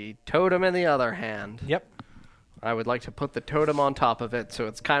 and the totem in the other hand. Yep. I would like to put the totem on top of it so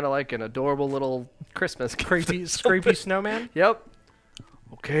it's kind of like an adorable little Christmas gift. Creepy snowman. Yep.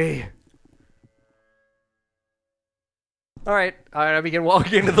 Okay. All right. I begin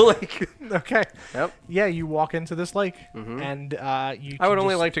walking into the lake. Okay. Yep. Yeah, you walk into this lake, and you. I would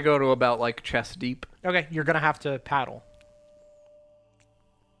only just- like to go to about like chest deep. Okay, you're gonna have to paddle.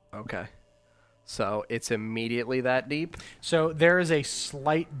 Okay. So it's immediately that deep? So there is a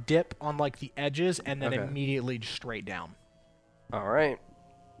slight dip on like the edges, and then Okay. immediately straight down. All right.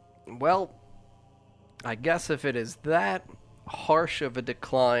 Well, I guess if it is that harsh of a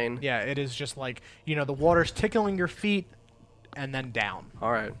decline. Yeah, it is just like the water's tickling your feet, and then down.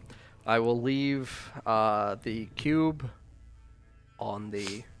 All right. I will leave the cube on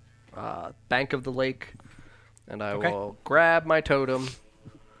the bank of the lake, and I Okay. will grab my totem.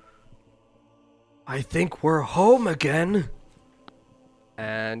 I think we're home again.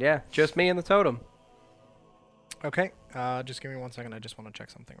 And yeah, just me and the totem. Okay, just give me 1 second. I just want to check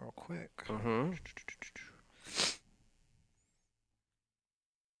something real quick. Mm-hmm.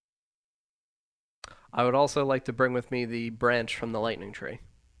 I would also like to bring with me the branch from the lightning tree.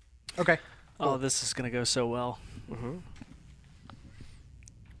 Okay. Oh, this is gonna go so well. Mm-hmm.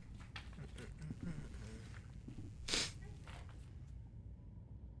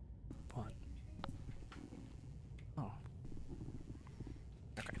 What? Oh,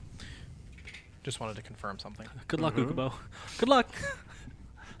 Okay. Just wanted to confirm something. good luck, Ukubo. Good luck.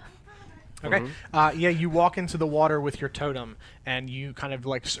 Okay. Yeah, you walk into the water with your totem, and you kind of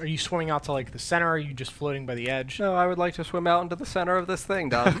like, are you swimming out to like the center, or are you just floating by the edge? No, I would like to swim out into the center of this thing,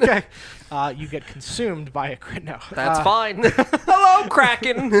 Don. Okay. You get consumed by a no. That's fine. Hello,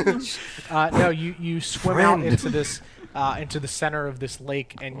 Kraken. No, you swim out Friend. into the center of this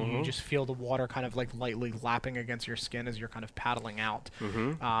lake, and you just feel the water kind of like lightly lapping against your skin as you're kind of paddling out.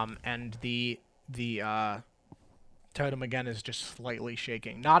 And the totem again is just slightly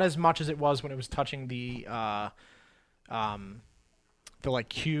shaking, not as much as it was when it was touching the like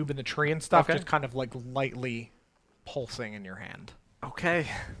cube and the tree and stuff. Okay. Just kind of like lightly pulsing in your hand. Okay.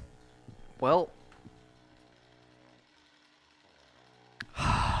 Well,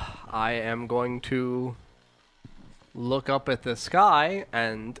 I am going to look up at the sky,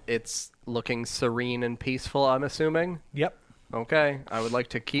 and it's looking serene and peaceful, I'm assuming. Yep. Okay. I would like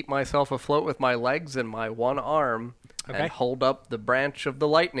to keep myself afloat with my legs and my one arm Okay. and hold up the branch of the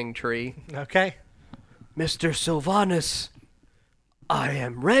lightning tree. Okay. Mr. Sylvanus, I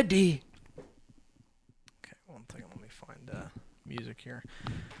am ready. Okay. 1 second. Let me find music here.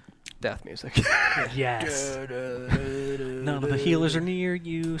 Death music. Yes. None of the healers are near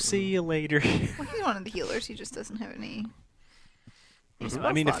you. See you later. Well, he's one of the healers. He just doesn't have any.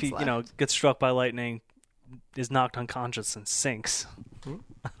 I mean, if slots he, left. gets struck by lightning, is knocked unconscious and sinks.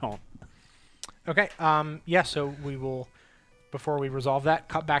 I don't. Okay. Yeah. So we will, before we resolve that,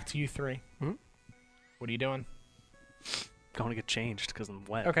 cut back to you three. Mhm. What are you doing? Going to get changed because I'm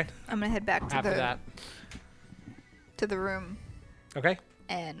wet. Okay. I'm gonna head back After that. to the room, Okay.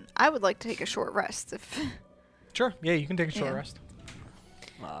 and I would like to take a short rest. If Sure. Yeah, you can take a short Yeah. rest.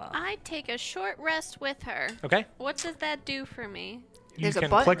 I take a short rest with her. Okay. What does that do for me? You There's a can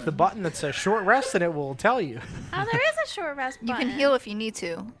button. click the button that says short rest, and it will tell you. Oh, there is a short rest You button. can heal if you need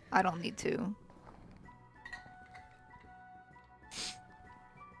to. I don't need to.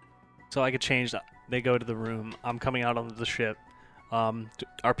 So I could change. They go to the room. I'm coming out onto the ship.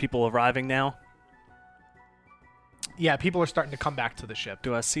 Are people arriving now? Yeah, people are starting to come back to the ship.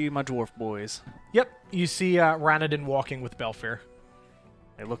 Do I see my dwarf boys? Yep, you see Ranadin walking with Belfair.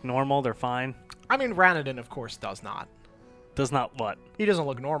 They look normal. They're fine. I mean, Ranadin, of course, does not. Does not what? He doesn't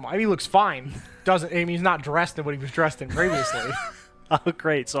look normal. I mean, he looks fine. Doesn't. I mean, he's not dressed in what he was dressed in previously. Oh,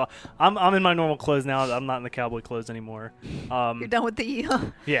 great. So I'm in my normal clothes now. I'm not in the cowboy clothes anymore. You're done with the.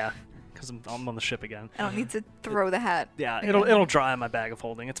 Yeah, because I'm on the ship again. I don't need to throw the hat. Yeah, again. it'll dry in my bag of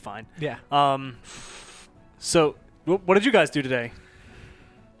holding. It's fine. Yeah. So what did you guys do today?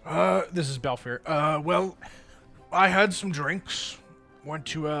 This is Belfair. Well, I had some drinks. Went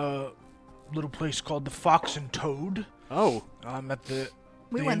to a little place called the Fox and Toad. Oh, Met the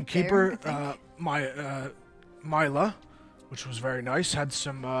We the went innkeeper, there, I Mila, which was very nice. Had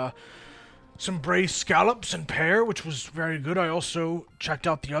some braised scallops and pear, which was very good. I also checked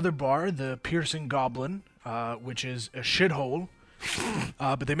out the other bar, the Piercing Goblin, which is a shithole.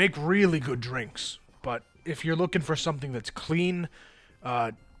 But they make really good drinks. But if you're looking for something that's clean,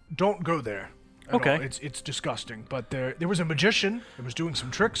 don't go there. at Okay. all. It's disgusting. But there was a magician that was doing some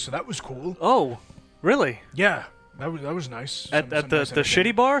tricks, so that was cool. oh, really? Yeah, that was nice. At Some the nice the entertainment.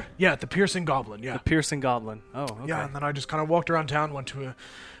 shitty bar? Yeah, at the Piercing Goblin. Yeah. The Piercing Goblin. Oh, okay. Yeah, and then I just kind of walked around town, went to a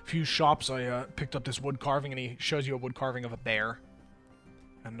few shops. I picked up this wood carving, and he shows you a wood carving of a bear.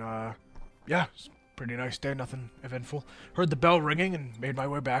 And, yeah, it's a pretty nice day, nothing eventful. Heard the bell ringing and made my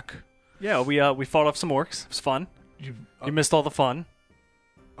way back. Yeah, we fought off some orcs. It was fun. You, You missed all the fun.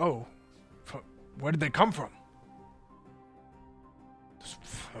 oh, where did they come from?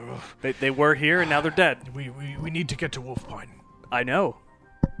 They were here and now they're dead. We need to get to Wolfpine. I know.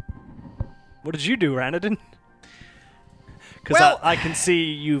 What did you do, Ranadin? Because Well- I can see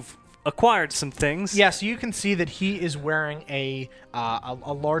you've acquired some things. Yes, you can see that he is wearing a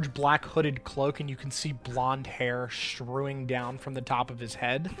large black hooded cloak, and you can see blonde hair strewing down from the top of his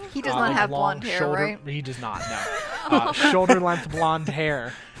head. He does not like have long blonde hair, shoulder, right? He does not. No, shoulder length blonde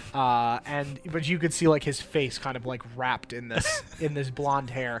hair. But you could see like his face kind of like wrapped in this blonde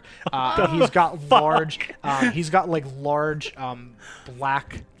hair. He's got large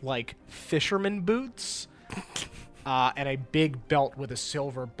black like fisherman boots. And a big belt with a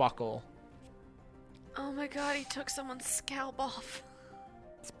silver buckle. Oh my god, he took someone's scalp off.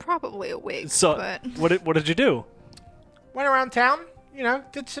 It's probably a wig, So but what did you do? Went around town,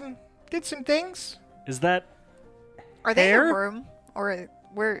 did some things. Is that are they in hair? a room or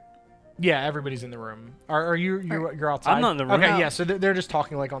where? Yeah, everybody's in the room. Are you're outside? I'm not in the room. Okay, No. yeah. So they're just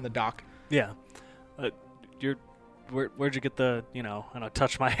talking like on the dock. yeah? Where'd you get the and I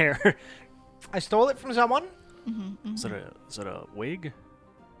touch my hair? I stole it from someone. Is it a wig?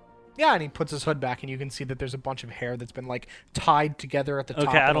 Yeah, and he puts his hood back, and you can see that there's a bunch of hair that's been like tied together at the top.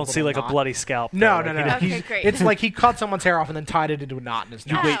 Okay, I in a don't see little like a knot. bloody scalp. No, there, no, like, no, he no. Okay, He's- great. It's like he cut someone's hair off and then tied it into a knot, and is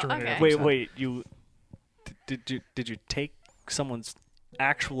now Oh, stringing it okay. over Wait, his head. wait. Did you take someone's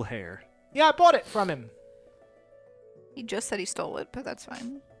actual hair? Yeah, I bought it from him. He just said he stole it, but that's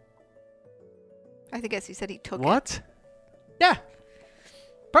fine. I guess he said he took it. What? Yeah,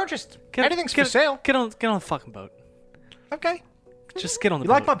 purchased. Anything's for sale. Get on the fucking boat. Okay. Just get on the You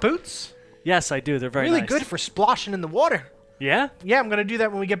boat. like my boots? Yes, I do. They're very Really nice. good for splashing in the water. Yeah? Yeah, I'm gonna do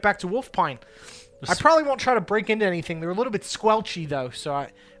that when we get back to Wolfpine. I probably won't try to break into anything. They're a little bit squelchy though, so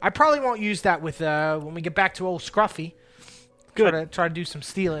I probably won't use that with when we get back to old Scruffy. Good. Try to do some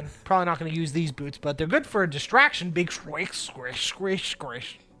stealing. Probably not gonna use these boots, but they're good for a distraction. Big squish, squish, squish,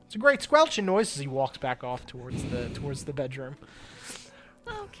 squish. It's a great squelching noise as he walks back off towards the bedroom.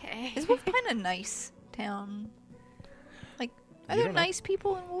 Okay. Is Wolfpine a nice town? Like, are You there don't know. nice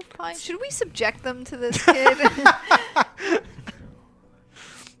people in Wolfpine? Should we subject them to this kid?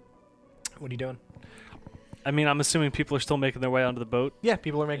 What are you doing? I mean, I'm assuming people are still making their way onto the boat. Yeah,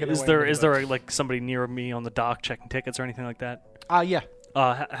 people are making their Is way there into is the there like somebody near me on the dock checking tickets or anything like that? boat. Yeah.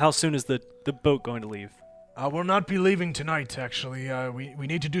 How soon is the boat going to leave? We'll not be leaving tonight, actually. We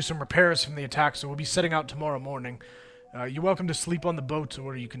need to do some repairs from the attack, so we'll be setting out tomorrow morning. You're welcome to sleep on the boat,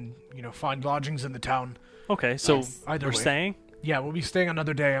 or you can, find lodgings in the town. Okay, so Yes. Either we're way. staying. Yeah, we'll be staying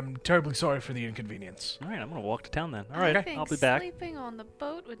another day. I'm terribly sorry for the inconvenience. All right, I'm gonna walk to town then. All I right, think I'll be back. sleeping on the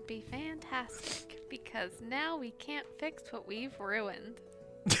boat would be fantastic because now we can't fix what we've ruined.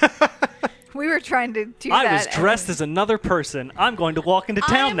 We were trying to do I that. was dressed as another person. I'm going to walk into I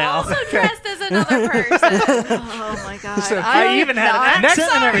town am now. also dressed as another person. Oh my god! I even had an Next-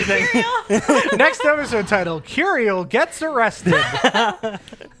 accent and everything. Next episode title: Curiel gets arrested.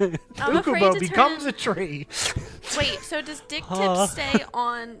 I'm afraid Ukubo to becomes turn... a tree. Wait, so does Dick Tip stay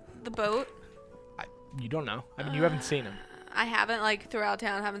on the boat? You don't know. I mean, you haven't seen him. I haven't, like, throughout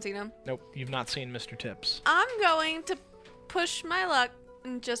town, haven't seen him. Nope, you've not seen Mr. Tips. I'm going to push my luck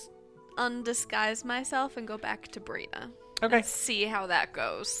and just undisguise myself and go back to Brina. Okay. And see how that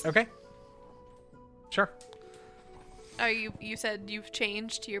goes. Okay. Sure. You said you've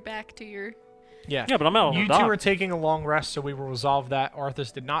changed, you're back to your... Yeah. Yeah, but I'm out on You the two dock. are taking a long rest, so we will resolve that.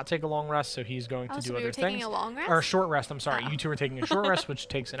 Arthas did not take a long rest, so he's going to do so we other were taking things. a long rest? Or a short rest, I'm sorry. Oh. You two are taking a short rest, which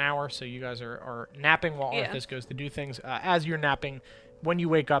takes an hour, so you guys are napping while Yeah. Arthas goes to do things. As you're napping, when you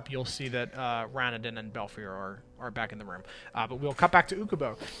wake up, you'll see that Ranadin and Belfior are back in the room. But we'll cut back to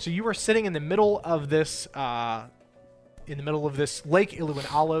Ukubo. So you are sitting in the middle of this... Lake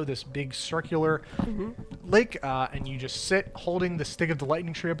Iluin Alo, this big circular lake, and you just sit holding the stick of the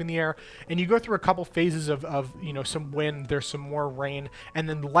lightning tree up in the air, and you go through a couple phases of some wind, there's some more rain, and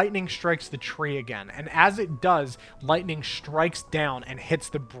then lightning strikes the tree again. And as it does, lightning strikes down and hits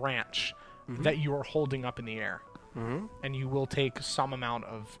the branch that you are holding up in the air. And you will take some amount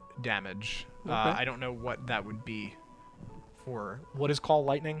of damage. I don't know what that would be for what is called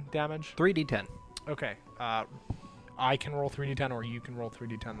lightning damage. 3d10. Okay. I can roll 3d10 or you can roll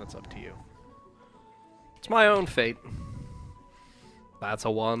 3d10. That's up to you. It's my own fate. That's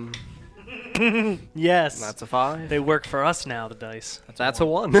a 1. Yes. That's a 5. They work for us now, the dice. That's a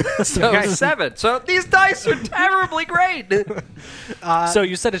 1. So Okay. 7. So these dice are terribly great. So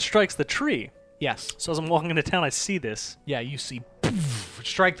you said it strikes the tree. Yes. So as I'm walking into town, I see this. Yeah, you see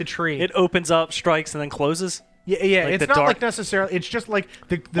strike the tree. It opens up, strikes, and then closes. Yeah. like It's the not dark- like necessarily. It's just like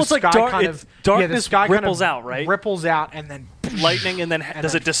the Well, it's sky like dark- kind it's of darkness the sky ripples kind of out, right? Ripples out and then Lightning, and then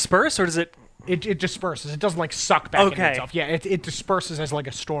does it disperse, or does it... it disperses. It doesn't like suck back into Okay. itself. Yeah, it disperses as like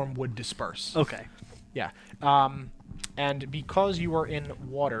a storm would disperse. Okay. Yeah. And because you are in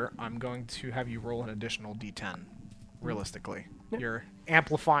water, I'm going to have you roll an additional d10. Realistically, you're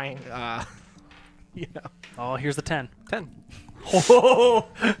amplifying. Oh, here's the 10. 10. Oh,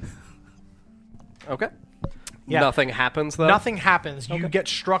 Okay. Yeah. Nothing happens, though? Nothing happens. You get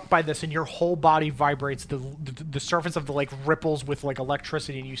struck by this, and your whole body vibrates. The surface of the lake ripples with like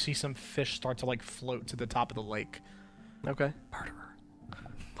electricity, and you see some fish start to like float to the top of the lake. Okay. Murderer.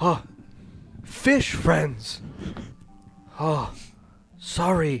 Oh. Fish friends. Oh.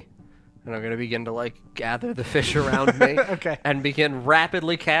 Sorry. And I'm going to begin to, like, gather the fish around me. Okay. And begin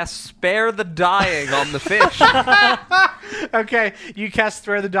rapidly cast Spare the Dying on the fish. Okay, you cast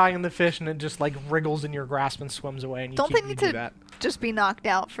Spare the Dying on the fish, and it just like wriggles in your grasp and swims away. And you Don't keep, they you need do to that. just be knocked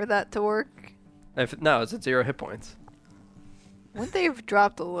out for that to work? No, it's at 0 hit points. Wouldn't they have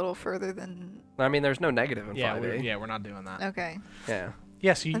dropped a little further than? I mean, there's no negative in Yeah, 5e. we're not doing that. Okay. Yeah.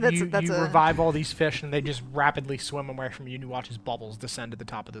 Yes, you That's you a- revive all these fish, and they just rapidly swim away from you, and you watch as bubbles descend to the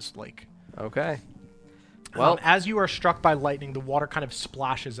top of this lake. Okay. Well, As you are struck by lightning, the water kind of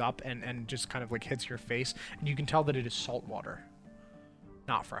splashes up and just kind of like hits your face, and you can tell that it is salt water,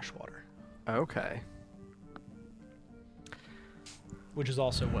 not fresh water, okay. which is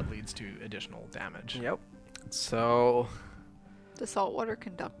also what leads to additional damage. Yep. So, Does salt water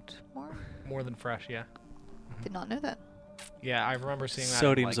conduct more? More than fresh, yeah. Did not know that. Yeah, I remember seeing that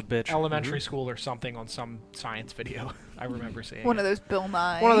Sodium's in, a bitch. elementary school or something on some science video. I remember seeing One it. of those Bill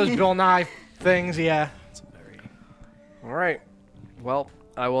Nye. One of those Bill Nye things, yeah. all right. Well,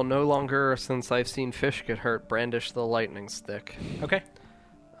 I will no longer, since I've seen fish get hurt, brandish the lightning stick. Okay.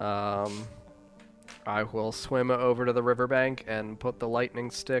 I will swim over to the riverbank and put the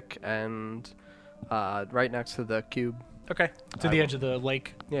lightning stick and right next to the cube. Okay. To I the will. edge of the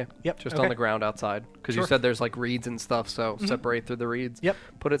lake. Yeah. Yep. Just okay. on the ground outside. Because you Sure. said there's like reeds and stuff, so separate through the reeds. Yep.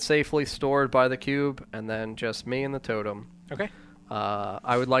 Put it safely stored by the cube, and then just me and the totem. Okay.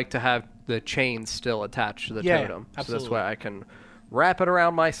 I would like to have the chain still attached to the Yeah, totem. So absolutely. this way I can wrap it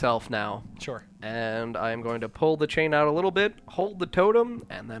around myself now. Sure. And I'm going to pull the chain out a little bit, hold the totem,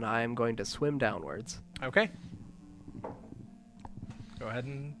 and then I am going to swim downwards. Okay. Go ahead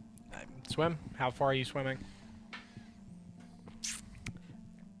and swim. How far are you swimming?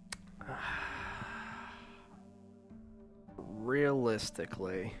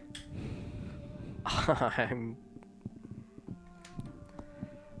 Realistically,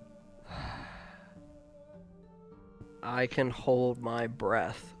 I can hold my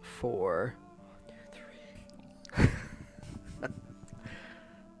breath for 1, 2, 3.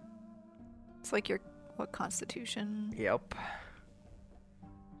 It's like your what Constitution? Yep.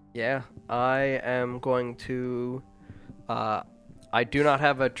 Yeah, I am going to. I do not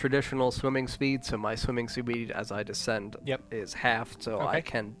have a traditional swimming speed, so my swimming speed as I descend is half. So I Okay.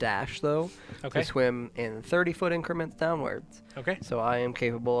 can dash though Okay. to swim in 30-foot increments downwards. Okay. So I am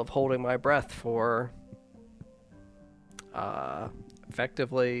capable of holding my breath for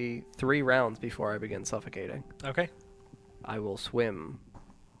effectively 3 rounds before I begin suffocating. Okay. I will swim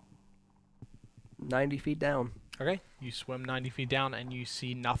 90 feet down. Okay. You swim 90 feet down and you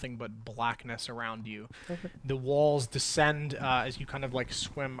see nothing but blackness around you. The walls descend as you kind of like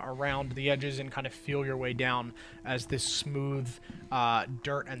swim around the edges and kind of feel your way down as this smooth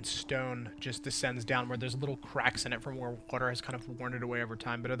dirt and stone just descends down where there's little cracks in it from where water has kind of worn it away over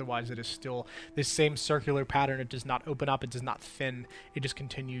time, but otherwise it is still this same circular pattern. It does not open up. It does not thin. It just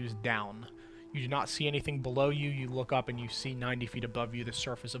continues down. You do not see anything below you. You look up and you see 90 feet above you the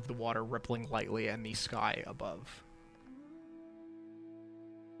surface of the water rippling lightly and the sky above.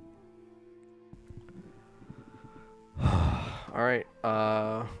 All right.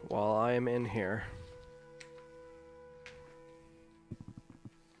 While I am in here,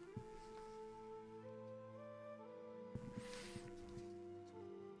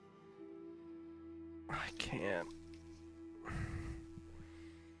 I can't.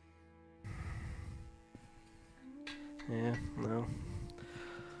 Yeah, no.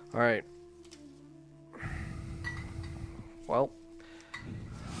 All right. Well,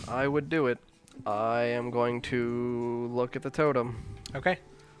 I would do it. I am going to look at the totem, Okay.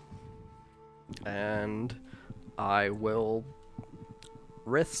 and I will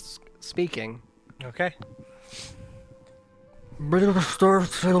risk speaking. Okay.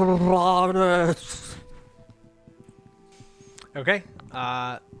 Okay.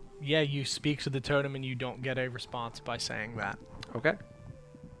 Yeah, you speak to the totem and you don't get a response by saying that. Okay.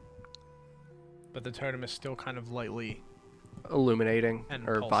 But the totem is still kind of lightly Illuminating and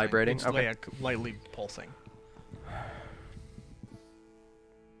or pulsing. vibrating. It's Okay. lightly pulsing.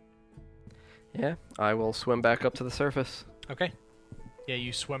 Yeah, I will swim back up to the surface. Okay. Yeah,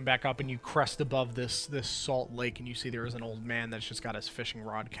 you swim back up and you crest above this salt lake and you see there is an old man that's just got his fishing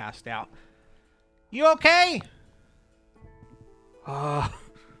rod cast out. You okay?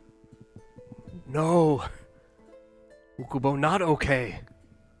 No. Ukubo, not okay.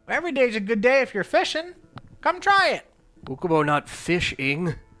 Every day's a good day if you're fishing. Come try it. Ukubo, not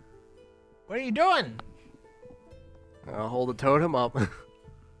fishing. What are you doing? I'll hold the totem up.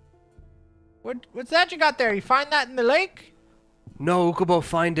 What's that you got there? You find that in the lake? No, Ukubo,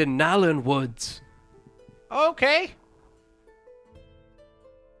 find in Nalan Woods. Okay.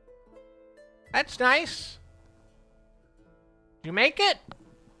 That's nice. Did you make it?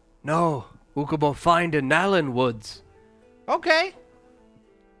 No, Ukubo, find in Nalan Woods. Okay.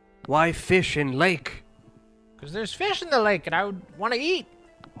 Why fish in lake? Because there's fish in the lake and I would want to eat.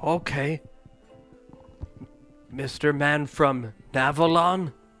 Okay. Mr. Man from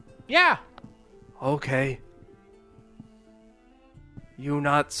Navalon? Yeah. Okay. You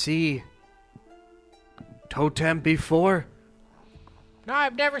not see totem before? No,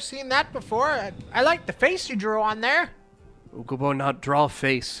 I've never seen that before. I like the face you drew on there. Ukubo not draw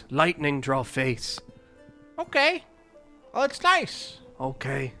face. Lightning draw face. Okay. Well, it's nice.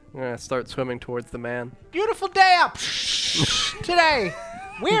 Okay. I'm gonna start swimming towards the man. Beautiful day up today.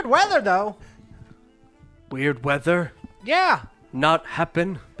 Weird weather, though. Weird weather? Yeah. Not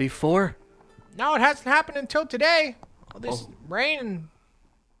happen before? No, it hasn't happened until today. All this rain in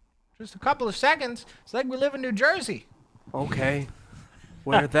just a couple of seconds. It's like we live in New Jersey. Okay.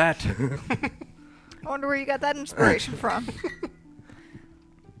 Where that? I wonder where you got that inspiration from.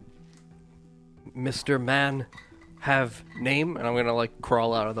 Mr. Man have name? And I'm gonna like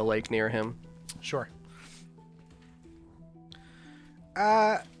crawl out of the lake near him. Sure.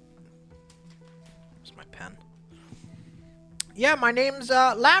 Where's my pen? Yeah, my name's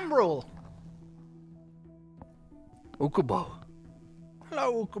Lambrule. Ukubo.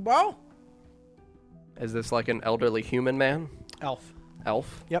 Hello, Ukubo. Is this like an elderly human man? Elf.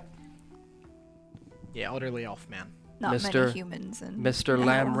 Elf? Yep. Yeah, elderly elf man. Not Mr. many humans in Mr.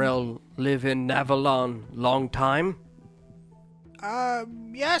 Navalon. Lamrel live in Navalon long time?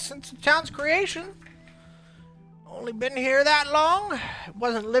 Yeah, since the town's creation. Only been here that long.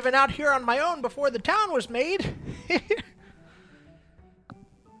 Wasn't living out here on my own before the town was made.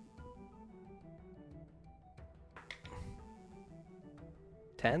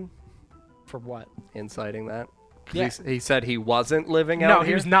 10? For what? Inciting that? 'Cause Yeah. he said he wasn't living out No, here?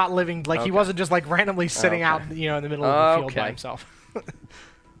 he was not living, like, he Okay. wasn't just, like, randomly sitting Okay. out, in the middle of the field by Okay. himself.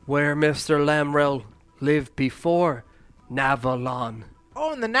 Where Mr. Lamrel lived before Navalon.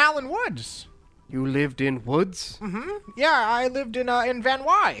 Oh, in the Nalan Woods. You lived in woods? Yeah, I lived in Van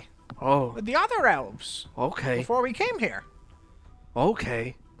Wy Oh, with the other elves okay. before we came here.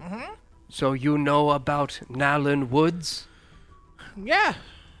 Okay. So you know about Nalan Woods? Yeah.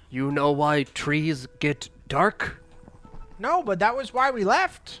 You know why trees get dark? No, but that was why we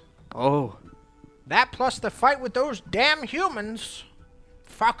left. Oh, That plus the fight with those damn humans.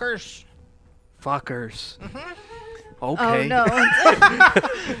 Fuckers. fuckers. Oh Okay. no.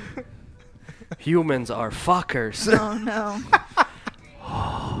 Humans are fuckers. Oh no.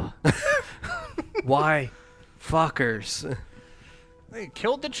 Why fuckers? They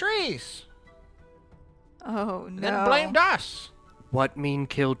killed the trees. Oh no. Then blamed us. What mean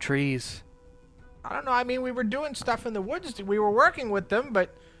kill trees? I don't know. I mean, we were doing stuff in the woods. We were working with them,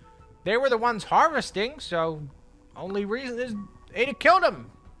 but they were the ones harvesting, so only reason is they'd have killed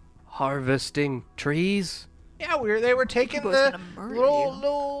them. Harvesting trees? Yeah, they were taking People's the gonna murder little, you.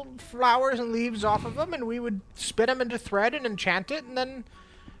 little flowers and leaves off of them, and we would spin them into thread and enchant it, and then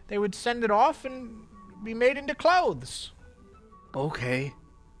they would send it off and be made into clothes. Okay.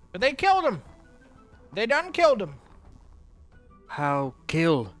 But they killed him. They done killed him. How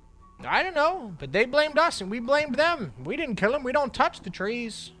kill? I don't know, but they blamed us and we blamed them. We didn't kill him. We don't touch the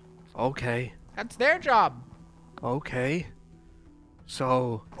trees. Okay. That's their job. Okay.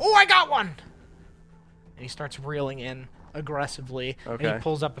 So, Oh, I got one! And he starts reeling in aggressively. And Okay. he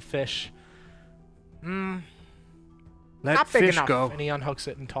pulls up a fish. let Not big fish enough. go. And he unhooks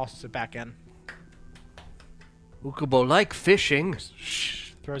it and tosses it back in. Ukubo like fishing.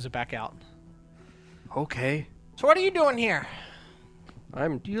 Shh. Throws it back out. Okay. So what are you doing here?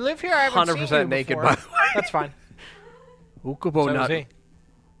 I'm Do you live here? I haven't 100% seen you naked, before. by the way. That's fine. Ukubo So not is he.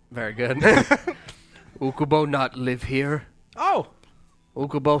 very good. Ukubo not live here. Oh.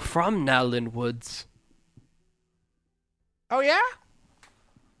 Ukubo from Nalan Woods. Oh, yeah?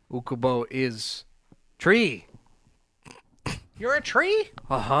 Ukubo is tree. You're a tree?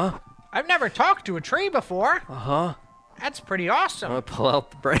 Uh-huh. I've never talked to a tree before. Uh-huh. That's pretty awesome. I'm gonna pull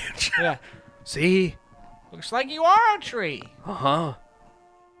out the branch. Yeah. See? Looks like you are a tree. Uh-huh.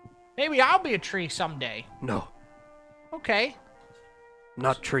 Maybe I'll be a tree someday. No, Okay.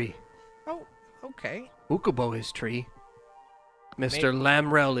 not tree. Oh, okay. Ukubo is tree. Mr.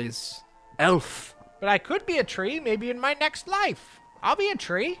 Lamrel is elf. But I could be a tree maybe in my next life. I'll be a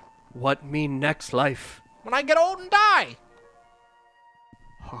tree What mean next life? when I get old and die.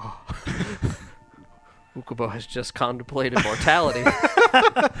 Ukubo has just contemplated mortality.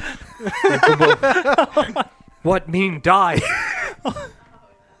 Ukubo. What mean die?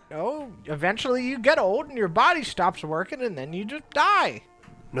 No, eventually you get old and your body stops working and then you just die.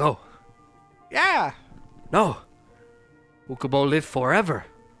 No. Yeah. No. Ukubo live forever.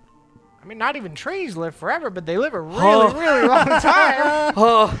 I mean, not even trees live forever, but they live a really, really long time.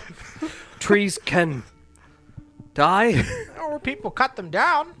 Oh, trees can die. Or people cut them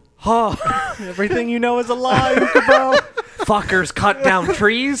down. Oh, Everything you know is a lie, Ukubo. fuckers cut down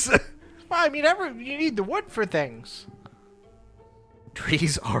trees. Well, I mean, you need the wood for things.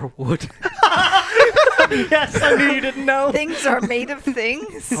 Trees are wood. Yes, I knew you didn't know. Things are made of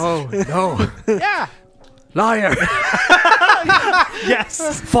things. Oh, no. Yeah. Liar. Yes,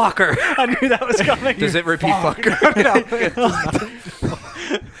 Fucker. I knew that was coming. Does it repeat fucker?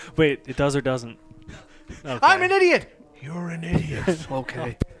 Wait, it does or doesn't? Okay. I'm an idiot. You're an idiot.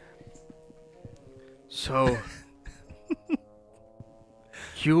 Okay. So,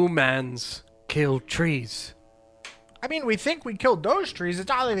 humans kill trees. I mean, we think we killed those trees. It's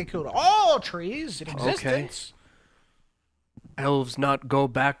not like they killed all trees in existence. Elves not go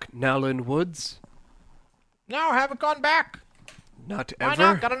back Nalan Woods? No, haven't gone back. Not Why ever?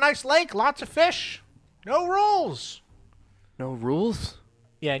 not? Got a nice lake, lots of fish. No rules. No rules?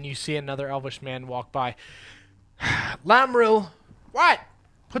 Yeah, and you see another elvish man walk by. Lamril, what?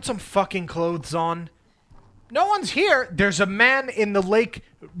 Put some fucking clothes on. No one's here. There's a man in the lake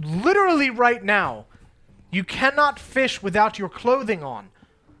literally right now. You cannot fish without your clothing on.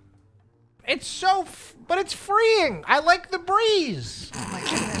 It's so, but it's freeing. I like the breeze. Oh my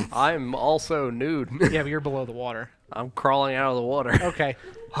goodness. I'm also nude. Yeah, but you're below the water. I'm crawling out of the water. Okay.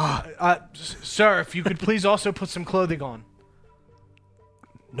 Sir, if you could please also put some clothing on.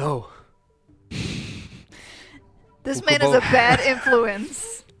 No. This man is a Ukubo. bad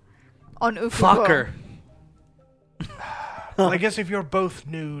influence on Ukubo. Fucker. Well, I guess if you're both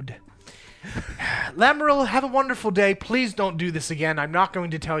nude. Lamril, have a wonderful day. Please don't do this again. I'm not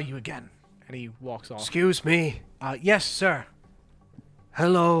going to tell you again. And he walks off. Excuse me. Yes, sir.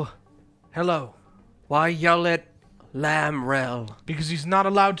 Hello. Hello. Why yell at Lamrel? Because he's not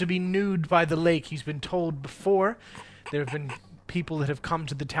allowed to be nude by the lake. He's been told before. There have been people that have come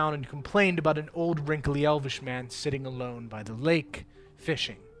to the town and complained about an old wrinkly elvish man sitting alone by the lake,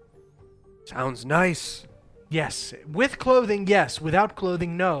 fishing. Sounds nice. Yes, with clothing, yes. Without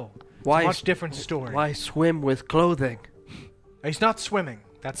clothing, no. It's Why a much s- different story. Why swim with clothing? He's not swimming.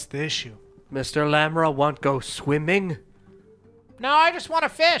 That's the issue. Mr. Lamra want go swimming? No, I just want to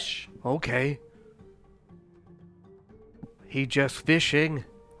fish. Okay. He just fishing.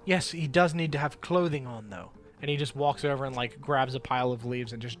 Yes, he does need to have clothing on, though. And he just walks over and, like, grabs a pile of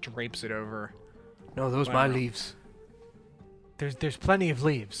leaves and just drapes it over. No, those Wow. my leaves. There's plenty of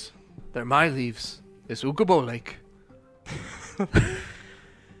leaves. They're my leaves. It's Ukubo Lake.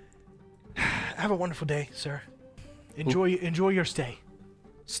 Have a wonderful day, sir. Enjoy your stay.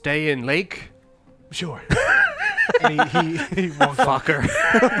 Stay in lake? Sure. And he walks off.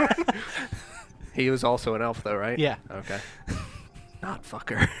 Fucker. He was also an elf, though, right? Yeah. Okay. Not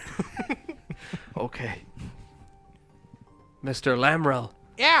fucker. Okay. Mr. Lamrel,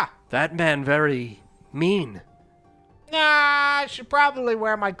 Yeah. that man very mean. Nah, I should probably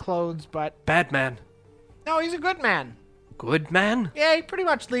wear my clothes, but Bad man. no, he's a good man. Good man? Yeah, he pretty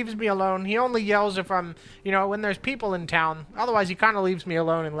much leaves me alone. He only yells if I'm, when there's people in town. Otherwise, he kind of leaves me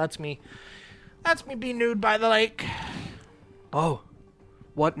alone and lets me be nude by the lake. Oh.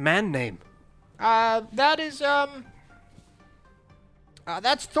 What man name? That is, that's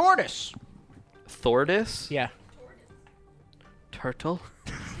Thordis. Thordis? Yeah. Turtle?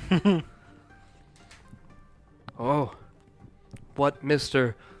 Oh. What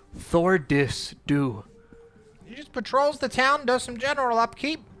Mr. Thordis do? He just patrols the town, does some general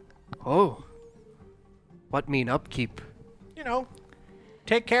upkeep. Oh. What mean upkeep?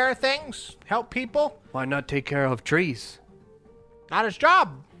 Take care of things, help people. Why not take care of trees? Not his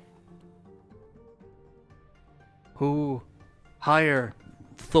job. Who hire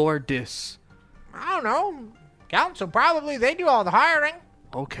Thordis? I don't know. Council, probably. They do all the hiring.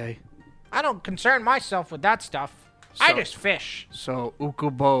 Okay. I don't concern myself with that stuff. I So- just fish. So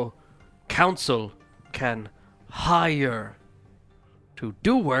Ukubo Council can hire to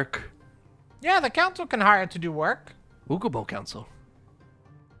do work. Yeah, the council can hire to do work. Ukubo Council.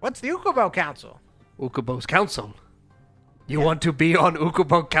 What's the Ukubo Council? Ukubo's Council. You want to be on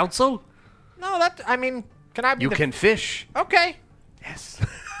Ukubo Council? No, can I be You the... can fish. Okay. Yes.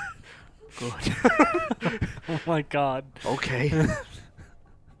 Good. Oh my god. Okay.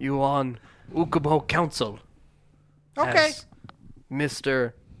 You on Ukubo Council. Okay. As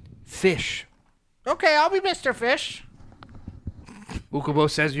Mr. Fish. Okay, I'll be Mr. Fish. Ukubo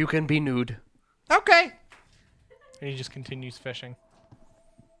says you can be nude. Okay. And he just continues fishing.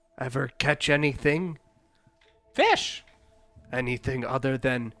 Ever catch anything? Fish. Anything other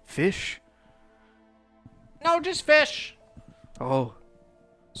than fish? No, just fish. Oh.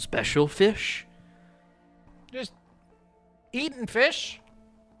 Special fish? Just eating fish.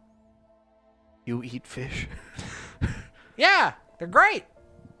 You eat fish? Yeah, they're great.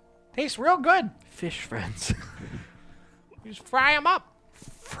 Tastes real good. Fish friends. You just fry them up.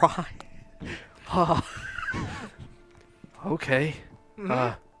 Fry. Oh. Okay.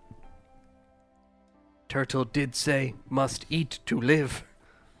 Turtle did say must eat to live.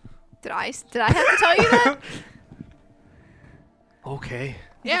 Did I have to tell you that? Okay.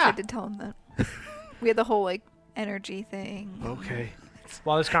 I Yeah. did tell him that. We had the whole energy thing. Okay.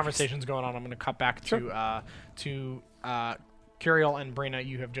 While this conversation's going on, I'm going to cut back to Curiel and Brina.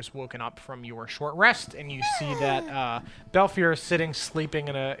 You have just woken up from your short rest, and you see that Belfier is sitting, sleeping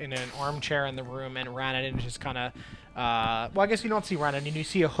in an armchair in the room, and Rannan is just kind of. Well, I guess you don't see Rannan, and you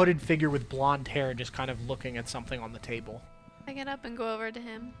see a hooded figure with blonde hair just kind of looking at something on the table. I get up and go over to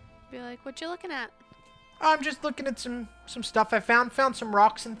him. Be like, what you looking at? I'm just looking at some stuff I found. Found some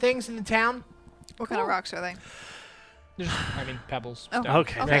rocks and things in the town. What kind of rocks are they? Pebbles. Oh, stones,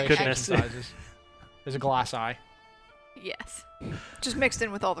 okay, thank various goodness. shapes and sizes. There's a glass eye. Yes. Just mixed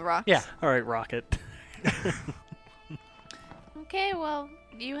in with all the rocks. Yeah. All right, Rocket. Okay, well,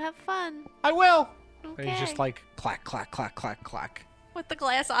 you have fun. I will. Okay. And he's just like clack, clack, clack, clack, clack. With the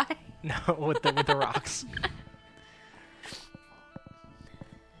glass eye. No, with the rocks.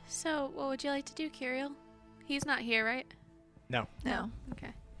 So, what would you like to do, Kirill? He's not here, right? No. No.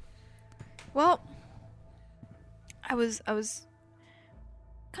 Okay. Well, I was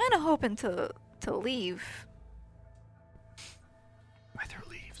kind of hoping to leave, Why there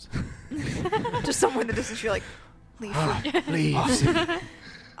leaves? just somewhere that doesn't feel like leave. Leaves.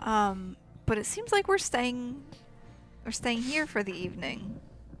 But it seems like we're staying here for the evening.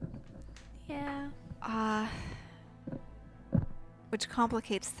 Yeah. Which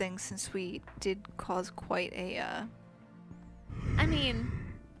complicates things since we did cause quite a I mean,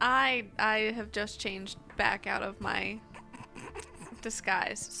 I have just changed back out of my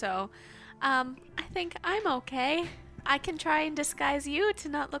disguise. So, I think I'm okay. I can try and disguise you to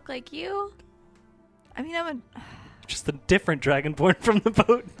not look like you. I mean, Just a different dragonborn from the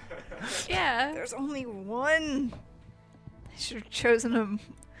boat. Yeah. there's only one. I should have chosen him.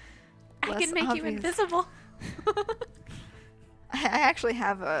 I can make you invisible. I actually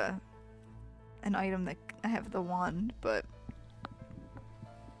have an item that I have the wand, but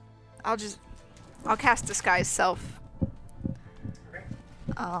I'll cast disguise self.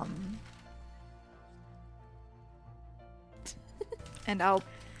 And I'll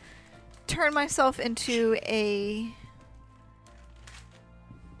turn myself into I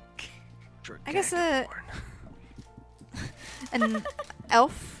guess an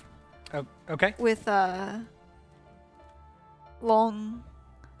elf Oh, okay. with long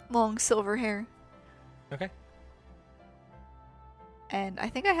silver hair. Okay. And I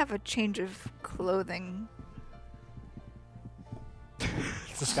think I have a change of clothing.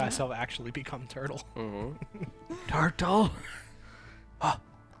 Does this guy self actually become turtle? Turtle. Oh,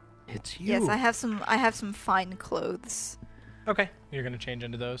 it's you. Yes, I have some fine clothes. Okay. You're gonna change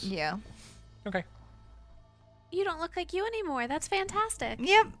into those. Yeah. Okay. You don't look like you anymore. That's fantastic.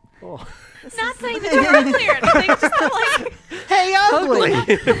 Yep. Oh. Not saying that you're ugly or anything. Just that, like, Hey, ugly.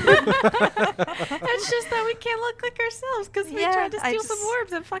 it's just that we can't look like ourselves because we Yeah, tried to I steal some just-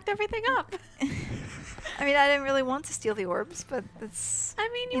 orbs and fucked everything up. I mean, I didn't really want to steal the orbs, but it's I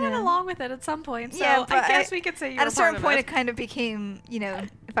mean, you You went know. along with it at some point, so Yeah, I but guess we could say you at were a certain part point of it kind of became,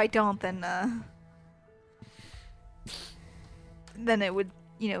 if I don't, then it would,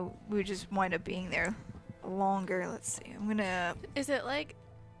 we would just wind up being there longer. Let's see. I'm gonna. Is it like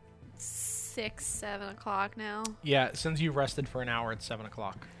 6, 7 o'clock now? Yeah. Since you rested for an hour, it's 7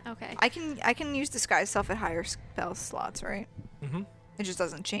 o'clock. Okay. I can use disguise self at higher spell slots, right? Mm-hmm. It just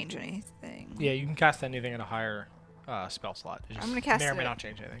doesn't change anything. Yeah, you can cast anything at a higher spell slot. It just I'm gonna cast may or may it. not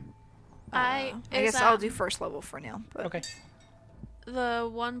change anything. I guess is, I'll do first level for now. But Okay. The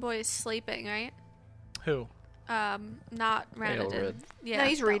one boy's sleeping, right? Who? Not Ranadin. Aelred. Yeah, no,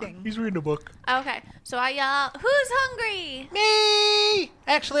 he's that one. reading. He's reading a book. Okay, so I yell, "Who's hungry?" Me.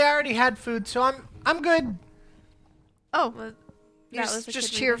 Actually, I already had food, so I'm good. Oh, Was, you that was the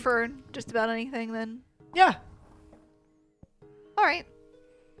just kid cheer reading? for just about anything then. Yeah. All right.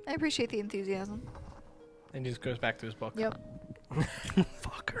 I appreciate the enthusiasm. And he just goes back to his book. Yep.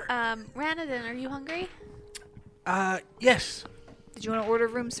 Fucker. Ranadin, are you hungry? Yes. Did you want to order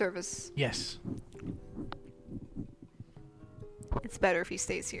room service? Yes. It's better if he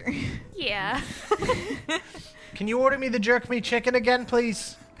stays here. Yeah. Can you order me the jerk meat chicken again,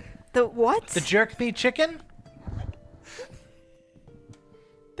 please? The what? The jerk meat chicken?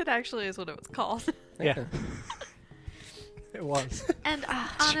 That actually is what it was called. Yeah. It was. And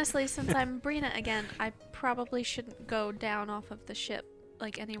honestly, since I'm Brina again, I probably shouldn't go down off of the ship,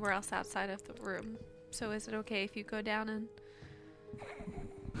 like anywhere else outside of the room. So is it okay if you go down and...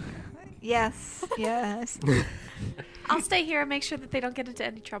 Yes. Yes. I'll stay here and make sure that they don't get into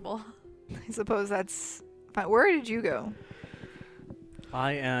any trouble. I suppose that's fine. Where did you go?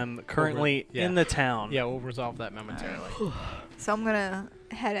 I am currently yeah. in the town. Yeah, we'll resolve that momentarily. So I'm gonna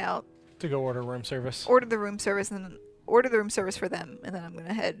head out, To go order room service. order the room service, and then order the room service for them, and then I'm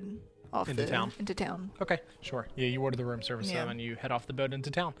gonna head off Into town? Into town. Okay, sure. Yeah, you order the room service Yeah. and you head off the boat into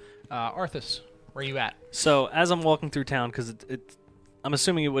town. Arthas, where are you at? So as I'm walking through town, because I'm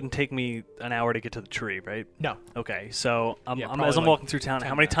assuming it wouldn't take me an hour to get to the tree, right? No. Okay, so Yeah, as probably I'm like walking through town, 10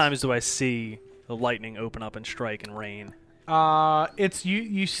 how many minutes. times do I see the lightning open up and strike and rain? It's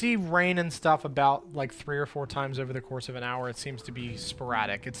you see rain and stuff about like 3 or 4 times over the course of an hour. It seems to be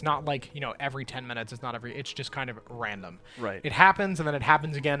sporadic. It's not like, every 10 minutes. It's just kind of random. Right. It happens and then it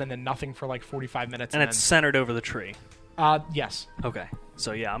happens again and then nothing for like 45 minutes. And it's centered over the tree. Yes. Okay.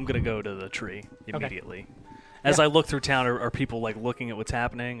 So yeah, I'm gonna go to the tree immediately. As Yeah. I look through town, are people like looking at what's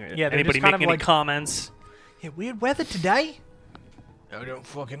happening? Or Yeah, they're anybody just kind making of, any like- comments? Yeah, weird weather today. I don't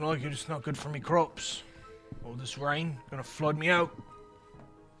fucking like it. It's not good for me crops. All this rain gonna flood me out.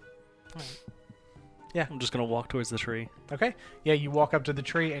 I'm just gonna walk towards the tree. Okay. Yeah, you walk up to the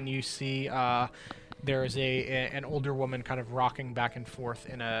tree and you see there is an older woman kind of rocking back and forth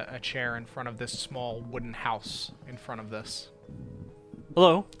in a chair in front of this small wooden house in front of this.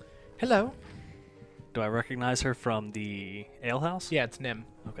 Hello. Hello. Do I recognize her from the alehouse? Yeah, it's Nim.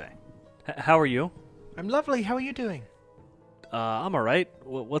 Okay. How are you? I'm lovely. How are you doing? I'm all right.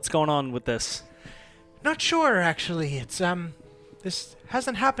 What's going on with this? Not sure, actually. It's this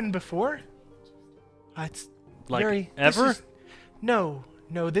hasn't happened before. It's Like very ever? this is- no.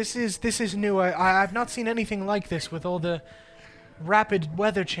 This is new. I've not seen anything like this with all the rapid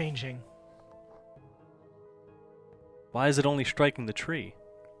weather changing. Why is it only striking the tree?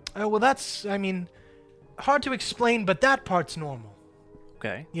 Oh, well, that's, I mean, hard to explain, but that part's normal.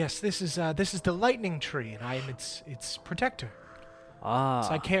 Okay. Yes, this is the lightning tree, and I am its protector. Ah.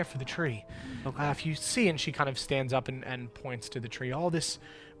 So I care for the tree. Okay. If you see, and she kind of stands up and points to the tree, all this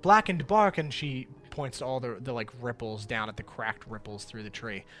blackened bark, and she points to all the like ripples down at the cracked ripples through the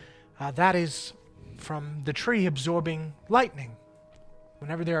tree. That is from the tree absorbing lightning.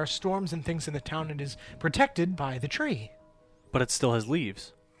 Whenever there are storms and things in the town, it is protected by the tree. But it still has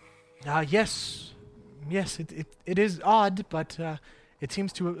leaves. Yes. Yes, it is odd, but it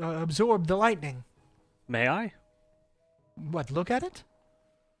seems to absorb the lightning. May I? What, look at it?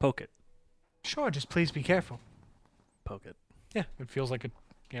 Poke it. Sure, just please be careful. Poke it. Yeah, it feels like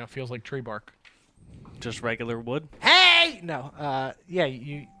feels like tree bark. Just regular wood? Hey! No, yeah,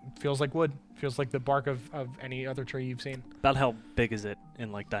 it feels like wood. Feels like the bark of any other tree you've seen. About how big is it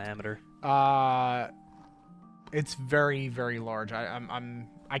in like diameter? It's very, very large.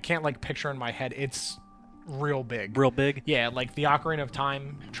 I can't like picture in my head. It's real big. Real big? Yeah, like the Ocarina of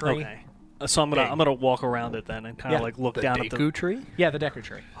Time tree. Okay. So I'm gonna walk around it then and kind of Yeah. like look The down at Deku tree? Yeah, the Deku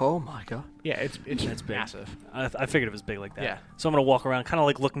tree. Oh my god. Yeah, it's big. massive. I figured it was big like that. Yeah. So I'm gonna walk around, kind of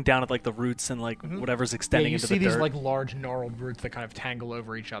like looking down at like the roots and like whatever's Yeah, extending you into see the these dirt. like large gnarled roots that kind of tangle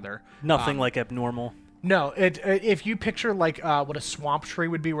over each other. Nothing like abnormal. No, if you picture like what a swamp tree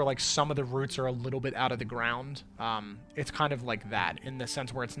would be, where like some of the roots are a little bit out of the ground, it's kind of like that in the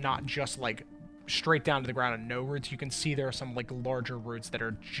sense where it's not just like straight down to the ground and no roots. You can see there are some like larger roots that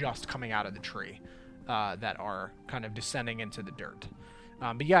are just coming out of the tree that are kind of descending into the dirt.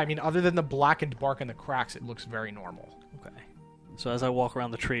 But yeah, I mean, other than the blackened bark and the cracks, it looks very normal. Okay. So as I walk around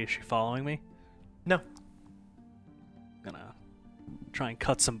the tree, is she following me? No. I'm gonna try and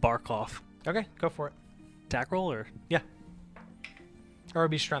cut some bark off. Okay, go for it. Attack roll or Or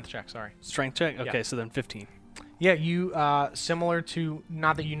it'd be strength check, sorry. strength check? Okay, Yeah. so then 15. Yeah, you, similar to,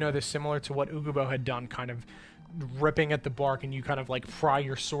 not that you know this, similar to what Ugubo had done, kind of ripping at the bark, and you kind of like pry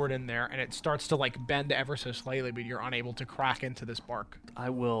your sword in there, and it starts to like bend ever so slightly, but you're unable to crack into this bark. I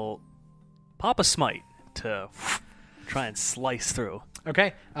will pop a smite to try and slice through.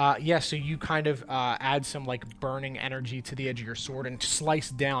 Okay, yeah, so you kind of add some like burning energy to the edge of your sword and slice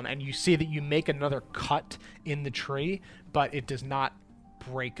down, and you see that you make another cut in the tree, but it does not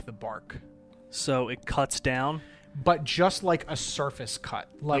break the bark. So it cuts down. But just like a surface cut.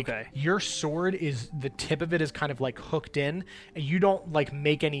 Like Okay. your sword is, the tip of it is kind of like hooked in, and you don't like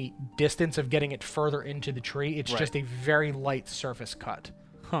make any distance of getting it further into the tree. It's Right. just a very light surface cut.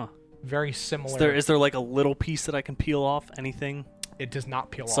 Huh. Very similar. Is there like a little piece that I can peel off? Anything? It does not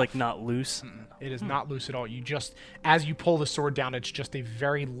peel It's off. like not loose. It is not loose at all. You just, as you pull the sword down, it's just a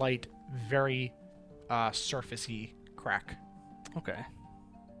very light, very surfacey crack. Okay.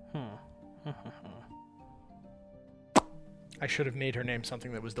 I should have made her name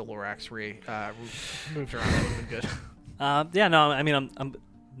something that was the Lorax moved around. That would have been good. Yeah, no, I mean, I'm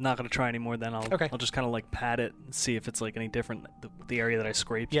not going to try anymore then. Okay. I'll just kind of like pat it and see if it's like any different, the area that I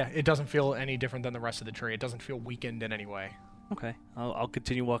scraped. Yeah, it doesn't feel any different than the rest of the tree. It doesn't feel weakened in any way. Okay. I'll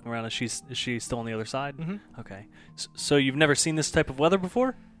continue walking around. Is she still on the other side? Mhm. Okay. So you've never seen this type of weather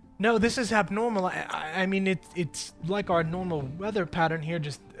before? No, this is abnormal. I mean, it's like our normal weather pattern here,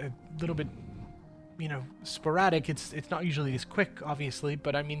 just a little bit, sporadic. It's not usually this quick, obviously,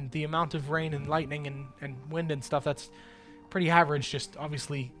 but I mean, the amount of rain and lightning and wind and stuff, that's pretty average, just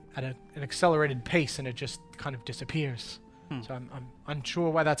obviously at an accelerated pace, and it just kind of disappears. So I'm unsure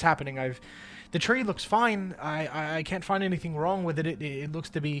why that's happening. The tree looks fine. I can't find anything wrong with it. It looks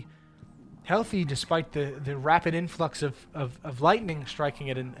to be healthy despite the rapid influx of lightning striking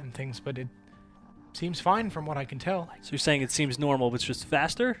it and things, but it seems fine from what I can tell. So you're saying it seems normal, but it's just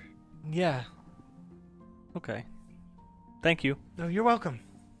faster? Yeah. Okay. Thank you. No, you're welcome.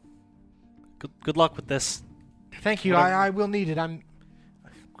 Good luck with this. Thank you. Whatever. I will need it. I'm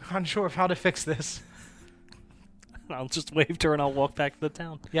unsure of how to fix this. I'll just wave to her and I'll walk back to the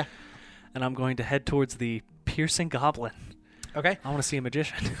town. Yeah. And I'm going to head towards the piercing goblin. Okay. I want to see a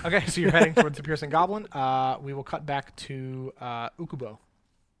magician. Okay, so you're heading towards the piercing goblin. We will cut back to Ukubo.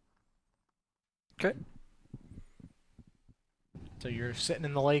 Okay. So you're sitting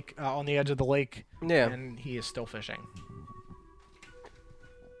in the lake, on the edge of the lake, Yeah. and he is still fishing.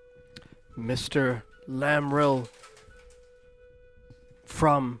 Mr. Lamrill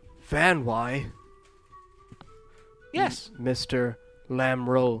from Vanwy. Yes. Mr.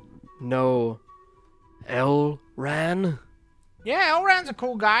 Lamrill, no Elran? Yeah, Elran's a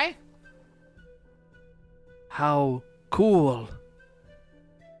cool guy. How cool.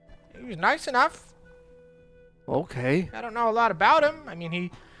 He was nice enough. Okay. I don't know a lot about him. I mean,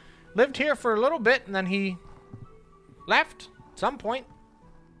 he lived here for a little bit, and then he left at some point.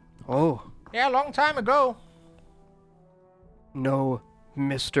 Oh, Yeah, a long time ago. no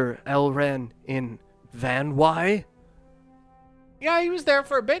Mr. Elran in Van Y? Yeah, he was there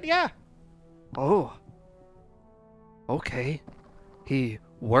for a bit, yeah. Oh. Okay. He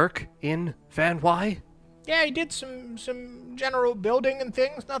work in Van Y? Yeah, he did some general building and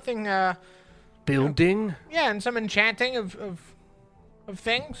things. Nothing, Building yeah, and some enchanting of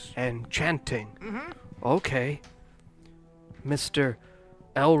things. and chanting. Okay. Mr.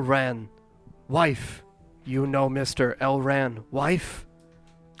 Elran wife. You know Mr. Elran wife?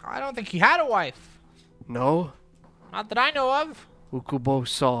 I don't think he had a wife. No? Not that I know of. Ukubo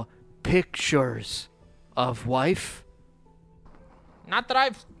saw pictures of wife? Not that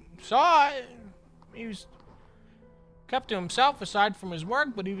I've saw. He was kept to himself aside from his work,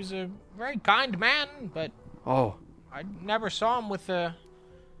 but he was a very kind man. But Oh, I never saw him with a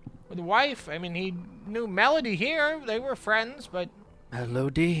wife. I mean, he knew Melody here. They were friends, but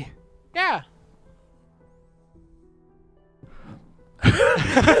Melody? yeah.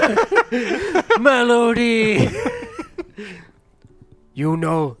 Melody! You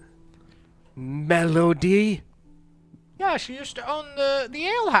know Melody? Yeah, she used to own the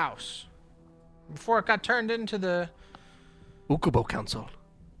ale house before it got turned into the Ukubo Council.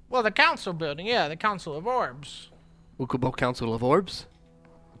 the council building. Yeah, the Council of Orbs. Ukubo Council of Orbs?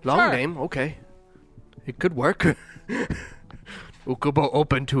 Long Sure. name, okay. It could work. Ukubo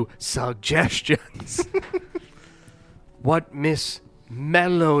open to suggestions. What Miss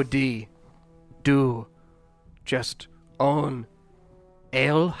Melody do? Just own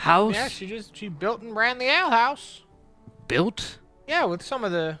ale house? Yeah, she built and ran the ale house. Built? Yeah, with some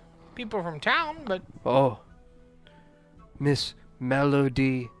of the people from town, but Oh. Miss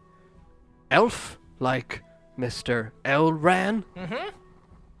Melody elf like Mr. Elran? mm-hmm.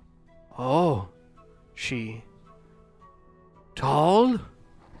 Oh. She tall?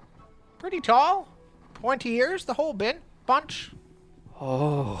 Pretty tall. Pointy ears, the whole bunch.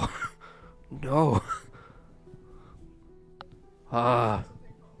 Oh. No.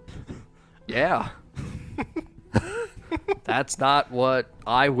 Yeah. That's not what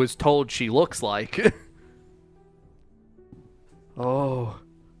I was told she looks like. Oh.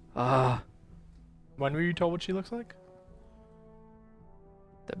 When were you told what she looks like?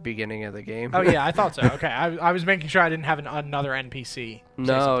 The beginning of the game. Oh yeah, I thought so. Okay, I was making sure I didn't have another NPC. say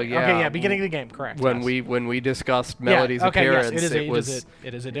No, something. yeah. Okay, yeah, beginning of the game, correct. When yes. we discussed Melody's yeah, okay, appearance, yes, it was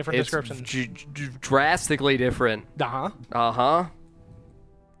it is a different it's description. drastically different. Uh-huh. Uh-huh.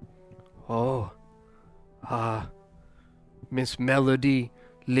 Oh. Miss Melody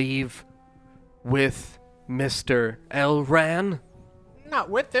leave with Mr. Elran? Not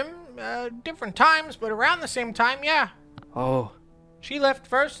with them, different times, but around the same time, yeah. Oh, She left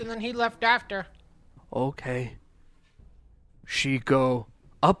first and then he left after. okay. She go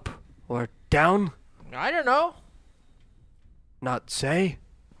up or down? I don't know. Not say?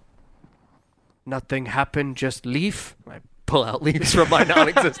 Nothing happened, just leave? I pull out leaves from my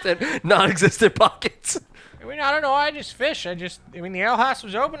non-existent pockets. I mean, I don't know. I just fish. I mean, the ale house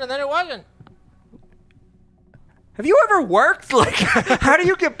was open and then it wasn't. Have you ever worked? Like, how do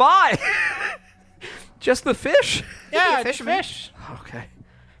you get by? Just the fish? Yeah, I just fish. Okay.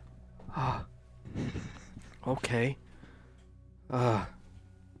 Okay.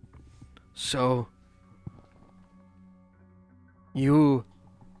 So you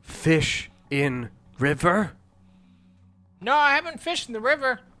fish in river? No, I haven't fished in the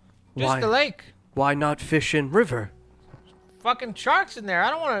river. Just Why? the lake. Why not fish in river? Fucking sharks in there. I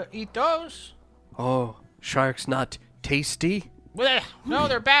don't want to eat those. Oh, sharks not tasty? Blech. No,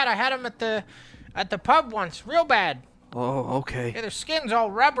 they're bad. I had them at the pub once. Real bad. Oh, okay. Yeah, their skin's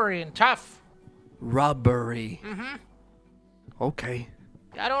all rubbery and tough. Rubbery. Okay.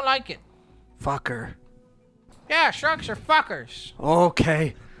 I don't like it. Fucker. Yeah, sharks are fuckers.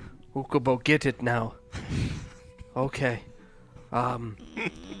 Okay. Ukubo, get it now. Okay.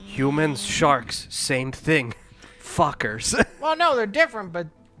 Humans, sharks, same thing. Fuckers. Well, no, they're different, but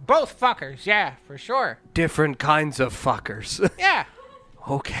both fuckers. Yeah, for sure. Different kinds of fuckers. Yeah.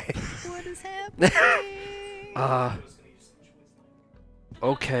 Okay. What is happening?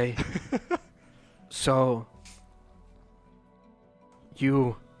 Okay. So,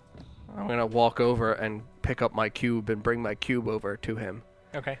 I'm gonna walk over and pick up my cube and bring my cube over to him.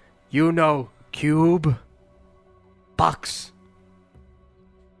 Okay. You know, cube? Box.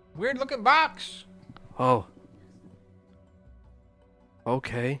 Weird looking box. Oh.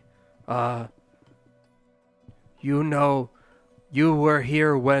 Okay. You know, you were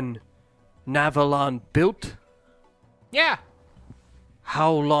here when Navalon built? Yeah.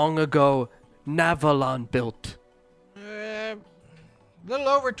 How long ago Navalon built? A little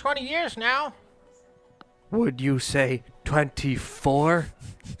over 20 years now. Would you say 24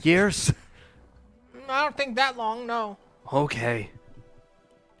 years? I don't think that long, no. Okay.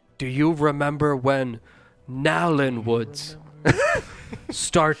 Do you remember when Nowlin Woods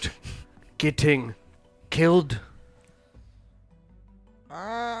start getting killed?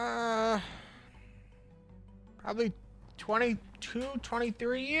 Probably 22,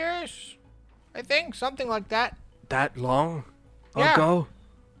 23 years. I think, something like that. That long Yeah. ago?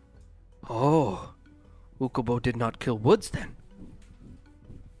 Oh. Ukubo did not kill Woods then.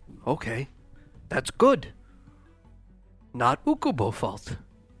 Okay. That's good. Not Ukubo fault.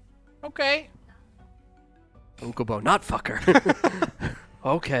 Okay. Ukubo, not fucker.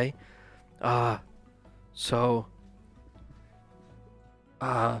 Okay. So,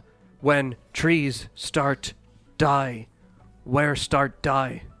 when trees start die, where start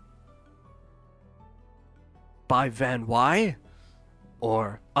die? By Van Wy?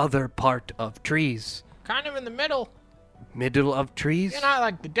 Or other part of trees? Kind of in the middle. Middle of trees? You're not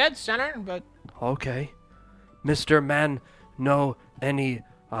like the dead center, but Okay. Mr. Man, know any,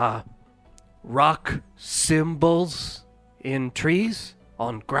 rock symbols in trees?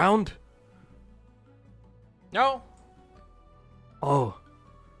 On ground? no. Oh.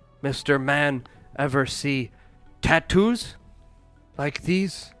 Mr. Man, ever see tattoos? Like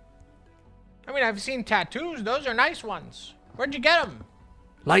these? I mean, I've seen tattoos. Those are nice ones. Where'd you get them?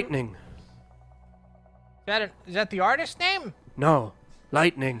 Lightning. Is that the artist's name? No.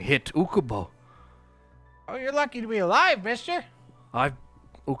 Lightning hit Ukubo. Oh, you're lucky to be alive, mister. I've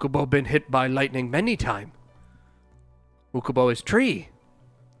Ukubo been hit by lightning many time. Ukubo is tree.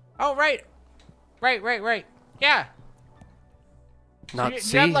 Oh, right. Right. Yeah. Not Do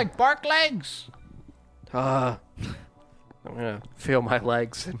see. you have, like, bark legs? I'm gonna feel my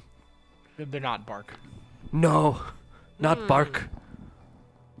legs. And They're not bark. no, not bark.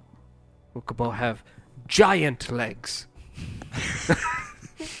 Ukubo have giant legs.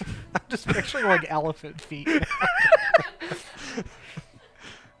 I'm just picturing, like, elephant feet.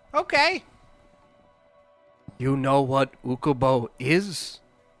 Okay. You know what Ukubo is?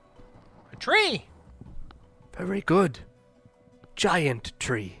 A tree. Very good. Giant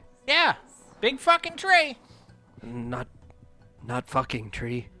tree. Yeah. Big fucking tree. Not fucking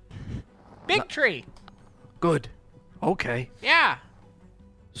tree. Big tree. Good. Okay. Yeah.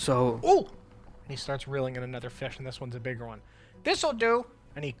 So, Ooh. And he starts reeling in another fish, and this one's a bigger one. This'll do.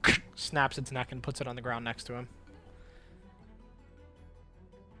 And he snaps its neck and puts it on the ground next to him.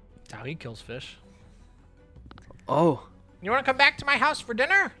 That's how he kills fish. oh, You want to come back to my house for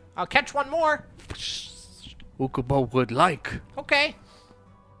dinner? I'll catch one more. Ukubo would like. Okay.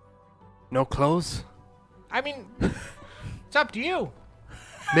 No clothes? I mean, it's up to you.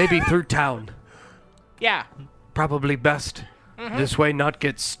 Maybe through town. Yeah. Probably best. This way not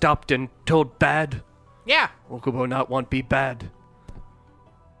get stopped and told bad. Yeah. Ukubo not want be bad.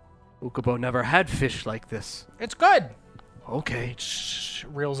 Ukubo never had fish like this. It's good. Okay.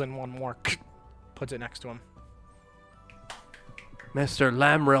 Reels in one more. Puts it next to him. Mr.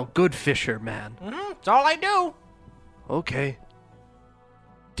 Lamrel, good fisher man. It's all I do. Okay.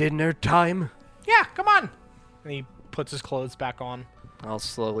 Dinner time? Yeah, come on. And he puts his clothes back on. I'll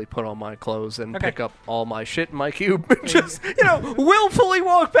slowly put on my clothes and Okay. pick up all my shit in my cube. Just, willfully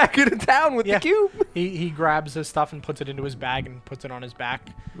walk back into town with Yeah. the cube. He grabs his stuff and puts it into his bag and puts it on his back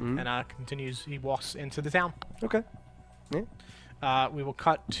and continues. He walks into the town. Okay. Yeah. We will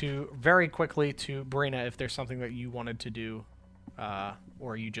cut to very quickly to Brina if there's something that you wanted to do,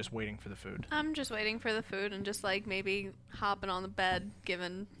 or are you just waiting for the food? I'm just waiting for the food and just like maybe hopping on the bed,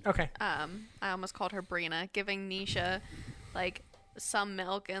 giving Okay. I almost called her Brina, giving Nisha like some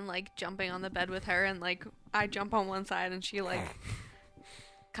milk and like jumping on the bed with her, and like I jump on one side and she like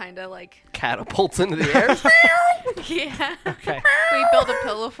kind of like Catapults into the air. yeah. Okay. We build a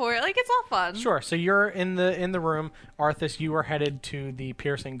pillow for it. Like it's all fun. Sure. So you're in the room, Arthas. You are headed to the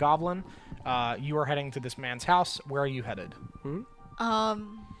piercing goblin. You are heading to this man's house. Where are you headed? Probably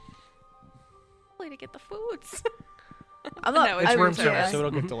to get the foods. I'm not. No, It's I room would say service, yes. so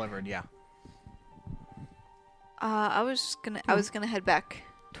it'll get delivered. Yeah. I was gonna head back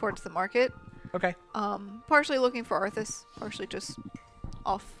towards the market. Okay. Partially looking for Arthas, partially just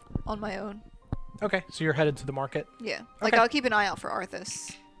off on my own. Okay. So you're headed to the market. Yeah, like Okay. I'll keep an eye out for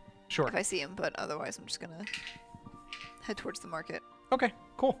Arthas Sure. if I see him, but otherwise I'm just gonna head towards the market. Okay.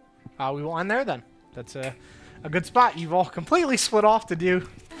 Cool. We will end there then. That's a good spot. You've all completely split off to do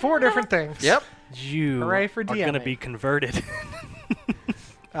 4 different things. Yep. You Hooray for are going to DMing. be converted.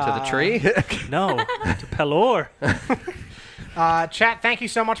 To the tree. No, to Pelor. Chat, thank you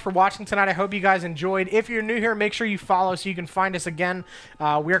so much for watching tonight. I hope you guys enjoyed. If you're new here, make sure you follow so you can find us again.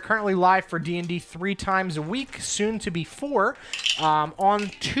 We are currently live for D&D 3 times a week, soon to be 4. On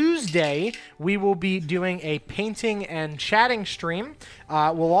Tuesday, we will be doing a painting and chatting stream.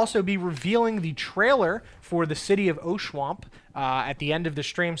 We'll also be revealing the trailer for the City of Oshwamp at the end of the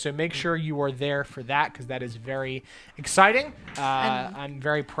stream, so make sure you are there for that because that is very exciting. I'm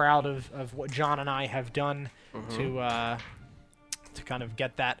very proud of what John and I have done to kind of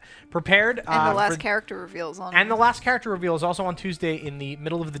get that prepared. And the last character reveals on. And the last character reveal is also on Tuesday in the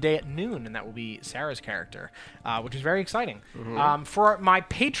middle of the day at noon, and that will be Sarah's character, which is very exciting. For my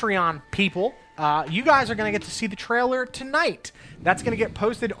Patreon people, you guys are going to get to see the trailer tonight. That's going to get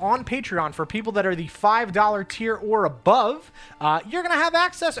posted on Patreon for people that are the $5 tier or above. You're going to have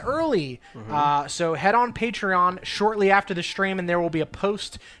access early. So head on Patreon shortly after the stream, and there will be a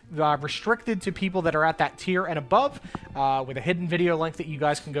post restricted to people that are at that tier and above with a hidden video link that you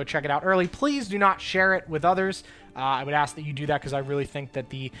guys can go check it out early. Please do not share it with others. I would ask that you do that because I really think that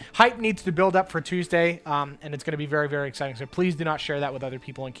the hype needs to build up for Tuesday, and it's going to be very, very exciting. So please do not share that with other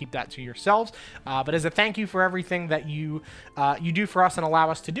people and keep that to yourselves. But as a thank you for everything that you do for us and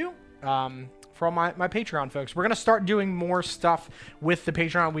allow us to do, for all my Patreon folks, we're going to start doing more stuff with the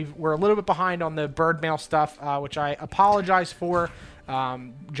Patreon. We're a little bit behind on the bird mail stuff, which I apologize for.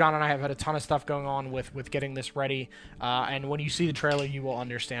 John and I have had a ton of stuff going on with getting this ready, and when you see the trailer, you will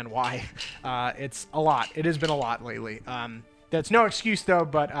understand why. It's a lot. It has been a lot lately. That's no excuse, though,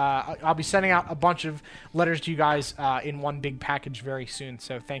 but I'll be sending out a bunch of letters to you guys in one big package very soon,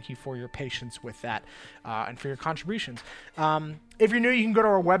 so thank you for your patience with that and for your contributions. If you're new, you can go to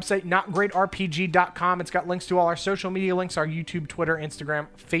our website, notgreatrpg.com. It's got links to all our social media links, our YouTube, Twitter, Instagram,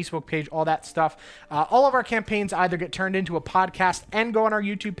 Facebook page, all that stuff. All of our campaigns either get turned into a podcast and go on our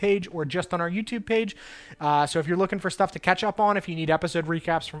YouTube page or just on our YouTube page. So if you're looking for stuff to catch up on, if you need episode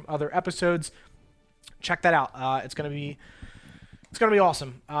recaps from other episodes, check that out. It's going to be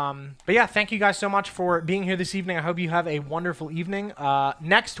awesome. But yeah, thank you guys so much for being here this evening. I hope you have a wonderful evening.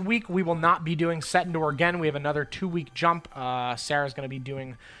 Next week, we will not be doing Set and Door again. We have another 2-week jump. Sarah's going to be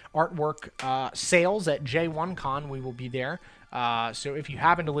doing artwork sales at J1Con. We will be there. So if you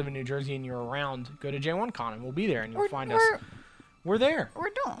happen to live in New Jersey and you're around, go to J1Con and we'll be there and you'll find us. We're there. Or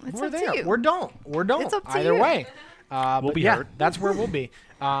don't. It's We're up there. to you. Or don't. It's up to Either you. way. We'll be hurt. That's where we'll be.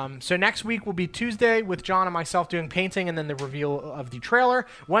 So next week will be Tuesday with John and myself doing painting and then the reveal of the trailer.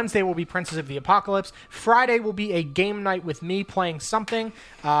 Wednesday will be Princess of the Apocalypse. Friday will be a game night with me playing something,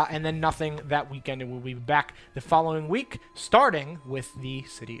 and then nothing that weekend. And we'll be back the following week, starting with the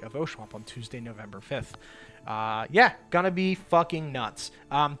City of Oshwamp on Tuesday, November 5th. Yeah, gonna be fucking nuts.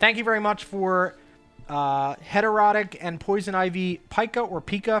 Thank you very much for Heterotic and Poison Ivy Pika or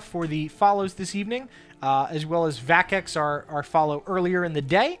Pika for the follows this evening, as well as Vakex, our follow earlier in the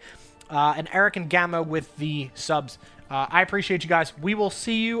day, and Eric and Gamma with the subs. I appreciate you guys. We will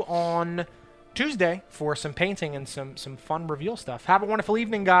see you on Tuesday for some painting and some fun reveal stuff. Have a wonderful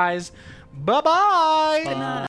evening, guys. Bye-bye.